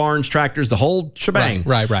acres, barns, tractors, the whole shebang.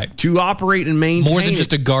 Right. To operate and maintain more than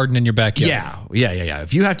just a garden in your backyard. Yeah.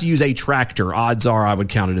 If you have to use a tractor, odds are I would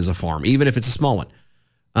count it as a farm, even if it's a small one.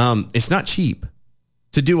 It's not cheap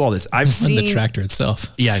to do all this. I've seen the tractor itself.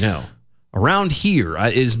 Yeah, I know. Around here,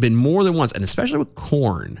 it has been more than once, and especially with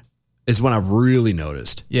corn, is when I've really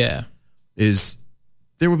noticed. Yeah. Is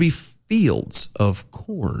there would be fields of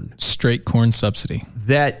corn. Straight corn subsidy.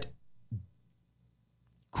 That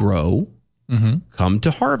grow, come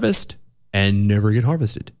to harvest, and never get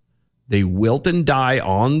harvested. They wilt and die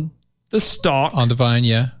on the stalk. On the vine,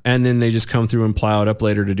 yeah. And then they just come through and plow it up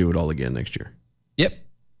later to do it all again next year. Yep.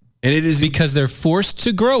 And it is because they're forced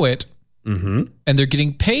to grow it, and they're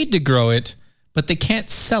getting paid to grow it, but they can't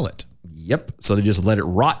sell it. Yep. So they just let it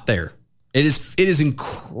rot there. It is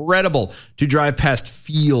incredible to drive past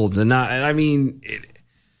fields and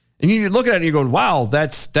you look at it and you're going, wow,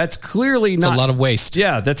 that's clearly not a lot of waste.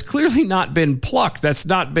 Yeah, that's clearly not been plucked. That's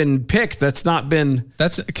not been picked. That's not been.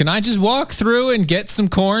 Can I just walk through and get some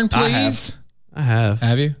corn, please? I have.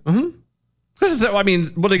 Have you? Mm-hmm. Because what are they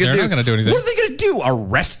going to do? They're not going to do anything. What are they going to do?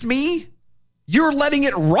 Arrest me? You're letting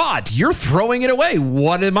it rot. You're throwing it away.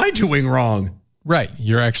 What am I doing wrong? Right.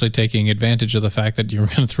 You're actually taking advantage of the fact that you're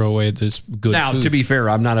going to throw away this good now, food. To be fair,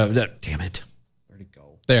 I'm not damn it. Where'd it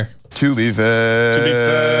go? There. To be fair.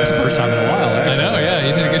 That's the first time in a while. I know,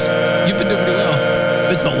 yeah. You've been doing pretty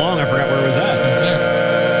well. It's so long, I forgot where it was at.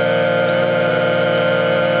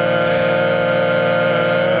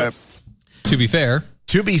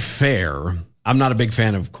 To be fair, I'm not a big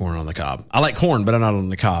fan of corn on the cob. I like corn, but I'm not on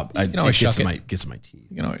the cob. You can always gets in my teeth.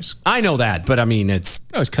 You can always. I know that, but I mean, you can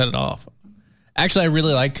always cut it off. Actually, I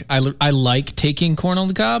really like taking corn on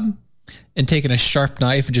the cob and taking a sharp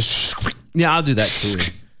knife and just. Yeah, I'll do that too.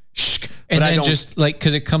 And then just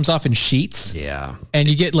because it comes off in sheets. Yeah. And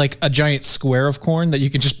you get like a giant square of corn that you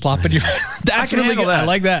can just plop in your. That's really good. I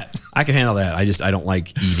like that. I can handle that. I don't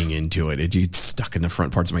like eating into it. It's stuck in the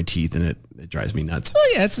front parts of my teeth and it drives me nuts.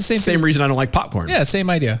 Oh yeah, it's the same reason I don't like popcorn. Yeah, same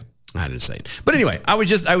idea. Not insane. But anyway, I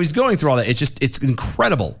was going through all that. It's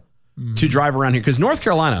incredible to drive around here because North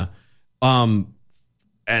Carolina,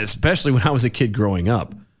 especially when I was a kid growing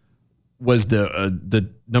up, was the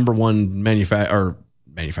number one manufacturer,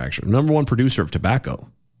 number one producer of tobacco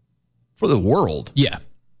for the world. Yeah.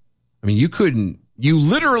 I mean, you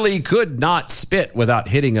literally could not spit without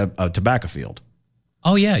hitting a tobacco field.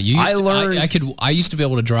 Oh yeah. I used to be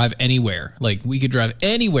able to drive anywhere. Like we could drive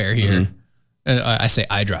anywhere here. I say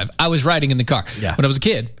I drive. I was riding in the car when I was a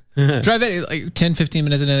kid. Drive like 10, 15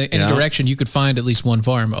 minutes in any direction. You could find at least one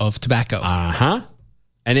farm of tobacco.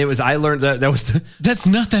 And I learned that's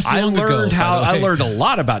not that long ago. I learned a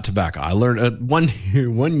lot about tobacco. I learned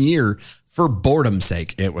one year for boredom's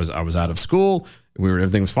sake. I was out of school.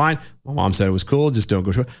 Everything was fine. My mom said it was cool. Just don't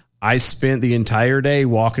go to it. I spent the entire day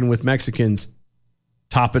walking with Mexicans,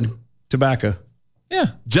 topping tobacco. Yeah.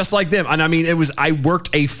 Just like them. And I mean, I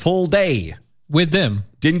worked a full day with them.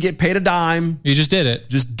 Didn't get paid a dime. You just did it.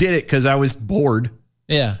 Just did it because I was bored.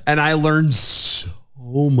 Yeah. And I learned so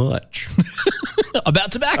much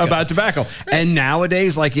about tobacco. Right. And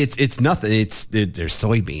nowadays, like it's nothing. There's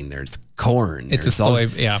soybean, there's corn. It's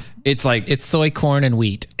It's soy, corn, and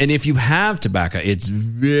wheat. And if you have tobacco, it's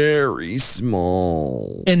very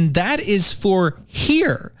small. And that is for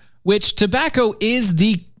here, which tobacco is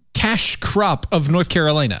the cash crop of North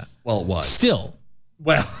Carolina. Well, it was. Still.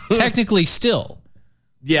 Well, technically still.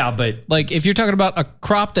 Yeah, but like if you're talking about a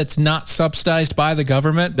crop that's not subsidized by the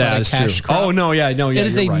government, that is true. Crop, oh no, yeah, no, yeah, it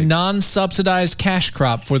is a non-subsidized cash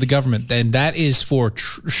crop for the government, and that is for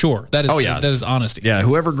sure. That is that is honesty. Yeah,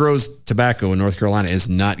 whoever grows tobacco in North Carolina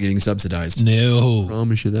is not getting subsidized. No, I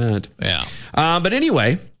promise you that. Yeah, but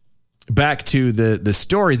anyway. Back to the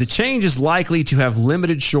story. The change is likely to have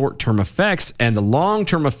limited short-term effects, and the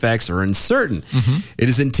long-term effects are uncertain. It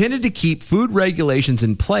is intended to keep food regulations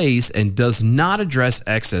in place and does not address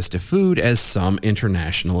access to food as some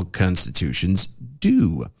international constitutions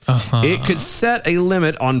do. It could set a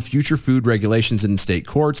limit on future food regulations in state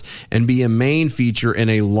courts and be a main feature in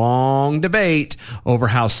a long debate over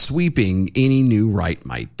how sweeping any new right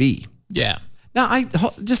might be. Yeah. Now,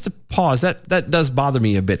 just to pause, that does bother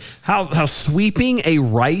me a bit. How sweeping a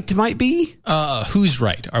right might be? Whose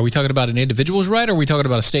right? Are we talking about an individual's right, or are we talking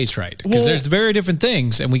about a state's right? Because there's very different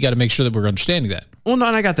things, and we got to make sure that we're understanding that. Well, no,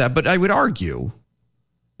 and I got that, but I would argue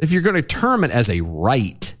if you're going to term it as a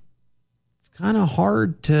right, it's kind of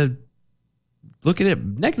hard to look at it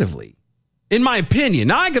negatively. In my opinion.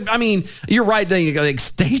 Now, I mean, you're right. Like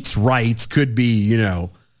states' rights could be,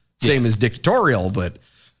 same as dictatorial, but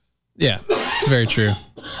yeah, it's very true.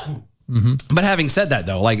 But having said that,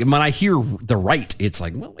 though, like when I hear the right, it's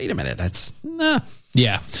like, well, wait a minute, that's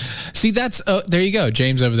Yeah. See, that's there you go,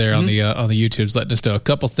 James over there on the YouTube's letting us know a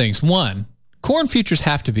couple things. One, corn futures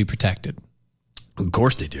have to be protected. Of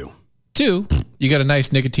course they do. Two, you got a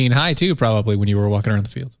nice nicotine high too, probably when you were walking around the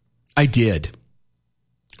fields. I did.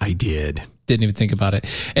 Didn't even think about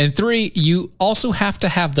it. And three, you also have to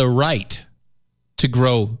have the right to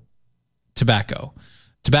grow tobacco.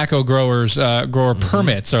 Tobacco grower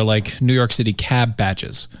permits are like New York City cab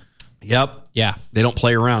badges. Yep. Yeah. They don't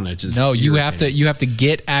play around. It's just you have to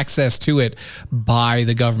get access to it by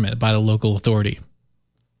the government, by the local authority.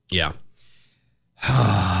 Yeah.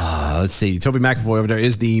 Let's see. Toby McAvoy over there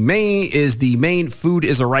is the main food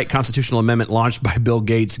is a right constitutional amendment launched by Bill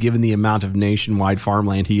Gates given the amount of nationwide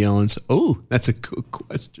farmland he owns. Oh, that's a good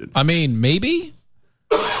question. I mean, maybe.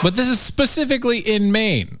 But this is specifically in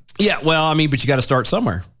Maine. Yeah, well, I mean, but you got to start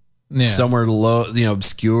somewhere. Yeah. Somewhere low,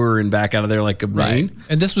 obscure and back out of there like a Maine. Right.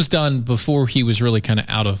 And this was done before he was really kind of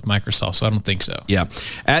out of Microsoft, so I don't think so. Yeah.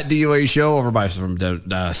 At DOA Show, over by from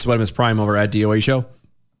Sweatimus Prime over at DOA Show,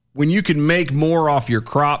 when you can make more off your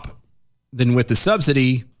crop than with the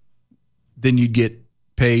subsidy, then you'd get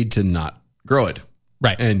paid to not grow it.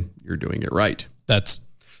 Right. And you're doing it right. That's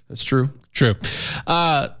true. True.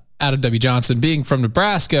 Adam W. Johnson, being from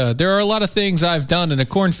Nebraska, there are a lot of things I've done in a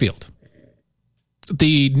cornfield.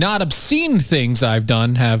 The not obscene things I've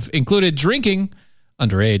done have included drinking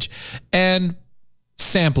underage and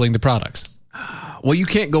sampling the products. Well, you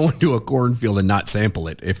can't go into a cornfield and not sample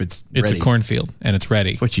it if it's ready. It's a cornfield and it's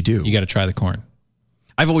ready. That's what you do. You got to try the corn.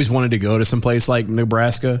 I've always wanted to go to some place like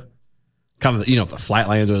Nebraska, kind of, the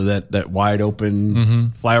flatland or that wide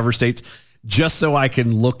open flyover states, just so I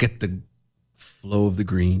can look at the flow of the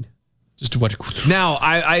green. Just to watch. Now,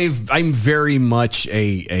 I'm very much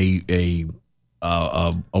a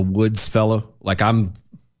woods fellow. Like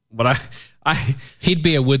he'd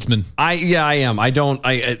be a woodsman. I am.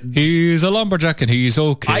 He's a lumberjack and he's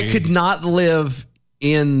okay. I could not live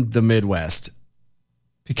in the Midwest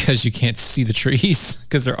because you can't see the trees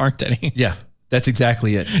because there aren't any. Yeah. That's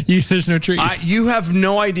exactly it. There's no trees. You have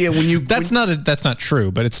no idea when you. That's not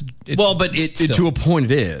true, but it's to a point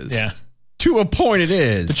it is. Yeah. To a point it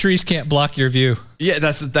is. The trees can't block your view. Yeah,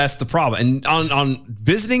 that's the problem. And on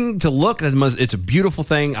visiting to look, it's a beautiful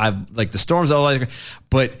thing. I've like the storms,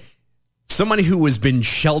 but somebody who has been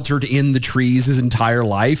sheltered in the trees his entire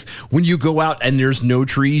life, when you go out and there's no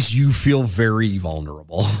trees, you feel very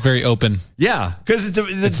vulnerable. Very open. Yeah, because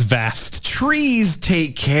it's vast. Trees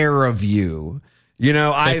take care of you. You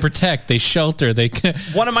know, they protect, they shelter, they.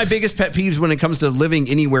 One of my biggest pet peeves when it comes to living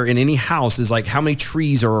anywhere in any house is like how many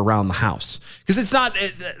trees are around the house. Because it's not.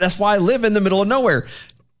 That's why I live in the middle of nowhere.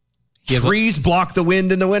 Trees block the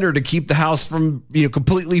wind in the winter to keep the house from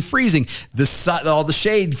completely freezing. All the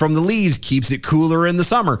shade from the leaves keeps it cooler in the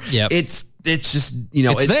summer. Yep. It's just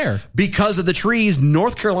it's there because of the trees.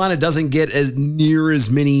 North Carolina doesn't get as near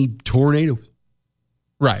as many tornadoes.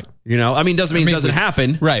 Right. Doesn't mean it doesn't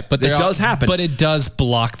happen. Right. But it does happen. But it does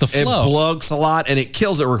block the flow. It blocks a lot and it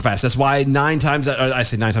kills it real fast. That's why 9 times, I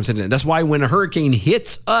say 9 times, that's why when a hurricane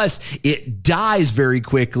hits us, it dies very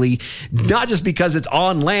quickly. Not just because it's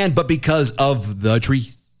on land, but because of the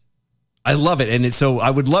trees. I love it. And so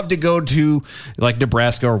I would love to go to like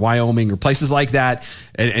Nebraska or Wyoming or places like that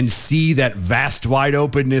and see that vast wide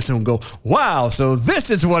openness and go, wow, so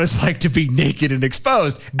this is what it's like to be naked and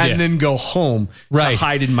exposed and then go home to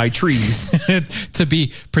hide in my trees. To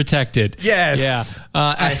be protected. Yes.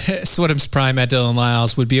 Yeah. Swidham's prime at Dylan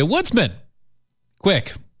Lyles would be a woodsman.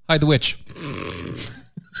 Quick, hide the witch.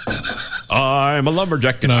 I'm a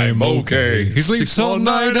lumberjack and I'm okay. He sleeps all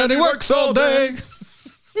night and he works all day.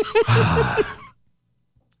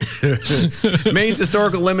 Maine's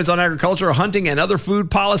historical limits on agriculture, hunting, and other food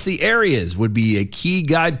policy areas would be a key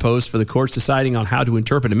guidepost for the courts deciding on how to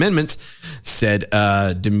interpret amendments, said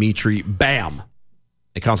Dimitri Bam,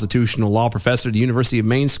 a constitutional law professor at the University of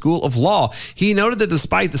Maine School of Law. He noted that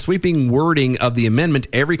despite the sweeping wording of the amendment,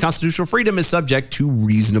 every constitutional freedom is subject to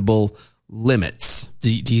reasonable limits. Do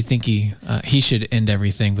you think he should end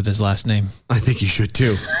everything with his last name? I think he should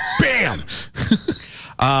too. Bam!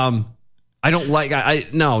 I don't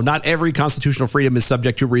like, no, not every constitutional freedom is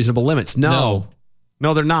subject to reasonable limits. No,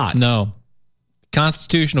 they're not. No.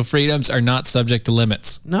 Constitutional freedoms are not subject to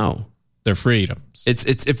limits. No. They're freedoms. If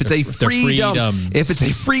it's a freedom,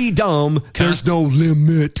 there's no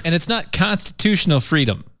limit. And it's not constitutional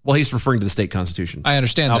freedom. Well, he's referring to the state constitution. I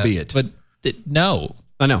understand albeit. But no.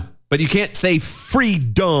 I know. But you can't say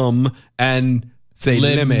freedom and say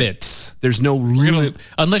limits. There's no limit.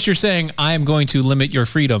 Unless you're saying, I am going to limit your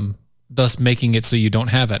freedom, thus making it so you don't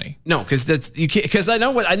have any. No, because I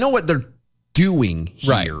know what they're doing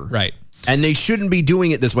here. Right. And they shouldn't be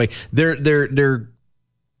doing it this way. They're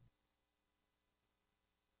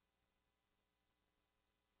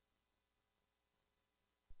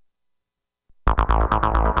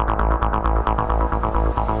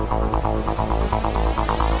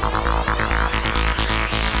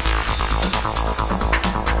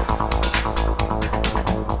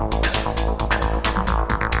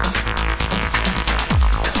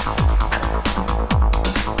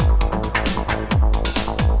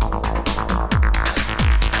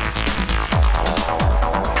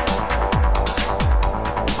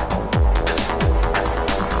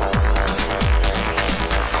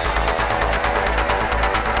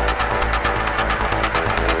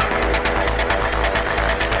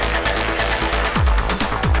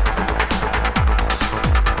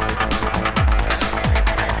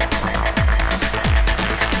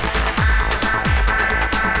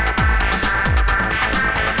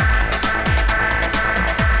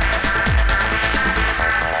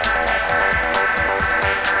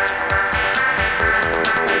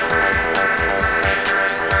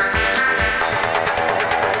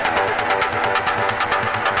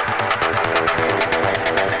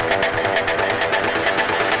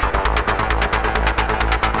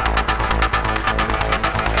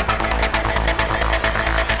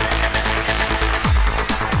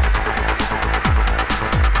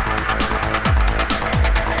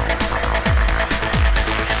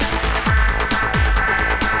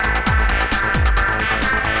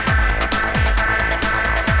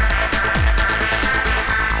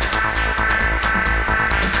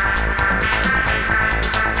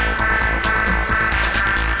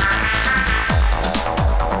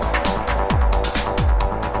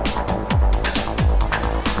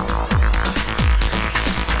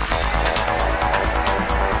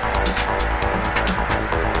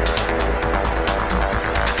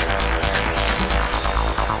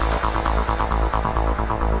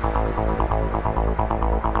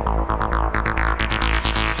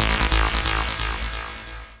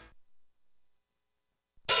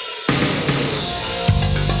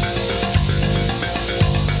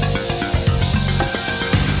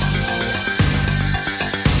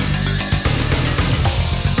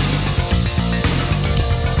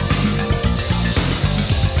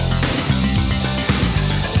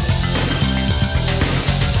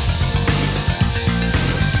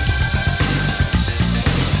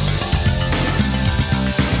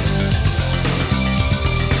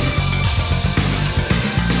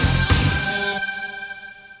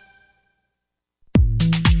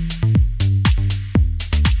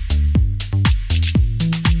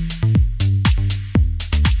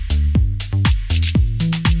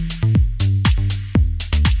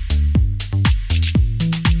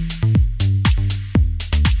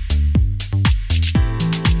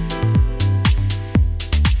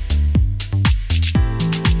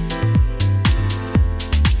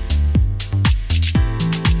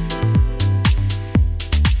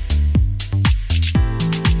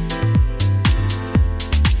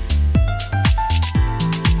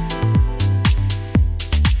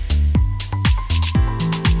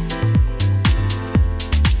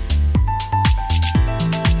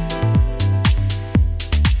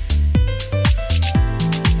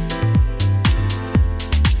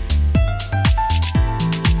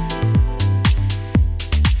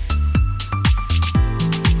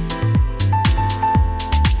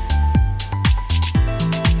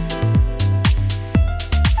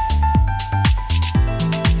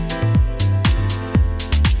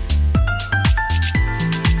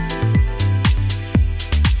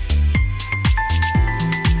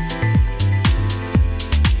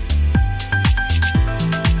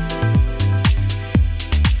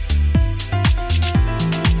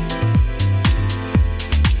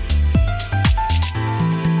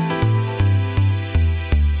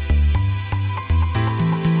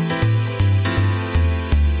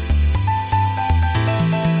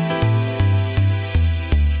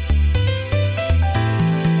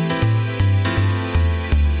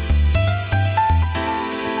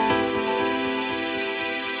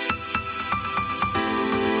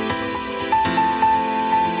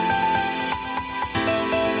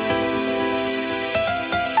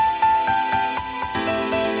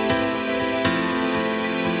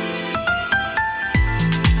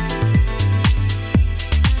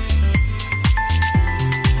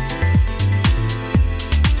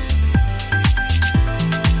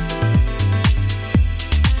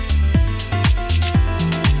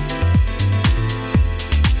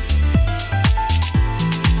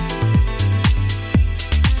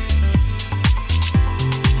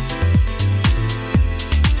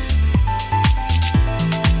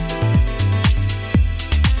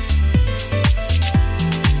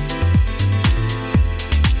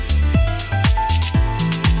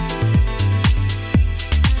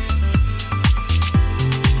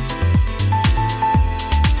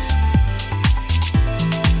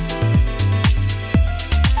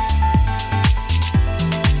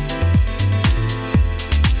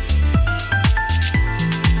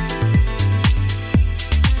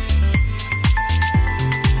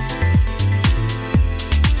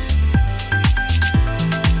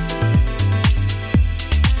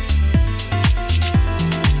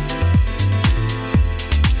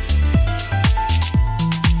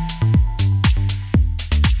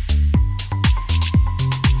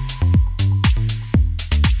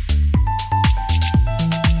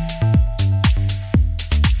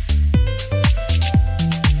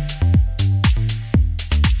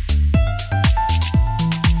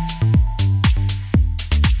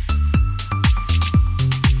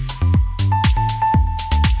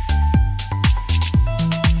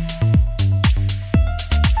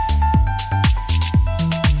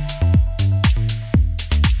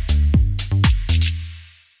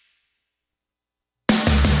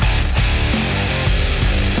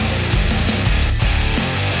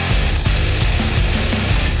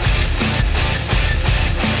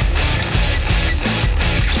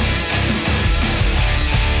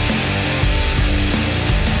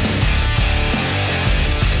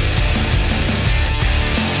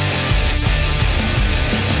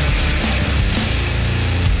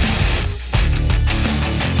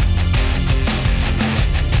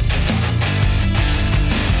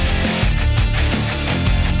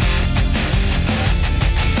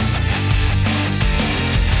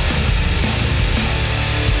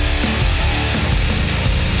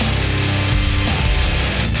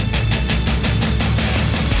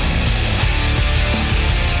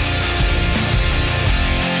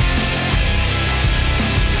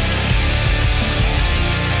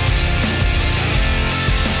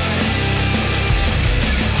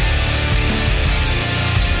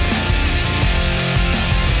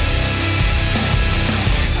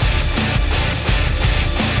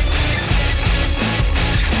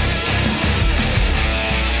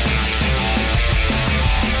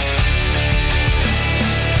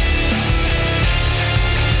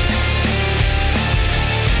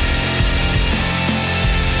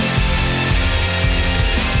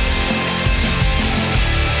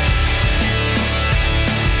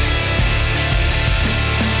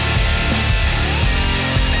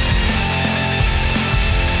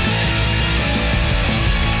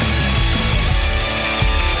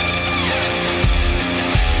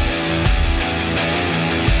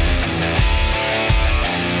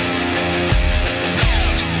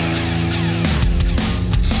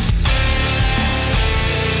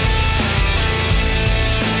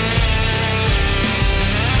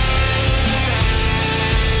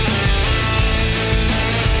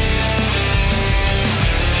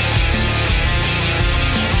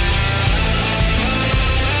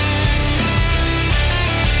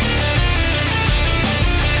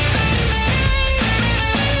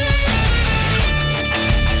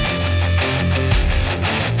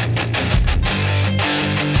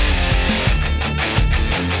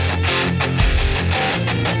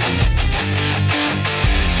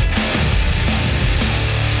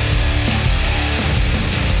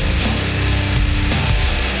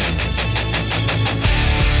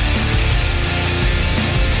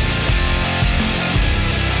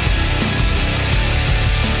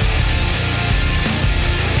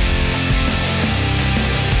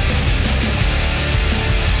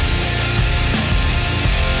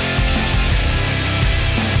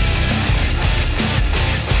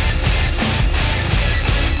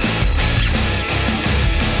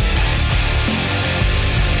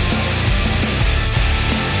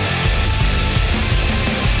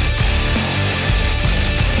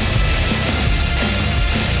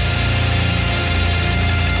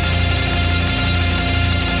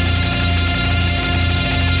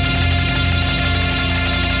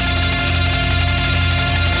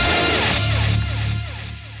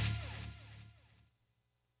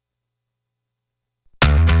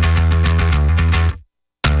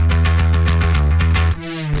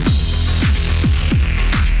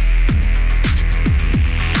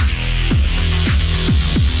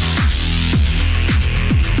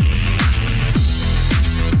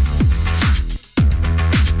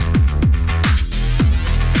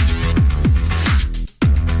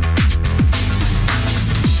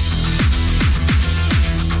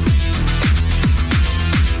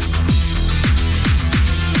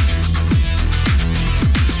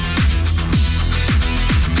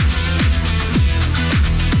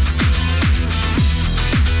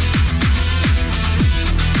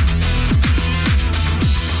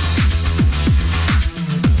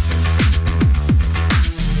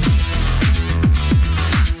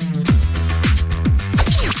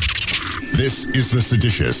This is the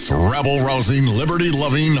seditious, rabble-rousing,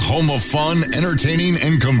 liberty-loving, home of fun, entertaining,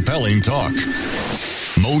 and compelling talk.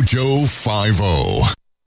 Mojo 50.